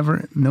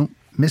 Never, nope.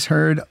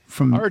 Misheard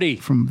from Artie.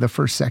 From the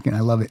first second. I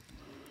love it.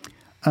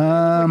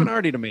 Like an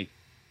Artie to me.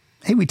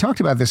 Hey, we talked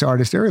about this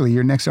artist earlier.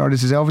 Your next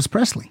artist is Elvis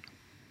Presley.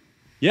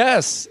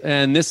 Yes,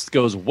 and this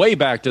goes way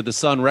back to the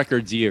Sun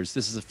Records years.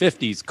 This is the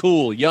 50s.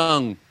 Cool,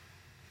 young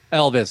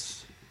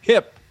Elvis.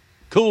 Hip,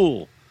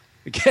 cool.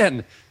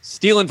 Again,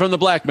 stealing from the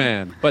black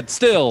man, but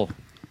still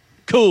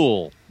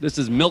cool. This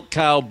is Milk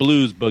Cow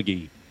Blues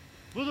Boogie.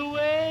 For the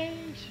way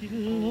she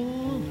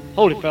loves.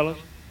 Hold it, fellas.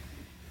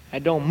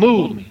 That don't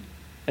move me.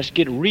 Let's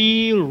get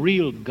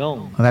real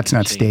gone. Well, that's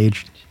not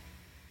staged.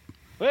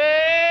 Well,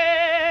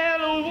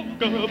 I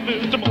woke up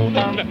this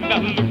morning and I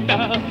looked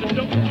out the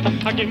door.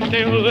 I can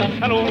tell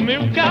that old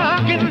milk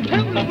cow. I can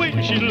tell the way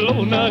she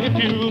loves. Now if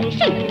you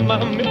see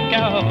my milk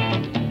cow,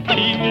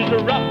 he's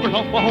rocking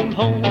on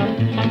home.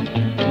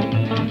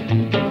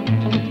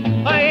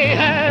 I ain't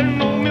had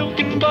no milk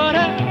and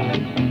butter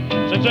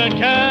since that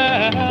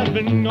cow's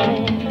been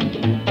gone.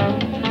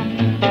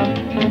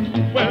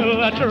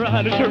 Well, I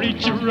tried to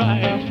treat you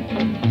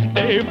right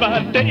day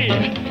by day.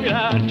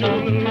 I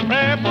told a little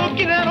prayer book,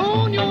 get out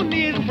on your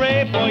knees and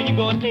pray for you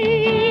gonna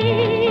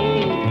need.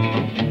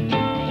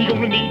 You're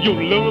gonna need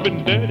your love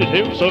and daddy's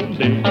help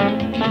someday.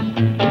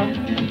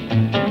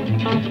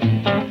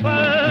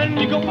 And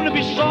you're gonna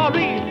be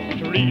sorry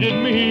for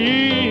treating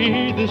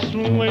me this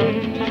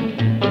way.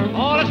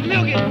 Oh, let's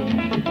milk it.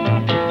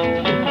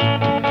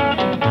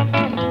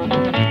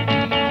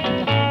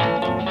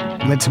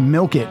 Let's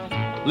milk it.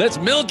 Let's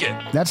milk it.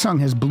 That song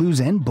has blues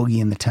and boogie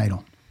in the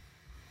title.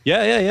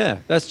 Yeah.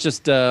 That's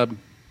just,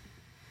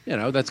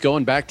 that's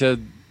going back to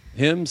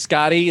him,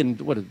 Scotty,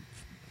 and what a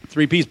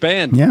three-piece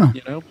band. Yeah.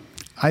 You know?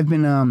 I've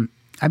been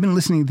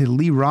listening to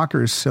Lee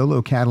Rocker's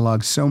solo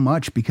catalog so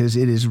much because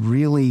it is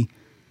really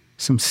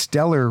some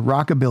stellar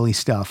rockabilly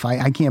stuff.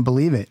 I can't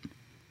believe it.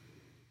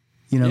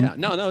 You know? Yeah,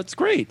 no, it's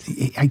great.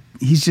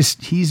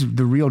 He's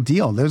the real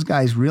deal. Those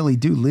guys really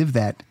do live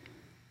that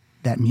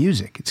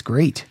music. It's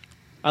great.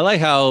 I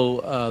like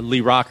how Lee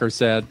Rocker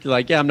said,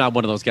 like, yeah, I'm not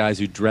one of those guys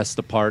who dress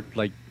the part,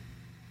 like,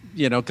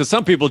 because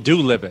some people do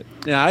live it.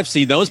 Yeah, I've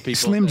seen those people.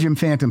 Slim Jim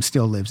Phantom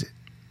still lives it.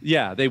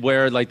 Yeah, they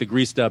wear like the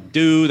greased up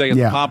do. They got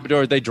the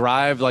pompadour. They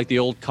drive like the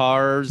old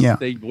cars. Yeah.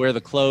 They wear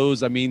the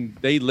clothes. I mean,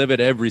 they live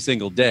it every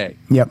single day.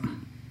 Yep.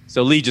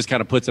 So Lee just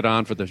kind of puts it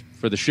on for the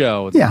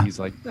show. And Yeah. He's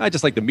like, I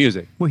just like the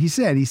music. Well, he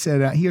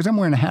goes, I'm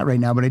wearing a hat right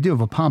now, but I do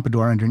have a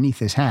pompadour underneath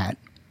this hat.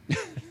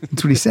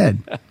 That's what he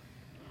said.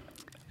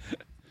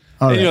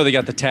 And they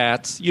got the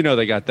tats.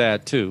 They got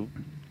that too.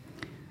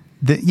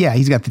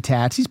 He's got the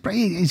tats. He's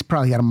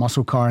probably got a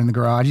muscle car in the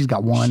garage. He's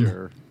got one.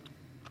 Sure.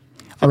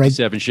 All right.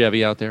 57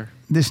 Chevy out there.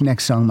 This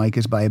next song, Mike,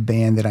 is by a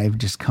band that I've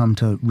just come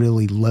to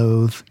really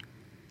loathe,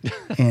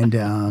 and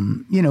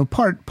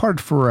part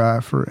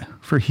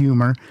for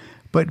humor,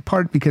 but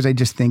part because I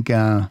just think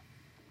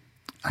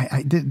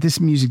this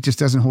music just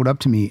doesn't hold up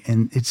to me.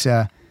 And it's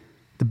the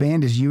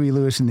band is Huey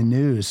Lewis and the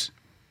News.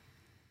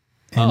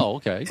 And,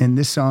 okay. And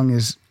this song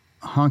is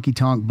Honky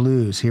Tonk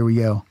Blues. Here we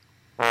go.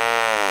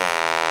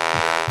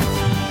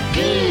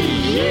 Hey,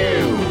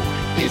 you!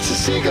 It's a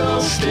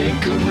seagull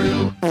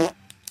stinkeroo.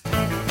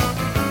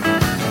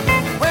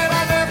 Well,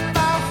 I left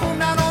my home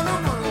down on the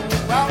road.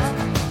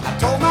 I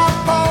told my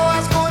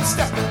boys going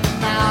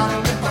stepping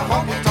out with the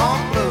honky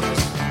tonk blues.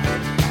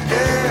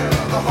 Yeah,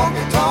 the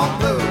honky tonk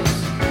blues.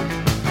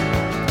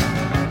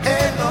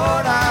 Hey,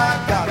 Lord,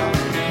 I got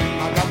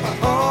the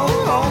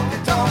whole honky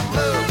tonk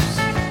blues.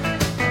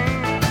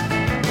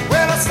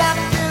 Well, I stopped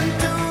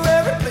into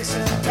every place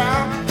in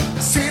town.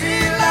 The city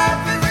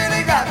life it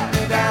really got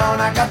me down.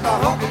 I got the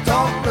honky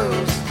tonk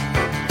blues.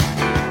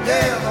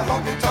 Yeah, the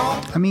honky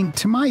tonk. I mean,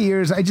 to my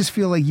ears, I just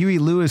feel like Huey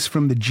Lewis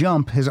from The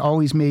Jump has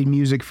always made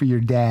music for your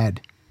dad,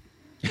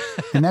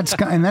 and that's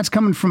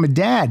coming from a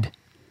dad.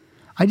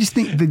 I just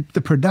think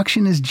the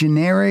production is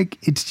generic.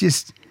 It's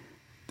just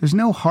there's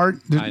no heart.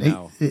 I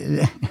know.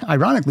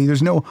 Ironically,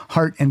 there's no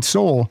heart and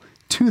soul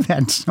to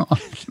that song.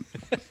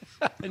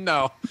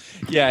 No.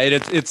 Yeah,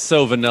 it's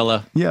so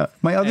vanilla. Yeah,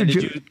 my other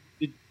joke.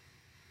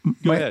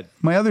 Go ahead.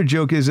 My other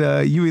joke is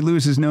Huey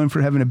Lewis is known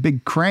for having a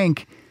big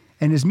crank,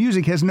 and his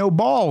music has no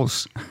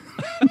balls.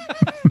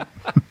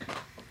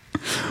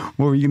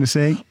 What were you going to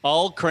say?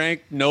 All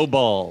crank, no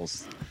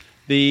balls.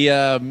 Did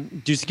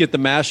you get the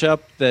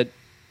mashup that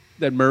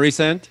Murray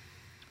sent?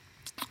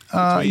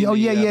 That was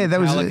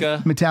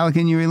Metallica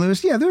and Huey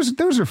Lewis. Yeah,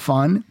 those are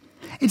fun.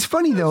 It's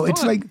funny though.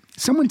 It's like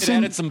someone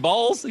added some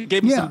balls. It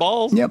gave me some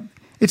balls. Yep.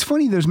 It's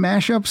funny those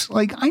mashups.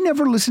 Like I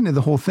never listen to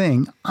the whole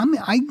thing. I'm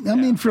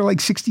in for like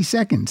 60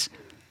 seconds.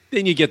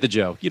 Then you get the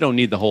joke. You don't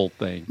need the whole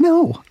thing.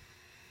 No.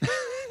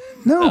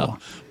 No.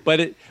 But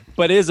it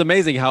is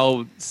amazing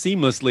how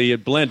seamlessly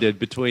it blended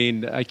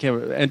between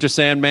Enter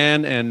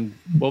Sandman and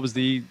what was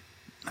the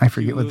I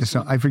forget what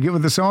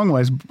the song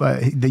was,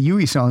 but the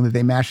Huey song that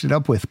they mashed it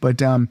up with.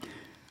 But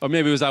or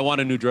maybe it was I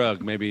Want a New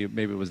Drug. Maybe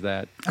it was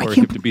that. Or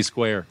Hip to Be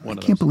Square. I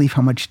can't believe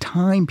how much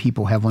time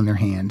people have on their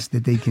hands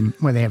that they can.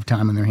 Well, they have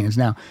time on their hands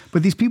now.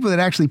 But these people that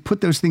actually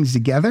put those things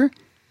together,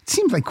 it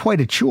seems like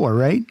quite a chore,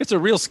 right? It's a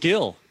real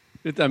skill.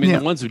 The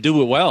ones who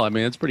do it well,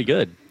 it's pretty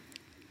good.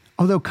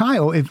 Although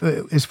Kyle, if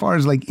as far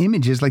as like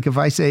images, like if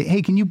I say,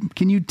 "Hey, can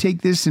you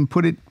take this and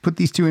put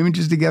these two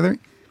images together?"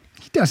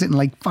 He does it in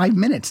like 5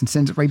 minutes and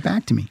sends it right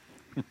back to me.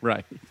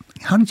 Right.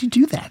 How did you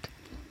do that?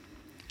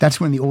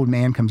 That's when the old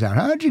man comes out.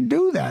 How did you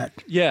do that?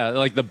 Yeah,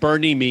 like the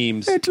Bernie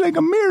memes. It's like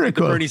a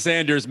miracle. The Bernie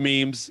Sanders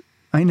memes.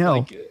 I know.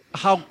 Like,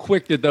 how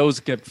quick did those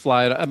get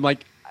flying? I'm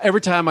like,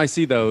 every time I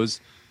see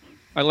those,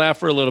 I laugh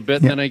for a little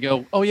bit, and then I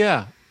go, "Oh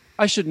yeah,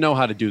 I should know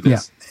how to do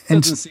this." Yeah.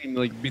 It doesn't seem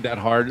like be that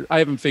hard. I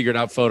haven't figured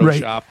out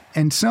Photoshop. Right.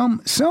 And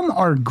some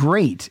are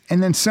great,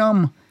 and then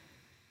some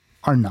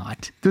are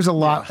not. There's a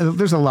lot.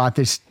 There's a lot.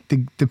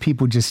 The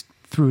people just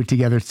threw it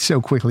together so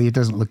quickly it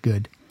doesn't look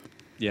good.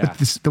 Yeah.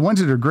 But the ones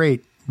that are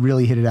great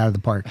really hit it out of the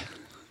park.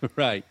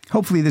 Right.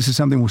 Hopefully, this is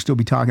something we'll still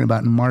be talking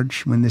about in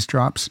March when this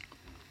drops.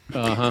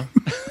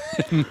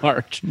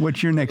 March.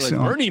 What's your next Like,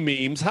 song? Bernie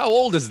memes. How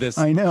old is this?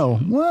 I know.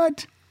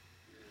 What?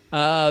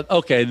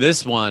 Okay,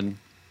 this one.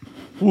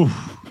 Whew.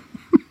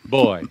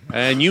 Boy,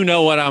 and you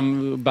know what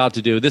I'm about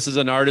to do. This is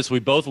an artist we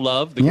both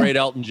love, the great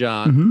Elton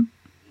John.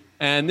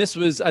 And this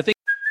was, I think.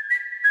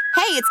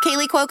 Hey, it's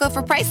Kaylee Cuoco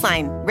for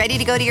Priceline. Ready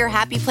to go to your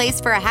happy place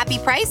for a happy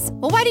price?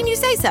 Well, why didn't you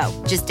say so?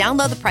 Just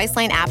download the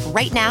Priceline app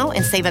right now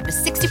and save up to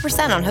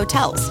 60% on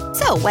hotels.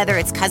 So whether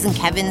it's Cousin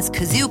Kevin's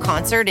Kazoo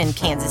Concert in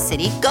Kansas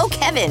City, go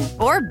Kevin,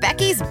 or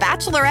Becky's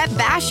Bachelorette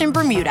Bash in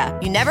Bermuda,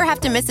 you never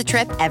have to miss a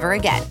trip ever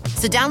again.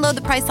 So download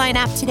the Priceline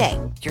app today.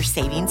 Your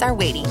savings are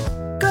waiting.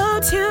 Go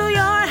to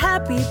your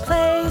happy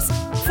place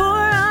for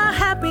a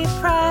happy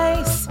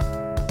price.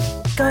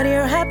 Go to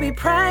your happy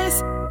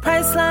price,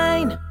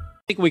 Priceline.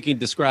 I think we can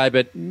describe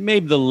it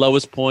maybe the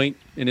lowest point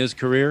in his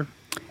career.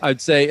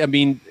 I'd say, I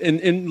mean,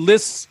 in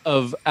lists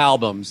of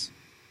albums,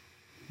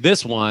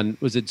 this one,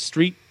 was it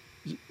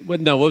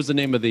what was the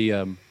name of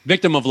the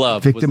Victim of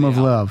Love? Victim of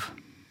Love.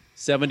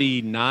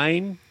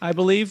 79, I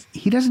believe.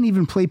 He doesn't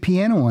even play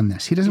piano on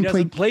this. He doesn't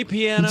play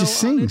piano. He just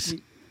sings.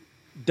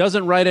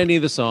 Doesn't write any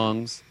of the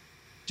songs.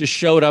 Just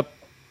showed up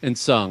and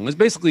sung. It was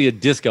basically a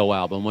disco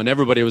album when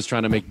everybody was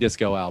trying to make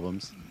disco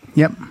albums.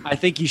 Yep. I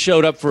think he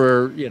showed up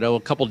for, a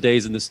couple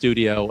days in the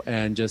studio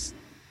and just,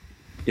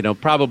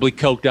 probably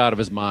coked out of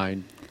his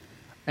mind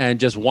and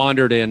just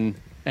wandered in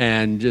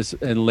and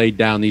laid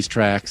down these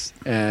tracks.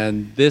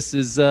 And this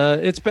is,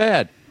 it's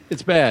bad.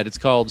 It's bad. It's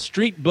called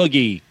Street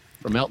Boogie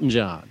from Elton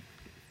John.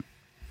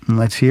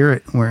 Let's hear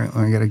it. Do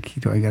I got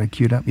it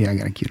queued up? Yeah, I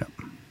got it queued up.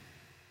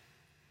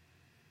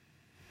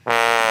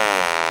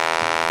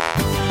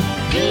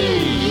 Hey,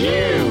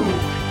 you!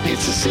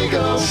 It's a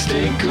seagull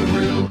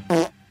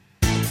stinkeroo.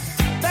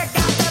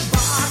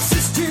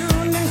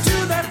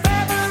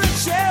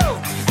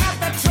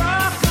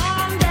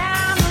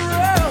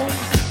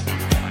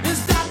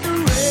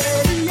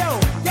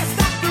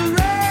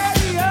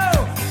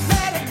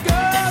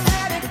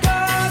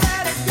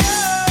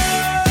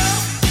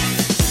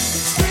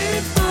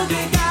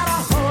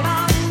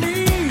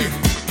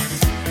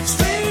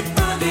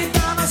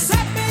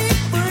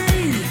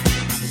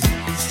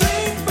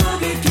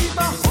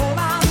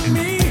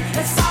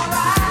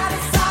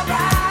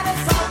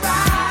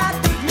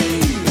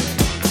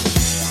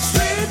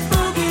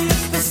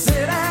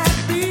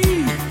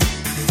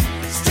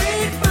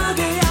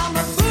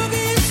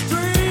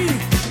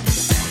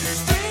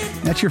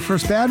 That's your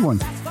first bad one.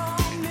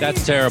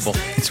 That's terrible.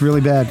 It's really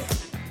bad.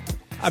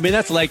 I mean,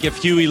 that's like if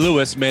Huey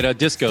Lewis made a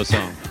disco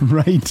song.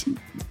 Right.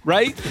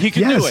 Right? He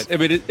could do it. I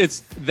mean,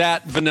 it's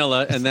that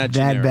vanilla and that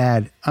generic.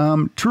 Bad.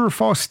 True or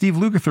false, Steve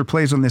Lukather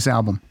plays on this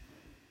album.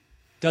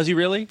 Does he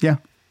really? Yeah.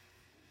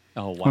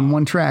 Oh, wow. On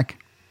one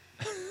track.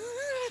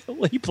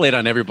 Well, he played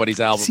on everybody's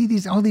album.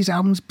 See all these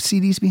albums,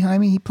 CDs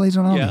behind me? He plays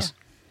on all these.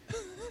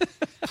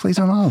 Plays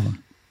on all of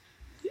them.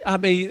 I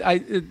mean,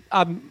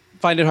 I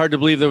find it hard to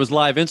believe there was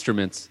live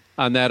instruments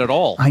on that at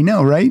all. I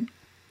know, right?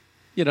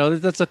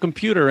 That's a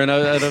computer and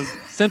a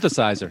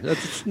synthesizer.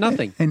 That's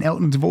nothing. And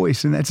Elton's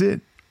voice, and that's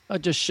it. I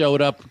just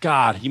showed up.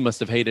 God, he must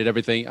have hated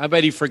everything. I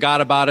bet he forgot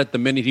about it the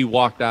minute he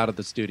walked out of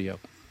the studio.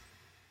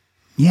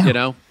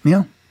 Yeah.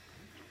 Yeah.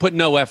 Put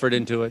no effort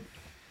into it.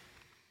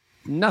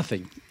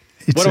 Nothing.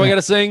 What do I got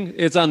to sing?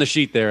 It's on the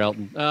sheet there,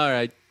 Elton. All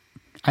right.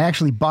 I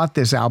actually bought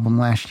this album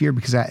last year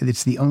because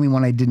it's the only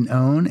one I didn't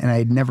own, and I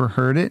had never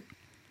heard it.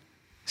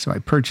 So I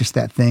purchased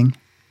that thing,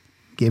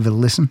 gave it a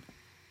listen.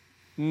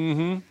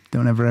 Mm-hmm.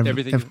 Don't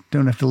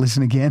have to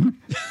listen again.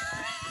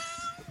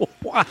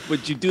 Why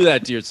would you do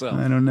that to yourself?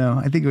 I don't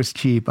know. I think it was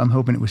cheap. I'm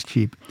hoping it was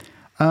cheap.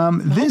 I'm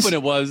hoping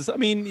it was. I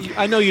mean,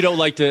 I know you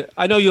like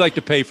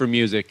to pay for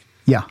music.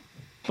 Yeah.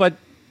 But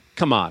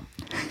come on.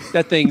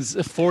 That thing's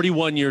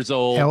 41 years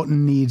old.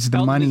 Elton needs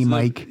the money,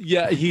 Mike.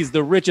 Yeah, he's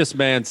the richest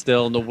man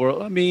still in the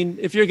world. I mean,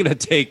 if you're going to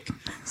take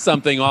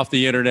something off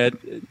the internet,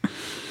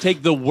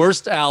 take the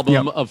worst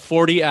album of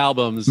 40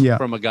 albums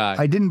from a guy.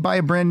 I didn't buy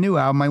a brand new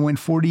album. I went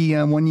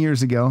 41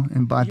 years ago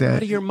and bought You're that.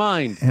 Out of your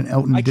mind. An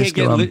Elton I can't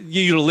disco get album.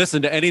 you to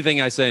listen to anything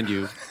I send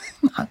you.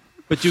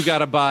 But you got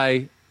to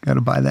buy. Got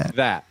to buy that.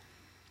 That.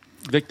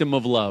 Victim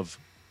of Love.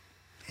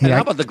 Hey, and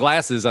how about the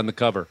glasses on the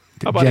cover?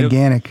 How about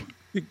gigantic.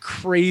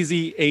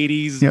 Crazy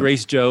 80s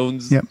Grace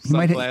Jones. Yep.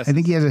 Sunglasses. I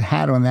think he has a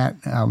hat on that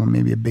album,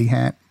 maybe a big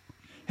hat.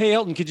 Hey,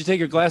 Elton, could you take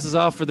your glasses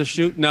off for the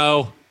shoot?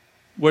 No.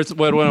 What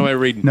am I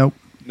reading? Nope.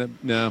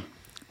 No.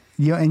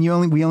 Yeah,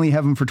 and we only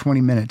have them for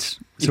 20 minutes.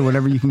 So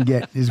whatever you can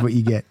get is what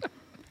you get.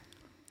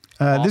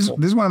 This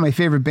is one of my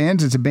favorite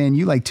bands. It's a band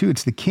you like too.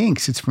 It's the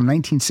Kinks. It's from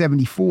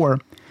 1974.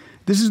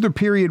 This is the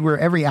period where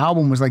every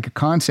album was like a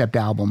concept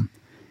album.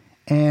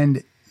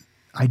 And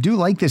I do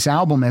like this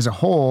album as a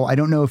whole. I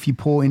don't know if you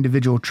pull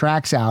individual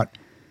tracks out,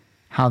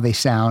 how they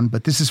sound,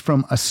 but this is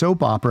from a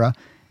soap opera,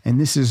 and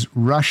this is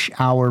Rush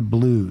Hour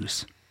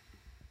Blues.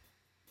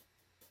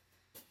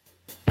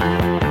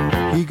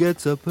 He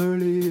gets up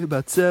early,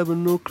 about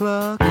 7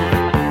 o'clock.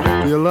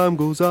 The alarm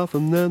goes off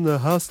and then the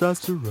house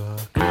starts to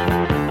rock.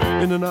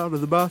 In and out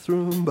of the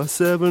bathroom by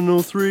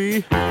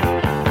 7:03.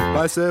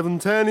 By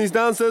 7:10 he's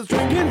downstairs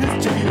drinking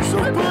his tea. So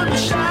put a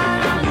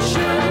shine on your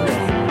shoes,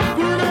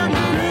 put on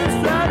your green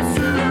striped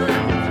suit.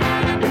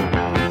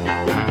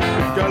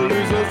 Gotta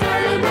lose those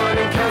early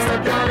morning, can't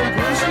stop down and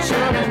push and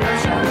shove and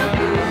rush hour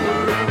blues.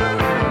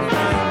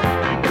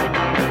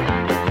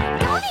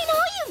 Darling,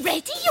 are you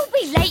ready? You'll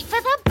be late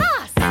for the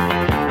bus.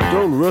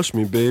 Don't rush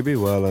me, baby,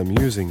 while I'm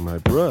using my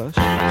brush.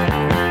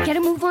 Get a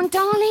move on,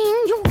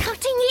 darling. You're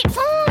cutting it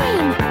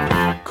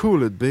fine.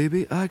 Cool it,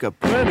 baby, I got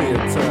plenty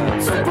of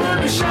time. So put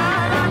a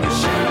shine on your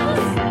shoes,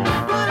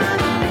 put on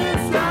your green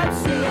striped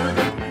suit.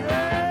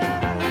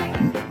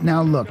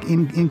 Now, look,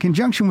 in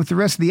conjunction with the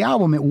rest of the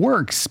album, it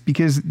works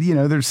because, you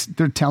know,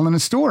 they're telling a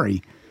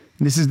story.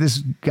 This is this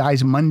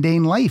guy's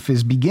mundane life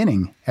is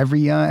beginning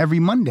every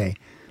Monday.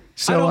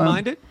 So I don't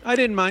mind it. I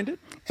didn't mind it.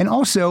 And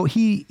also,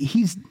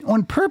 he's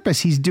on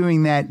purpose. He's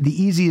doing that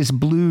the easiest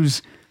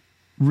blues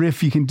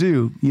riff you can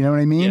do. You know what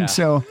I mean? Yeah.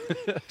 So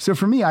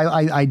for me,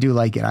 I do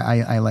like it.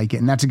 I like it,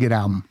 and that's a good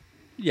album.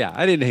 Yeah,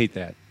 I didn't hate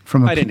that.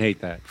 I didn't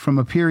hate that. From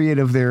a period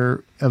of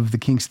the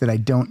Kinks that I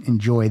don't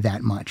enjoy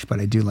that much, but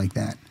I do like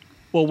that.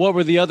 Well, what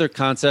were the other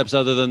concepts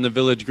other than the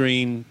Village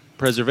Green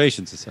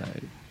Preservation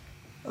Society?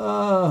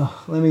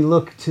 Let me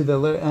look to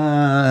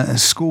the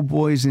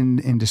Schoolboys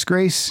in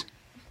Disgrace.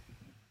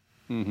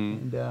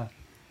 Mm-hmm. And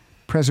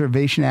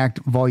Preservation Act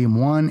Volume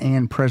 1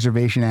 and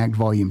Preservation Act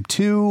Volume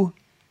 2.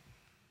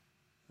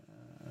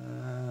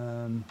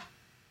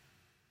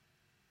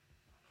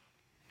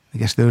 I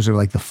guess those are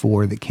like the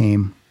four that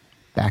came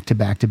back to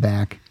back to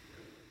back.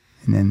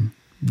 And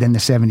then the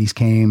 70s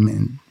came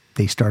and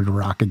they started to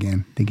rock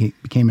again. They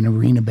became an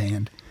arena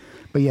band.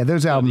 But yeah,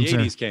 those albums The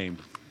 80s came,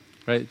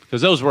 right?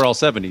 Because those were all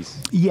 70s.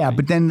 Yeah,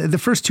 but then the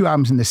first two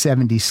albums in the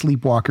 70s,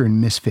 Sleepwalker and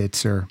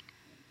Misfits,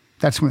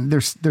 that's when they're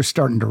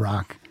starting to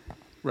rock.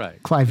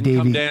 Right. Clive and Davy.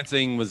 Come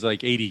Dancing was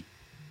like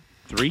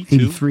 83,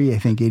 83, I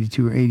think,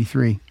 82 or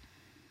 83.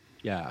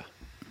 Yeah.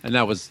 And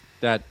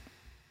that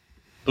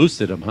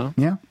boosted them, huh?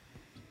 Yeah.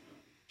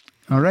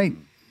 All right.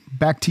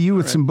 Back to you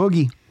with some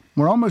Boogie.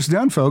 We're almost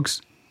done, folks.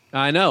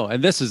 I know.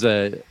 And this is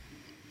a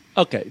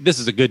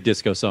good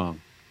disco song.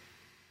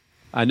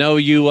 I know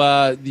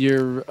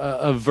you're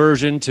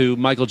aversion to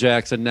Michael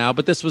Jackson now,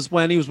 but this was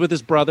when he was with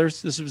his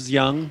brothers. This was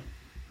young.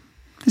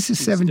 This is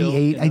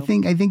 78. Still,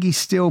 I think he's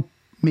still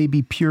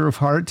maybe pure of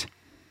heart.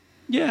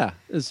 Yeah.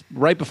 It's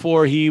right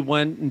before he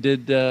went and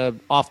did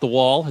Off the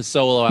Wall, his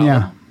solo album.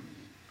 Yeah.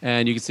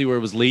 And you can see where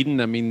it was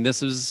leading. I mean,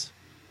 this is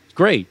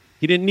great.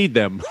 He didn't need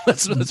them.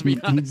 Let's be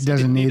honest. He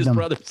doesn't need his them.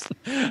 brothers.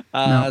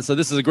 No. So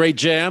this is a great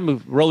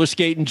jam, roller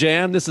skating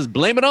jam. This is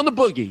Blame It on the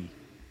Boogie.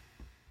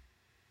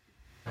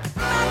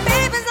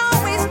 Baby's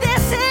always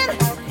dancing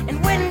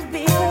and wouldn't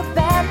be a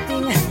bad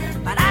thing,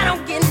 but I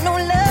don't get no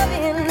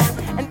loving,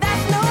 and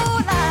that's no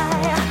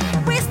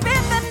lie. We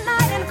spent the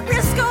night in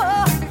Frisco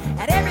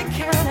at every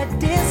kind of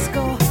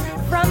disco.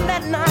 From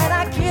that night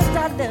I kissed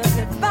our love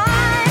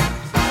goodbye.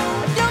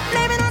 Don't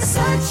blame it on the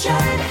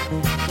sunshine,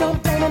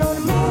 don't blame it on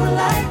the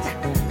moonlight,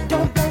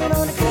 don't blame it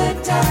on the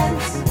good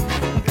times,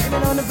 blame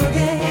it on the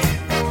boogie.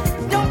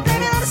 Don't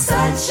blame it on the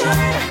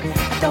sunshine,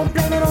 don't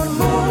blame it on the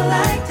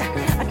moonlight,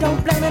 I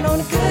don't blame it on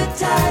the good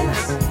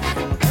times,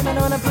 blame it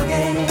on the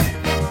boogie.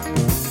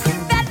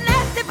 That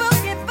nasty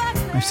boogie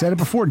button. I've said it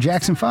before,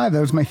 Jackson 5,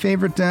 that was my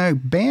favorite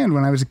band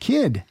when I was a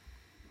kid.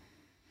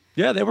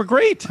 Yeah, they were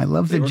great. I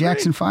love the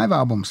Jackson 5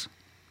 albums.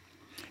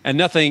 And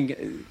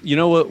nothing, you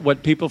know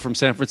what people from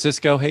San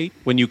Francisco hate?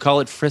 When you call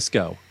it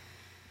Frisco.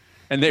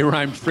 And they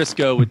rhymed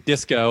Frisco with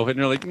disco, and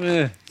they're like,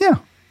 eh. Yeah.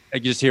 I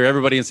just hear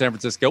everybody in San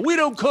Francisco, we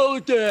don't call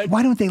it that.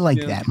 Why don't they like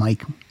that,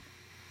 Mike?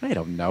 I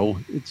don't know.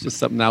 It's just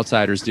something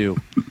outsiders do.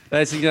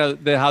 That's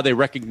how they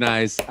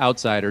recognize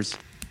outsiders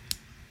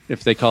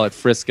if they call it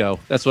Frisco.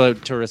 That's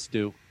what tourists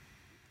do.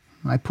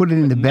 I put it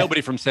in the bed.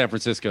 Nobody from San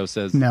Francisco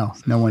says. No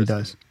one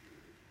does.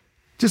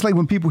 Just like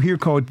when people here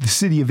call it the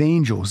City of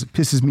Angels, it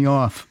pisses me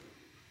off.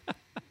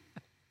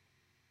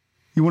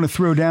 You want to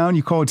throw down,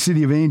 you call it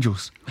City of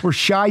Angels. Or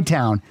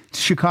Chi-Town. It's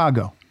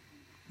Chicago.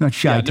 Not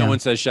Chi-Town. Yeah,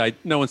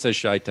 no one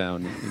says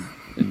Chi-Town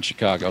in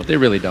Chicago. They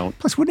really don't.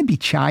 Plus, wouldn't it be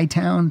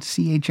Chi-Town?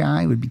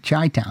 C-H-I would be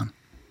Chi-Town.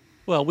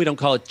 Well, we don't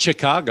call it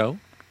Chicago.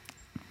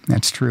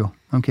 That's true.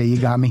 Okay, you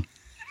got me.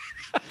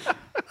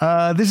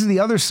 This is the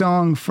other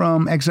song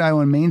from Exile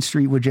on Main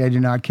Street, which I do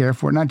not care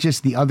for. Not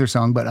just the other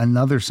song, but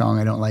another song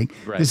I don't like.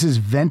 Right. This is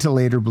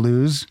Ventilator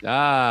Blues.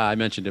 I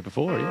mentioned it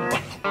before. Yeah.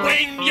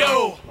 When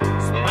your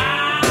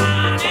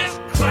spine is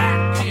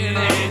cracking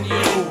and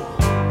your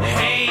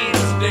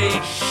hands they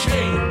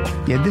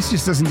shake, Yeah, this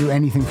just doesn't do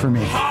anything for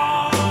me.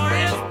 heart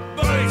is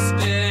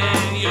bursting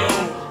and your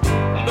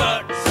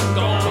butt's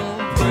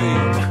gonna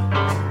break.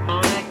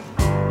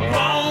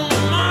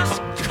 Woman's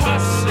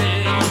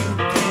cussing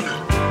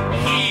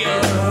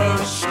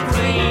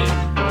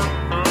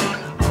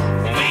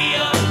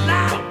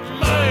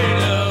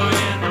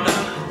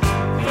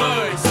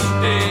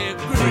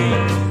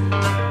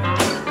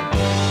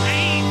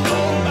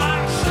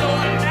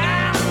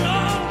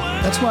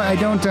why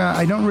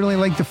I don't really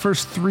like the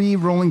first 3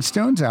 Rolling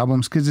Stones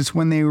albums, because it's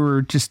when they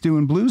were just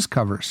doing blues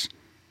covers.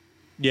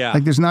 Yeah.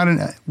 Like there's not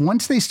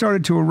once they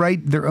started to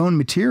write their own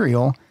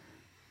material,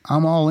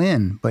 I'm all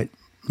in. But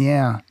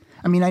yeah,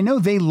 I mean, I know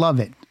they love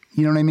it.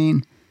 You know what I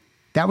mean?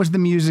 That was the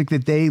music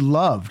that they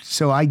loved.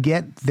 So I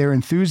get their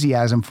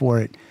enthusiasm for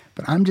it,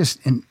 but I'm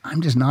just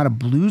not a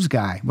blues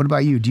guy. What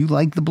about you? Do you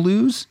like the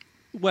blues?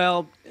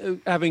 Well,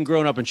 having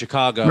grown up in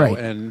Chicago Right.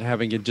 and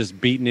having it just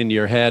beaten into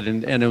your head,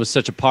 and it was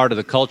such a part of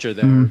the culture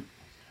there, Mhm.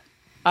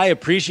 I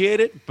appreciate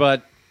it,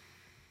 but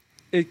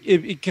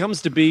it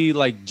comes to be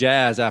like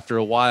jazz after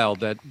a while,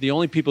 that the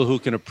only people who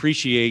can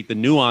appreciate the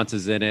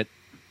nuances in it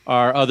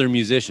are other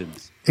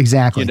musicians.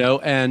 Exactly. You know,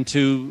 and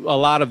to a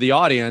lot of the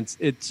audience,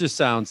 it just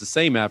sounds the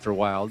same after a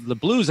while. The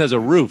blues has a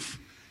roof.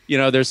 You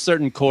know, there's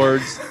certain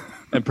chords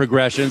and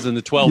progressions and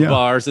the 12 Yeah.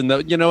 bars and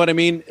you know what I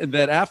mean?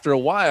 That after a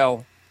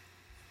while,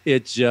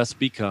 it just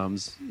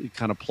becomes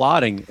kind of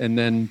plodding. And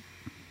then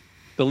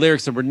the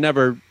lyrics were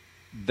never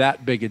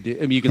that big a deal.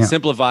 I mean, you can Yeah.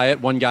 simplify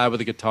it. One guy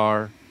with a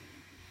guitar.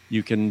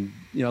 You can,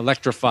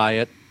 electrify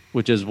it,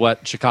 which is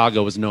what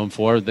Chicago was known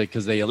for,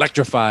 because they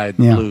electrified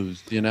the Yeah.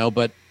 blues,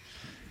 But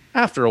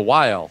after a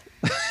while,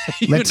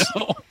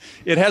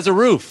 it has a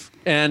roof.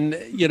 And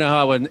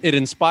how it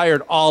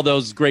inspired all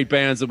those great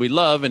bands that we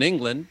love in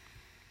England.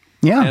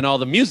 Yeah. And all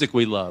the music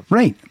we love.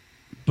 Right.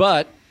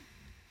 But,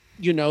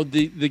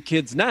 the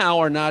kids now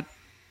are not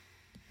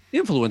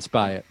influenced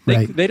by it.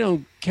 Right. They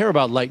don't care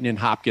about Lightning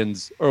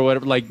Hopkins or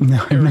whatever, like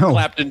No, Eric no.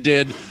 Clapton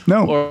did.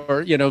 No.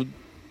 Or,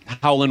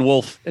 Howlin'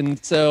 Wolf.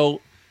 And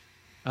so,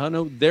 I don't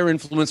know, they're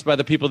influenced by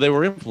the people they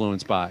were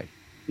influenced by.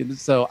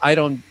 So I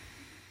don't,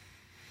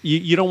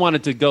 you don't want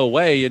it to go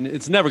away, and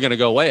it's never going to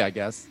go away, I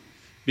guess,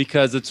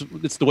 because it's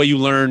the way you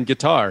learn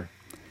guitar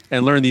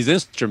and learn these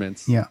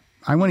instruments. Yeah.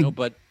 I want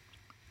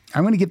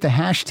to get the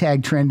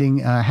hashtag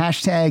trending.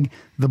 Hashtag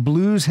the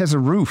blues has a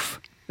roof.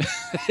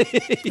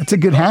 It's a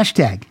good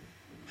hashtag.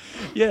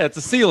 Yeah, it's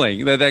a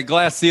ceiling. That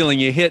glass ceiling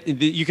you hit,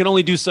 you can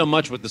only do so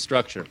much with the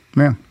structure.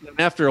 Yeah. And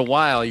after a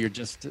while, you're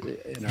just,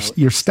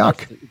 You're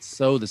stuck. It's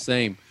so the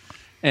same.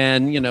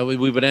 And,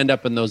 we would end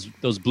up in those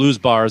blues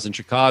bars in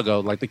Chicago,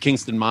 like the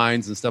Kingston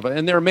Mines and stuff.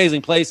 And they're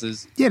amazing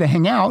places. Yeah, to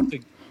hang out.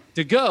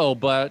 To go.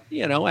 But,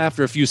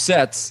 after a few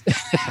sets,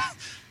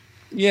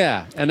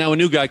 yeah. And now a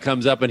new guy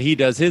comes up and he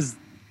does his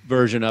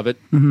version of it.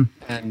 Mhm.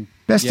 And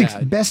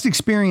Best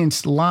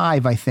experience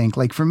live, I think.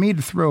 Like for me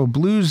to throw a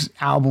blues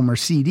album or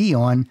CD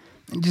on,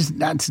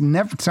 that's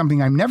never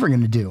something I'm never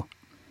going to do.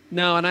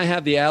 No, and I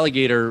have the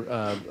Alligator.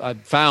 I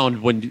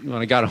found when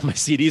I got all my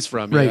CDs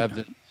from. Right. I have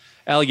the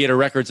Alligator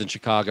Records in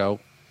Chicago.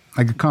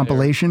 Like a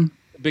compilation.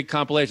 A big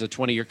compilation, a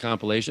 20-year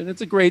compilation.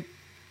 It's a great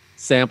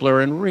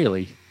sampler, and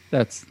really,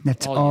 that's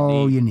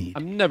all you need.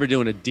 I'm never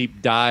doing a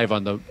deep dive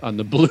on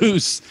the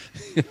blues.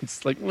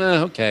 It's like,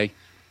 okay. A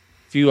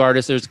few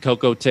artists. There's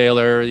Coco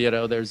Taylor.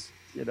 There's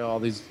all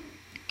these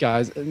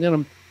guys.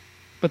 And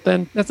but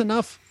then that's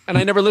enough. And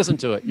I never listened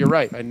to it. You're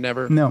right. I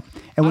never. No.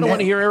 I don't want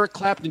to hear Eric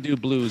Clapton do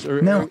blues.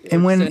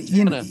 And when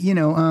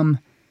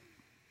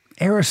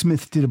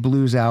Aerosmith did a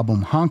blues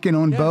album, Honkin'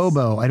 on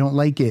Bobo. I don't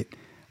like it.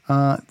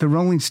 The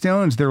Rolling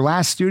Stones, their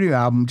last studio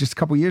album just a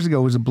couple years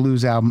ago was a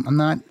blues album.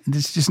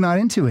 It's just not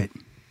into it.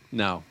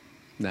 No.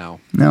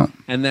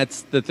 And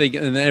that's the thing.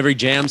 And every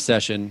jam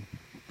session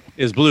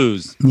is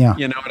blues. Yeah.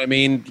 You know what I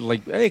mean?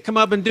 Like, hey, come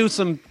up and do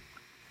some,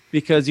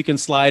 because you can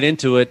slide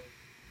into it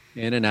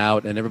in and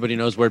out, and everybody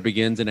knows where it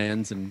begins and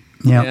ends. And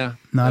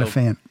not a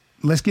fan.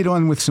 Let's get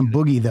on with some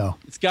boogie, though.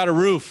 It's got a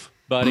roof,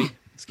 buddy.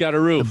 It's got a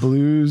roof. The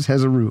blues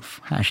has a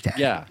roof. Hashtag.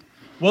 Yeah.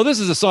 Well, this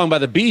is a song by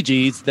the Bee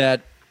Gees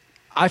that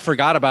I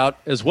forgot about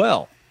as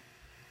well.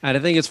 And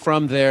I think it's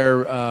from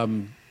their,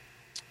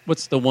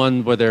 what's the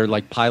one where they're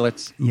like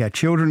pilots? Yeah,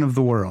 Children of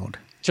the World.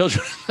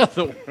 Children of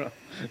the World.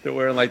 They're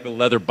wearing like the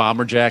leather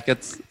bomber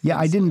jackets. Yeah,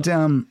 I didn't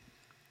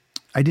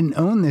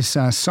own this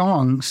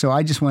song, so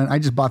I just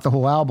bought the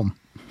whole album.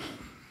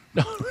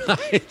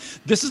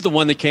 This is the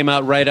one that came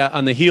out right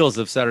on the heels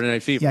of Saturday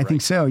Night Fever. Yeah, I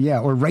think so. Yeah,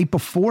 or right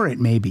before it,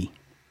 maybe.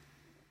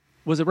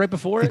 Was it right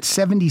before it? It's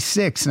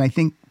 76, and I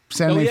think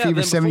Saturday Night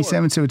Fever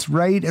 77, so it's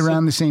right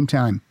around the same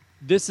time.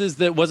 This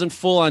wasn't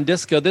full on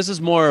disco. This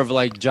is more of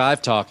like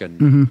jive talking.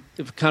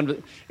 Mm-hmm.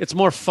 It's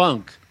more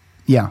funk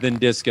than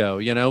disco,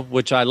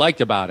 which I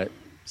liked about it.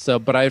 So,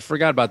 but I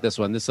forgot about this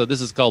one. So this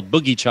is called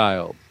Boogie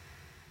Child.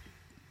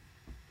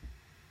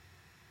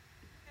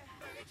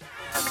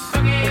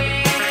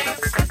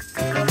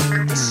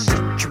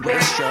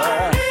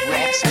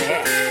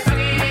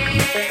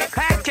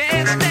 I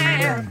can't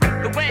stand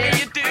the way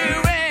you do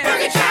it.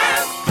 Boogie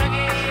child.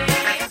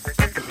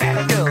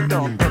 That girl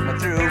don't put me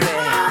through it.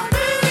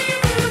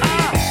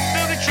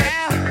 Boogie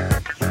child.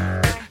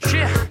 She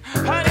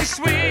honey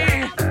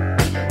sweet.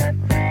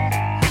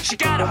 She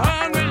got a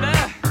hungry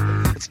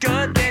love. It's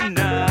good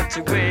enough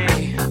to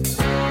wait.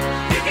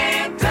 You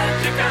can't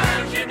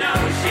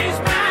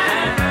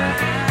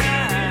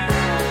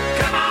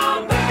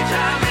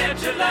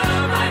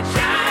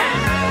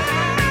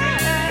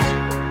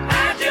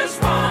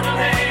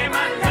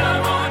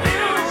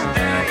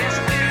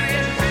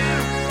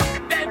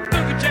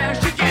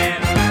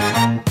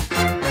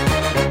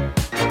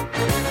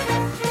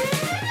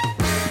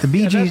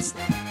Bee Yeah, Gees.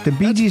 The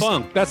Bee That's Gees.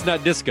 funk. That's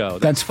not disco.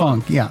 That's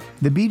funk. Yeah,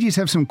 the Bee Gees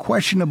have some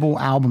questionable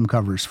album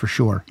covers for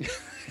sure.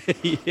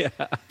 Yeah,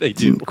 they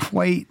do.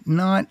 Quite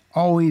not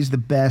always the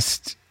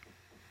best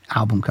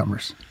album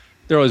covers.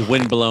 They're always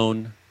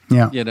windblown.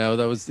 Yeah.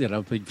 That was,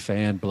 big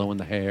fan, blowing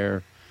the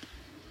hair.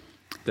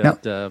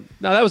 No,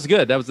 that was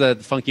good. That was the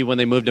funky when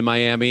they moved to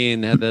Miami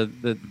and had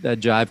that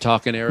jive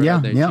talking era. Yeah,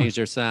 They yeah. changed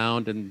their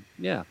sound and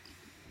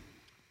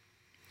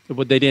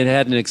What they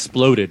hadn't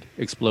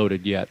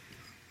exploded yet.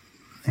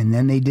 And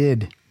then they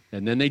did.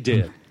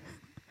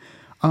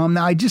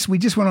 Now we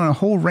just went on a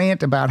whole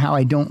rant about how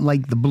I don't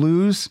like the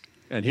blues.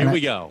 And here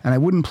we go. And I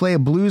wouldn't play a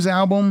blues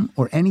album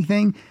or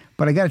anything.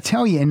 But I got to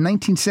tell you, in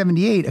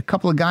 1978, a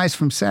couple of guys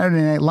from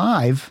Saturday Night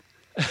Live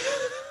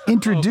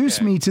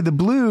introduced me to the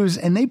blues,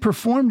 and they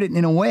performed it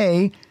in a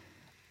way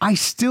I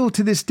still,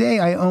 to this day,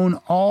 I own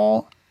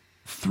all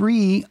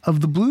 3 of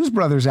the Blues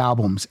Brothers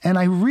albums. And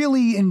I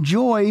really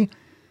enjoy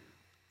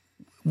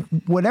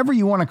whatever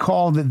you want to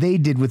call that they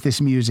did with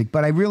this music,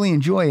 but I really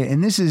enjoy it.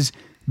 And this is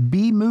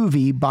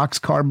B-Movie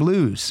Boxcar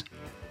Blues.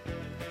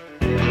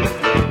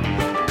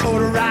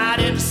 Dakota ride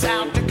in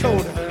South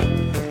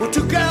Dakota with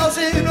 2 girls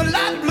in a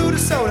light blue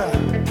DeSoto.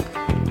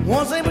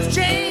 One's name was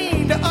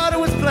Jane, the other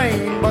was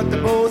Blaine, but they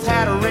both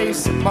had a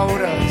racing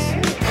motors.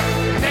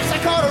 Next I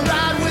caught a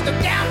ride with a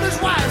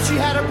gambler's wife. She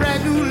had a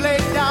brand new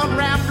laid down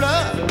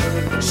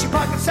Rambler. She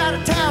parked inside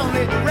of town,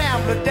 laid the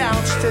Rambler down.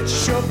 She said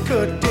she sure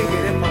could dig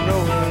it if I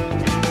rode her.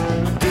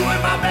 I'm doing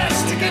my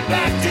best to get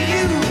back to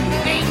you.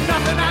 Ain't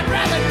nothing I'd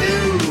rather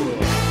do.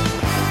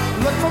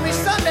 Look for me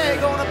Sunday,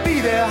 gonna be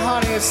there,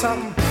 honey. It's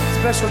something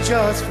special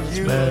just for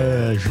you.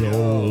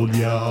 Special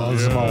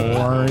just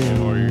for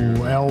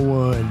you,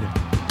 Elwood.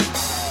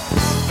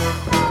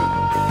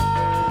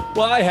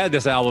 Well, I had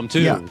this album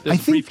too. Yeah,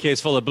 This briefcase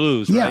full of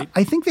blues, Yeah, right?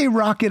 I think they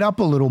rock it up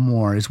a little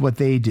more is what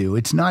they do.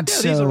 It's not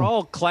so... These are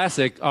all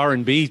classic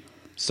R&B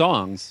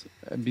songs.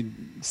 I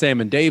mean, Sam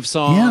and Dave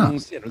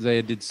songs.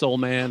 They did Soul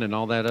Man and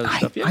all that other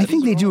stuff. Yeah, I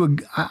think they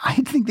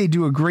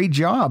do a great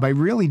job. I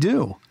really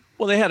do.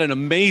 Well, they had an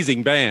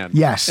amazing band.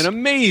 Yes. An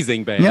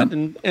amazing band. Yep.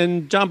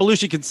 And John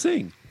Belushi could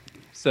sing.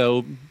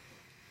 So,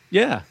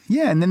 yeah.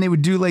 Yeah, and then they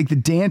would do like the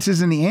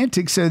dances and the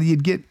antics so that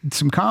you'd get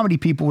some comedy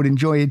people would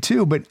enjoy it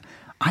too. But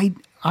I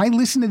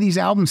listen to these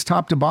albums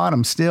top to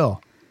bottom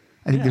still.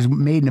 I think there's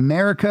Made in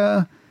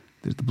America,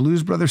 there's the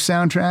Blues Brothers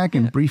soundtrack,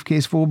 and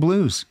Briefcase Full of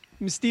Blues.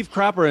 I mean, Steve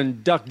Cropper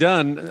and Duck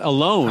Dunn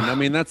alone. I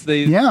mean, that's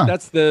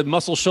the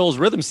Muscle Shoals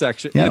rhythm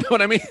section. Yeah. You know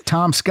what I mean?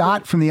 Tom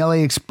Scott from the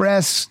LA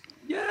Express.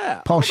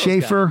 Yeah. Paul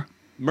Schaefer.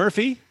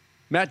 Murphy.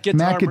 Matt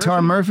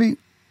Guitar Murphy.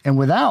 And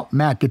without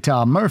Matt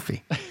Guitar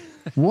Murphy.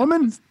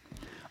 Woman.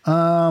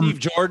 Steve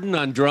Jordan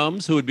on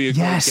drums, who would be a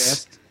great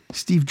guest.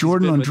 Steve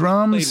Jordan on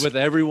drums. Played with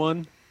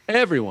everyone.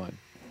 Everyone.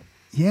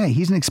 Yeah,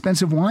 he's an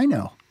expensive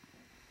wino.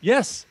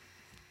 Yes.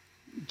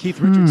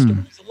 Keith Richards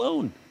stories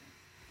alone.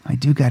 I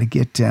do got to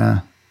get...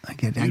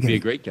 He'd be a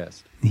great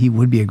guest. He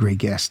would be a great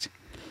guest.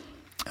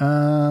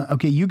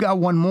 Okay, you got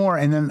one more,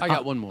 and then I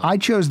got one more. I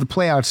chose the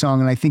play-out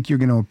song, and I think you're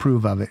going to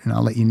approve of it, and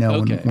I'll let you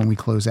know when we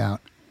close out.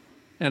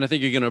 And I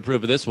think you're going to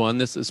approve of this one.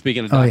 This is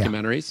speaking of Oh, yeah.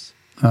 documentaries.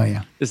 Oh,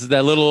 yeah. This is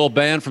that little old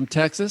band from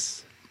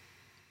Texas.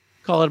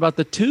 Call it about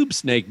the tube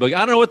snake boogie. I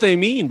don't know what they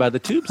mean by the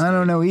tube snake. I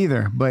don't know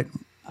either, but...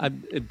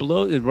 It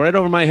blows right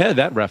over my head,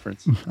 that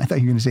reference. I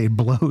thought you were going to say it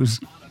blows.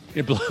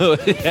 It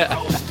blows, yeah.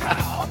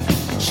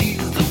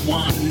 She's the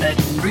one that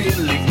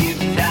really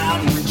gets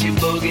down when she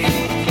boogie.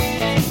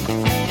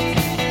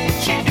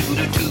 She do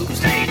the tube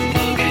snake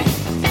boogie.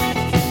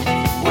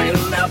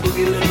 Well, now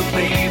boogie, little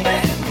baby,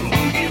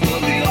 boogie,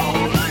 boogie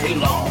all night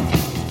long.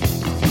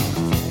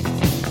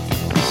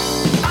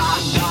 I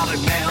got a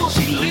gal,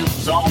 she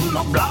lives on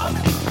the block.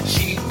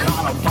 She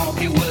kinda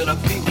funky with a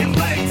pink and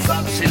black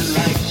sock. She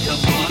likes to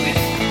boogie.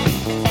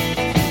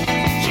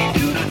 She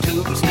do the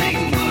tube snake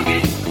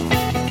boogie.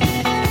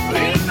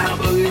 Well, now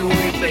boogie,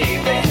 boogie,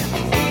 baby.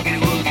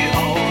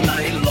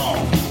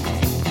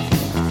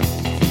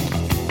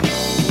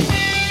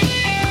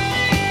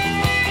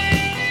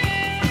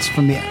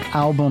 From the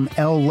album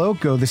El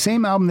Loco, the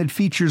same album that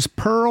features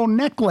Pearl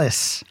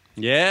Necklace.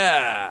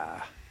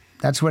 Yeah.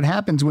 That's what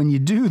happens when you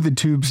do the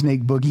Tube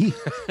Snake Boogie.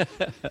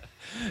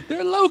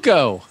 They're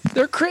loco.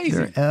 They're crazy.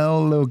 They're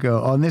El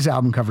Loco. Oh, and this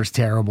album cover's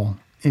terrible.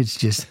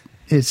 It's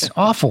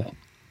awful.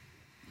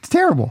 It's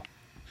terrible.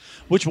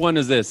 Which one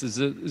is this?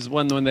 Is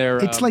one when they're...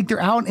 It's like they're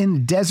out in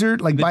the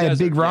desert, like by a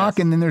big rock,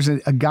 and then there's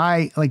a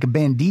guy, like a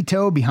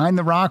bandito behind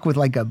the rock with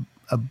like a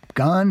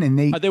gun, and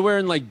Are they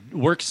wearing like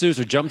work suits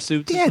or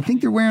jumpsuits? Yeah, I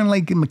think they're wearing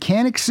like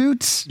mechanic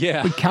suits.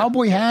 Yeah. With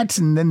cowboy hats,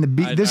 and then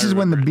this is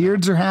when the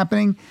beards are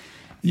happening.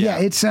 Yeah,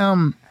 it's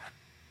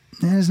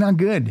not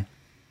good.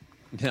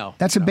 No.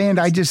 That's a band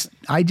I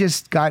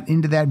just got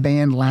into that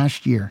band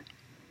last year.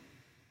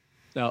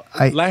 No,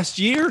 last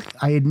year?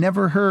 I had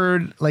never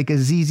heard like a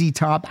ZZ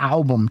Top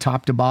album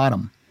top to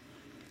bottom.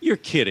 You're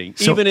kidding.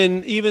 So-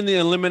 even the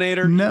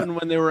Eliminator, No. even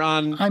when they were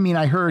on I mean,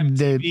 I heard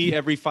TV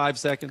every 5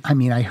 seconds.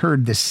 I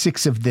heard the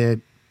 6 of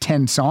the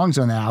 10 songs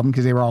on the album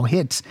because they were all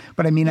hits.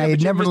 But I mean, I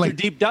had never like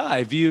deep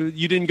dive. You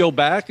didn't go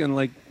back and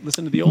like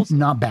listen to the old stuff?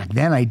 Not back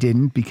then. I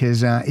didn't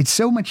because it's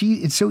so much.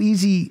 It's so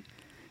easy.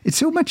 It's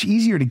so much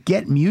easier to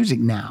get music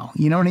now.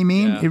 You know what I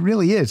mean? Yeah. It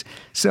really is.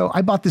 So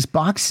I bought this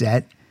box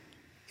set.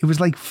 It was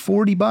like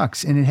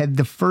 $40 and it had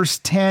the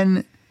first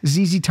 10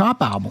 ZZ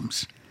Top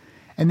albums.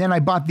 And then I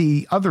bought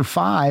the other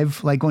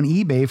 5 like on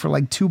eBay for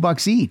like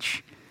 $2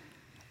 each.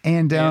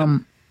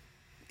 And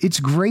it's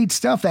great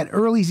stuff. That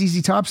early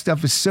ZZ Top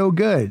stuff is so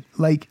good.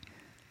 Like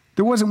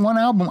there wasn't one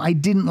album I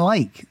didn't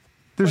like.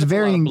 There's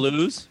varying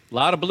a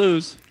lot of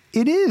blues.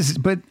 It is,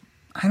 but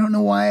I don't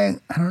know why.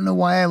 I don't know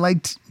why I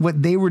liked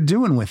what they were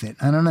doing with it.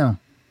 I don't know.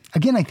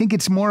 Again, I think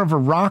it's more of a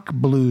rock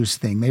blues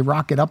thing. They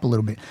rock it up a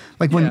little bit.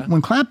 Like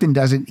when Clapton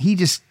does it, he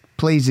just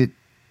plays it.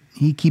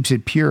 He keeps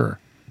it pure,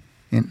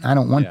 and I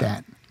don't want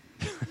that.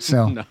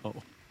 So no,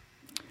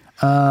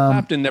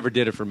 Clapton never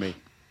did it for me.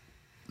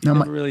 No,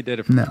 never really did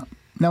it for me.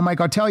 Now,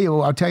 Mike, I'll tell you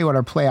what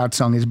our play out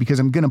song is because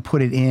I'm going to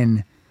put it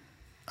in.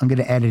 I'm going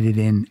to edit it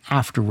in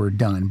after we're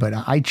done. But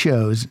I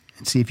chose,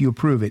 and see if you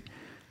approve it,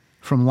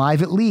 from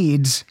Live at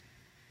Leeds,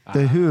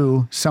 The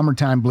Who,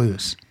 "Summertime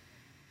Blues."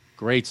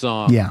 Great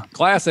song. Yeah.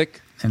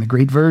 Classic. And a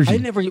great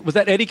version. Was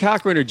that Eddie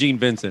Cochran or Gene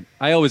Vincent?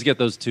 I always get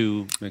those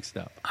two mixed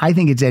up. I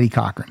think it's Eddie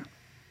Cochran.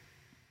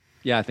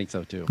 Yeah, I think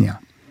so too. Yeah.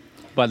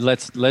 But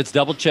let's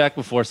double check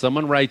before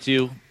someone writes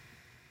you.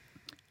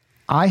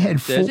 I had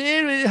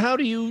how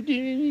do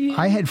you?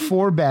 I had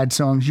 4 bad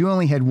songs. You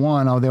only had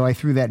 1, although I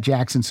threw that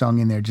Jackson song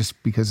in there just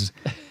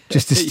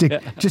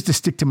to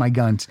stick to my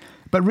guns.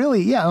 But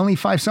really, only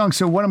 5 songs.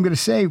 So what I'm going to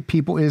say,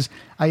 people, is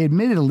I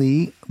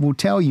admittedly will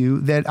tell you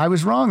that I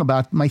was wrong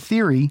about my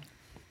theory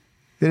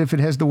that if it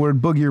has the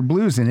word boogie or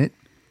blues in it,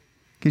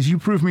 because you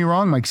proved me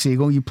wrong, Mike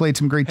Siegel. You played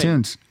some great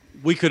tunes.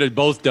 We could have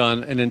both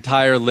done an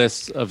entire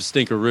list of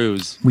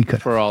stinkeroos. We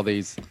could for all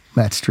these.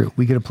 That's true.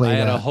 We could have played. I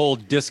had a whole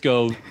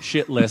disco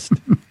shit list.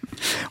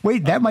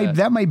 Wait, that might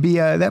be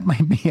a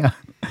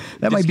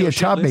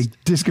topic. List?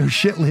 Disco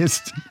shit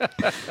list.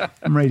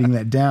 I'm writing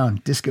that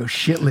down. Disco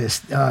shit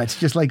list. It's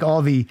just like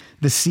all the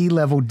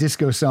C-level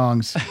disco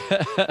songs.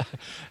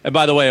 And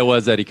by the way, it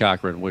was Eddie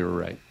Cochran. We were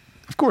right.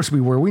 Of course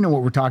we were. We know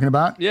what we're talking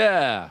about.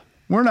 Yeah.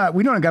 We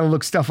don't got to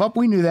look stuff up.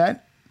 We knew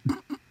that.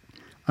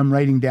 I'm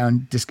writing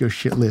down disco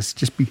shit list.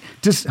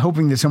 Just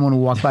hoping that someone will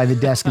walk by the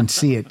desk and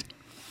see it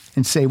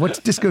and say, "What's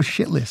disco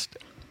shit list?"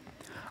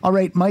 All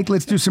right, Mike,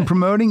 let's do some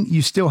promoting.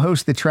 You still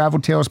host the Travel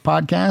Tales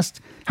podcast.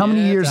 How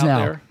many years now?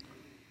 There.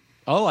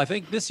 Oh, I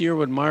think this year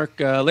would mark,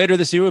 later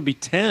this year would be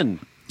 10.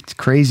 It's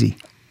crazy.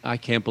 I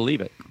can't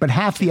believe it. But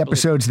half the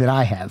episodes that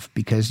I have,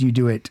 because you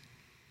do it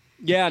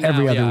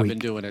every other week. I've been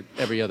doing it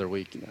every other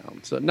week now.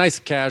 So nice,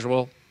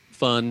 casual,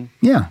 fun.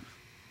 Yeah.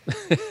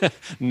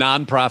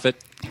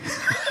 Non-profit.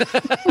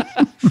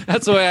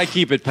 That's the way I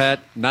keep it, Pat.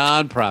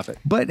 Non-profit.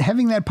 But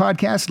having that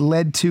podcast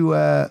led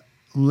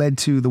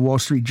to the Wall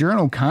Street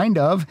Journal, kind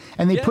of,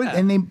 and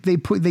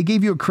they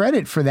gave you a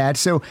credit for that.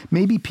 So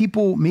maybe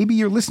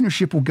your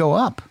listenership will go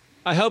up.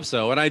 I hope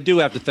so, and I do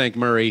have to thank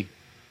Murray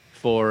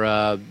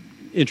for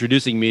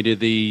introducing me to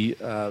the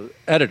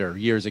editor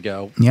years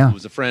ago. Yeah, who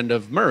was a friend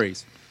of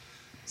Murray's.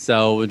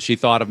 So, and she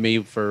thought of me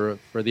for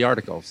the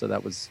article. So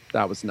that was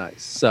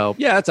nice. So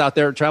yeah, it's out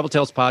there at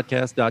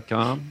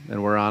traveltalespodcast.com,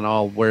 and we're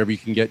on wherever you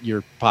can get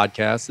your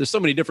podcasts. There's so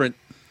many different.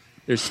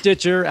 There's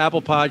Stitcher,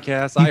 Apple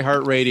Podcasts,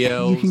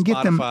 iHeartRadio, you can Spotify.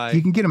 Get them.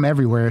 You can get them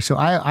everywhere. So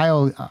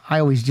I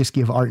always just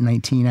give Art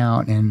 19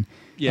 out and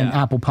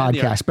Apple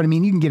Podcasts. But I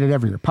mean, you can get it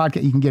everywhere.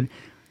 Podcast. You can get,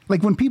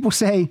 like when people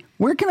say,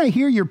 "Where can I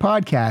hear your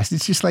podcast?"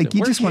 It's just like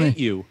you just want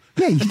to.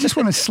 Yeah, you just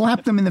want to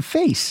slap them in the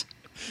face.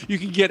 You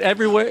can get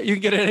everywhere. You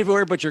can get it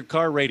everywhere, but your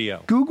car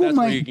radio. Google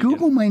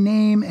my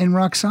name and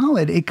Rock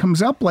Solid. It comes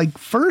up like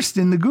first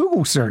in the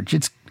Google search.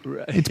 It's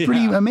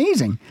pretty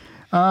amazing.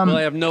 Well,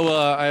 I have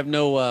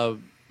no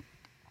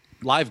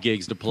live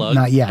gigs to plug.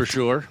 Not yet, for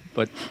sure.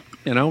 But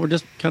we're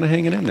just kind of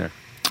hanging in there.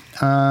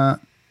 I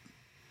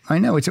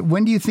know.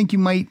 When do you think you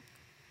might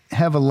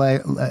have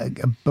a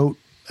boat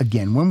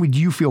again? When would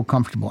you feel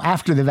comfortable?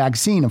 After the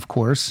vaccine, of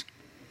course.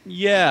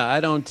 Yeah, I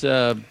don't.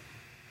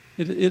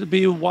 It'll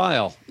be a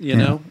while, you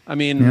know. I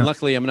mean,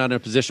 luckily, I'm not in a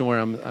position where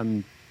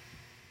I'm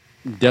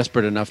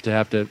desperate enough to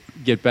have to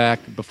get back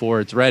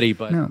before it's ready.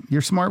 But no,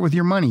 you're smart with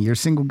your money. You're a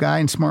single guy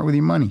and smart with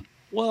your money.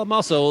 Well,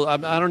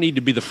 I don't need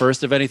to be the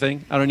first of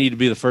anything. I don't need to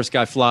be the first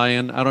guy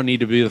flying. I don't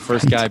need to be the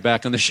first guy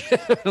back on the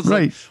ship.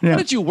 Why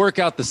don't you work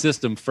out the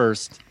system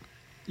first?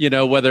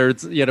 Whether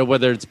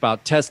it's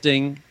about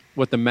testing,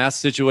 what the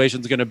mask situation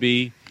is going to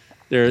be.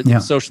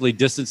 They're socially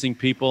distancing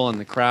people in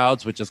the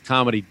crowds, which is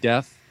comedy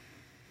death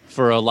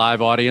for a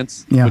live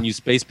audience. When you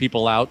space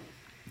people out,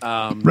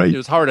 it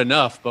was hard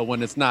enough. But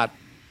when it's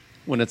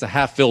a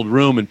half-filled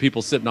room and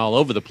people sitting all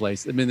over the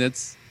place, I mean,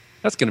 that's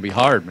going to be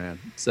hard, man.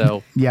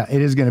 So yeah,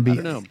 it is going to be. I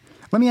don't know.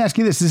 Let me ask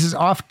you this. This is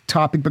off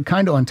topic, but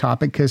kind of on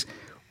topic, because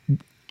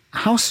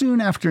how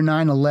soon after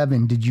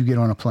 9/11 did you get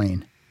on a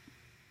plane?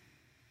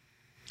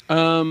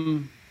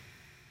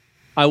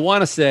 I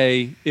want to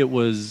say it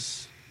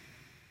was,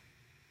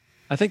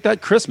 I think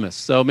that Christmas.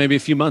 So maybe a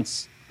few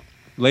months.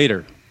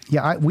 later.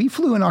 Yeah, we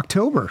flew in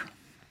October.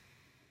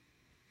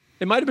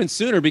 It might have been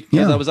sooner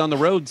because I was on the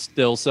road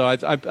still. So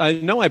I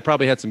know I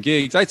probably had some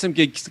gigs. I had some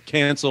gigs to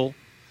cancel.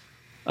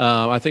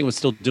 I think I was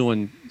still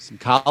doing some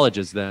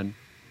colleges then.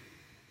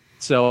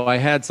 So I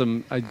had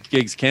some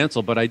gigs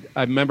canceled, but I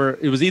remember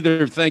it was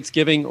either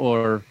Thanksgiving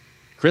or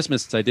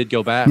Christmas. I did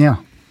go back. Yeah.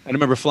 I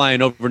remember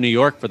flying over New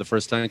York for the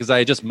first time because I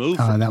had just moved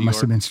from that New must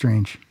York have been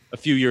strange. a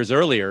few years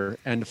earlier,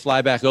 and to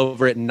fly back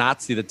over it and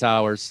not see the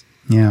towers.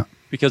 Yeah.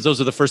 Because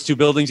those are the first two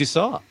buildings you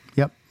saw.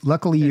 Yep.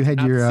 Luckily you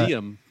had your see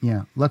 'em.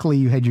 Luckily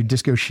you had your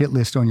disco shit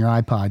list on your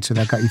iPod, so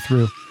that got you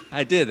through.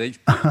 I did.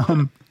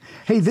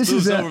 Hey, this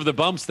is over the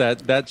bumps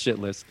that shit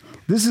list.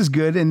 This is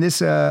good, and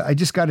this I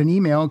just got an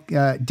email.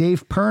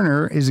 Dave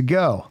Perner is a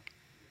go.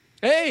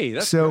 Hey,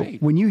 that's so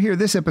great. when you hear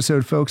this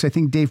episode, folks, I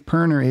think Dave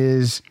Perner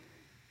is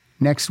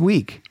next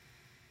week.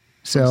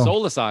 So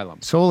Soul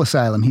Asylum. Soul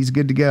Asylum. He's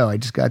good to go. I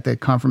just got that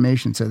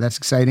confirmation, so that's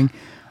exciting.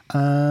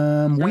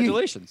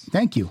 Congratulations.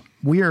 Thank you.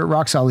 We are at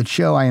Rock Solid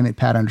Show. I am at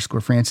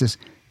Pat_Francis.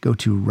 Go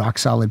to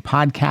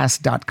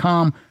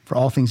rocksolidpodcast.com for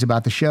all things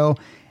about the show.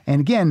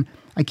 And again,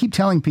 I keep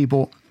telling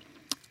people,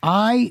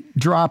 I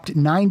dropped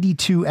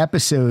 92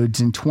 episodes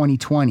in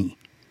 2020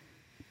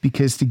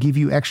 because to give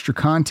you extra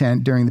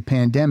content during the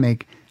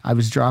pandemic, I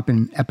was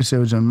dropping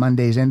episodes on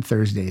Mondays and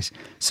Thursdays.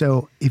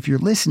 So if you're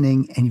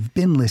listening and you've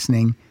been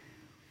listening,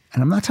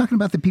 and I'm not talking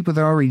about the people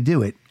that already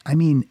do it, I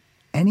mean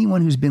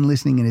anyone who's been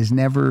listening and has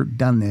never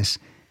done this,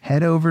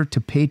 head over to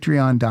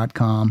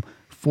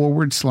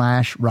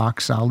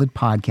patreon.com/Rock Solid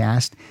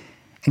Podcast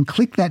and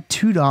click that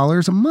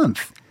 $2 a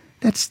month.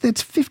 That's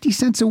 50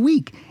 cents a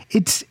week.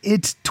 It's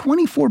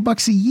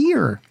 $24 a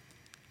year.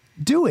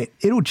 Do it.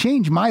 It'll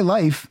change my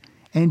life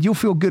and you'll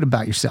feel good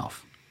about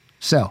yourself.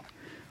 So,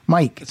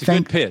 Mike, it's a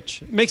good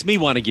pitch. It makes me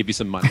want to give you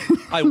some money.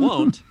 I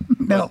won't.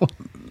 No.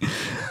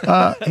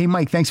 Hey,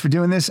 Mike, thanks for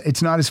doing this.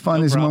 It's not as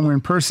fun as when we're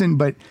in person,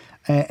 but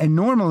and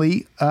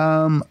normally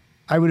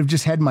I would have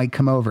just had Mike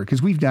come over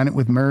because we've done it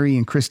with Murray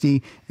and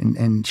Christy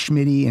and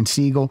Schmitty and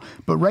Siegel.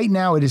 But right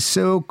now it is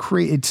so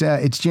crazy.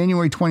 It's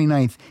January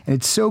 29th and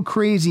it's so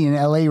crazy in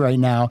LA right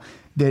now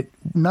that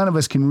none of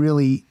us can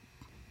really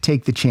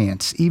take the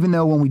chance. Even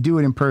though when we do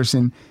it in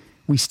person,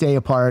 we stay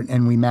apart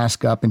and we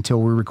mask up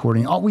until we're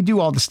recording. We do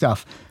all the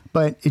stuff,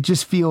 but it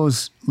just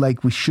feels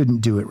like we shouldn't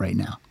do it right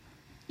now.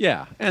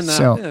 Yeah, and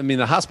So-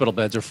 the hospital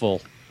beds are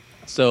full.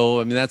 So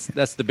I mean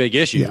that's the big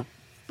issue. Yeah.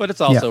 But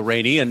it's also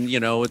rainy, and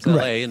it's LA,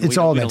 Right. and It's we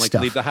all don't that like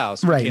stuff. to leave the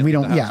house. Right. can't We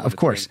leave don't. the Yeah, house of when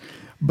course.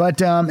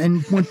 But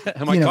and when,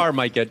 and my car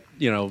might get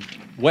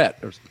wet.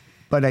 Or something.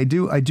 But I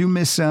do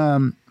miss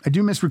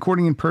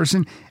recording in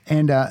person,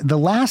 and the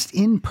last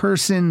in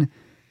person,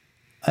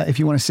 if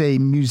you want to say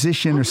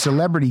musician or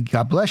celebrity,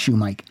 God bless you,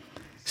 Mike.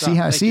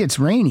 Thank you. It's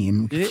rainy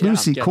and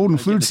cold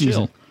and flu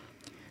season.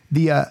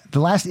 The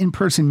last in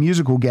person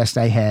musical guest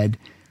I had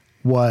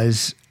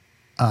was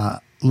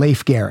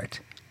Leif Garrett.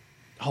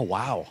 Oh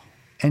wow!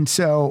 And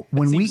so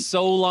when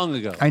so long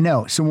ago, I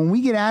know. So when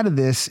we get out of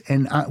this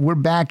and we're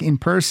back in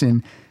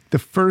person, the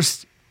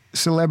first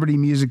celebrity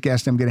music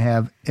guest I'm going to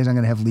have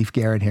Leif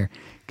Garrett here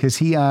because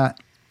he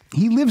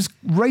lives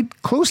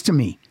right close to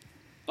me.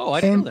 Oh,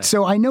 I didn't know that.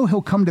 So I know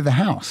he'll come to the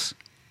house,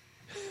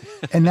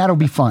 and that'll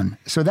be fun.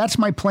 So that's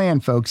my plan,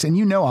 folks,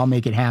 and I'll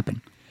make it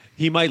happen.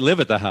 He might live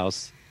at the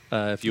house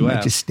if you He might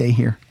ask. just stay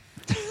here.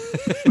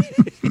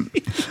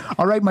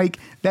 All right, Mike.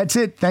 That's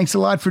it. Thanks a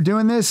lot for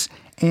doing this,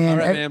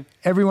 and All right, man.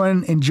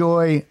 Everyone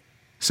enjoy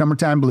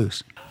Summertime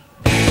Blues.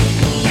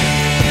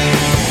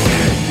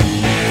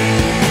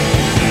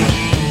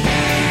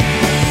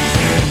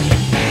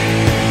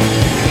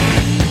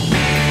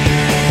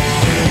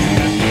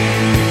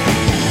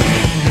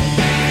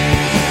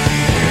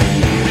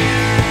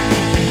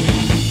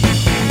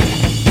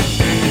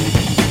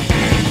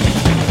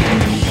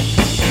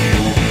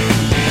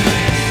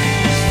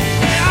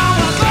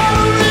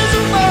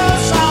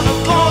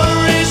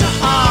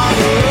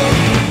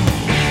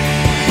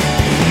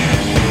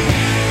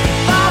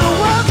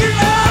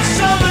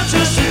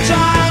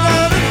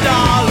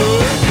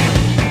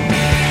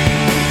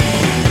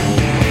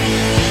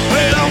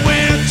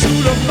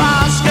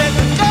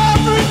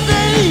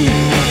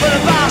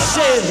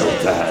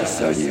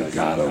 So you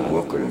gotta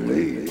work with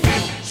me.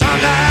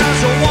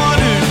 Sometimes I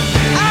wonder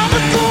how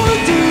I'm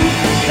gonna do.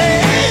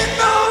 There ain't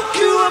no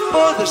cure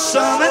for the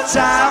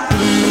summertime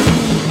blues.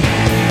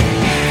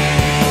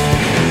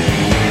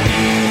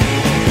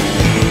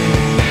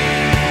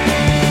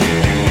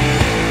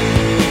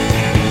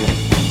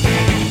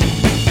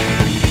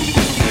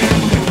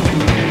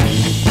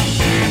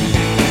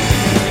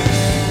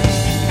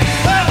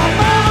 Well, my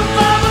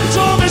mama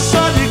told me,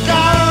 son, you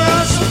gotta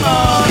run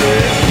smarter.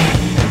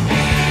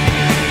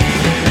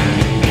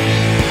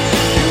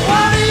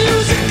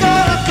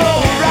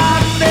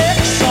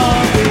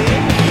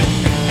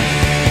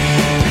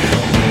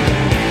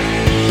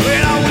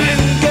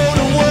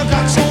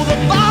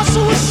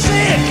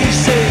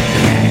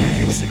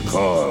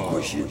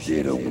 You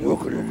didn't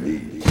work with me.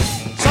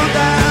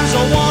 Sometimes I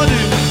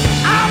wonder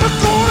how I'm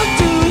gonna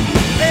do.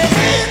 There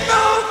ain't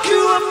no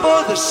cure for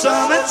the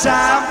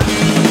summertime.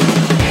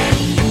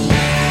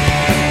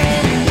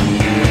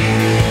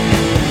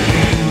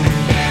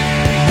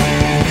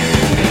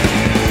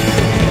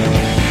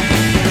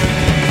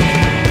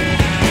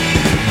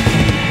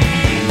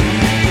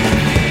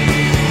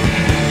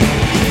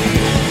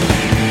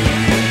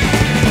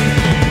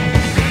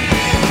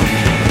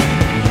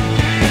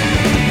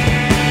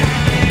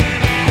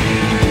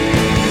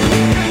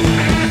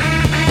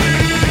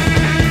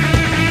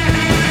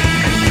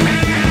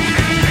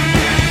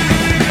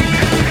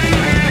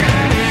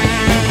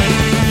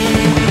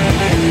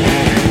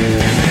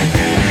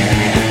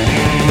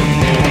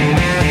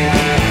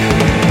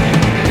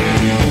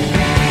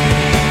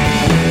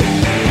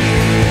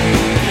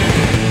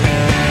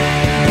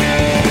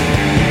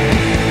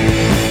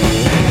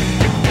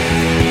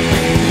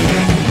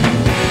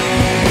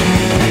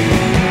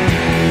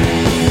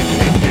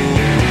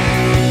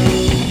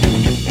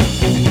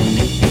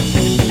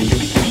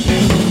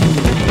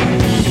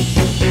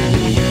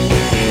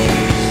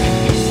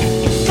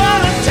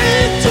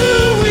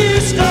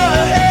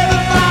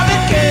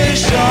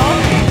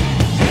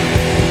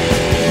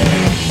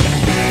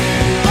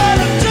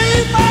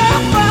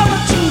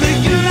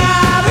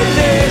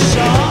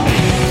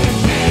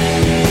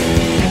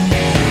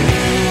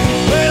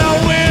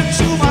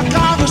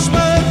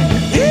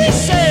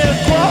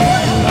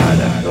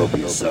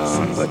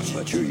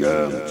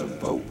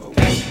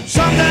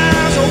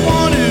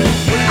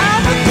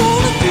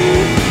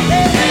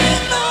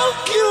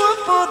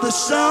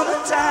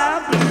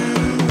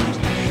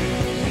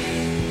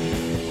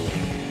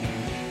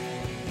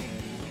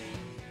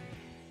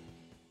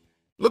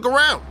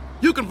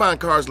 You can find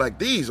cars like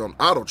these on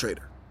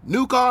AutoTrader.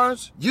 New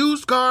cars,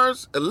 used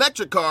cars,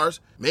 electric cars,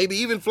 maybe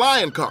even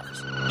flying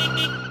cars.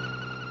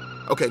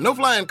 Okay, no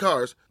flying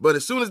cars, but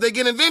as soon as they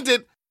get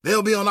invented,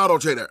 they'll be on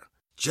AutoTrader.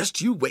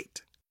 Just you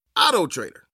wait. AutoTrader.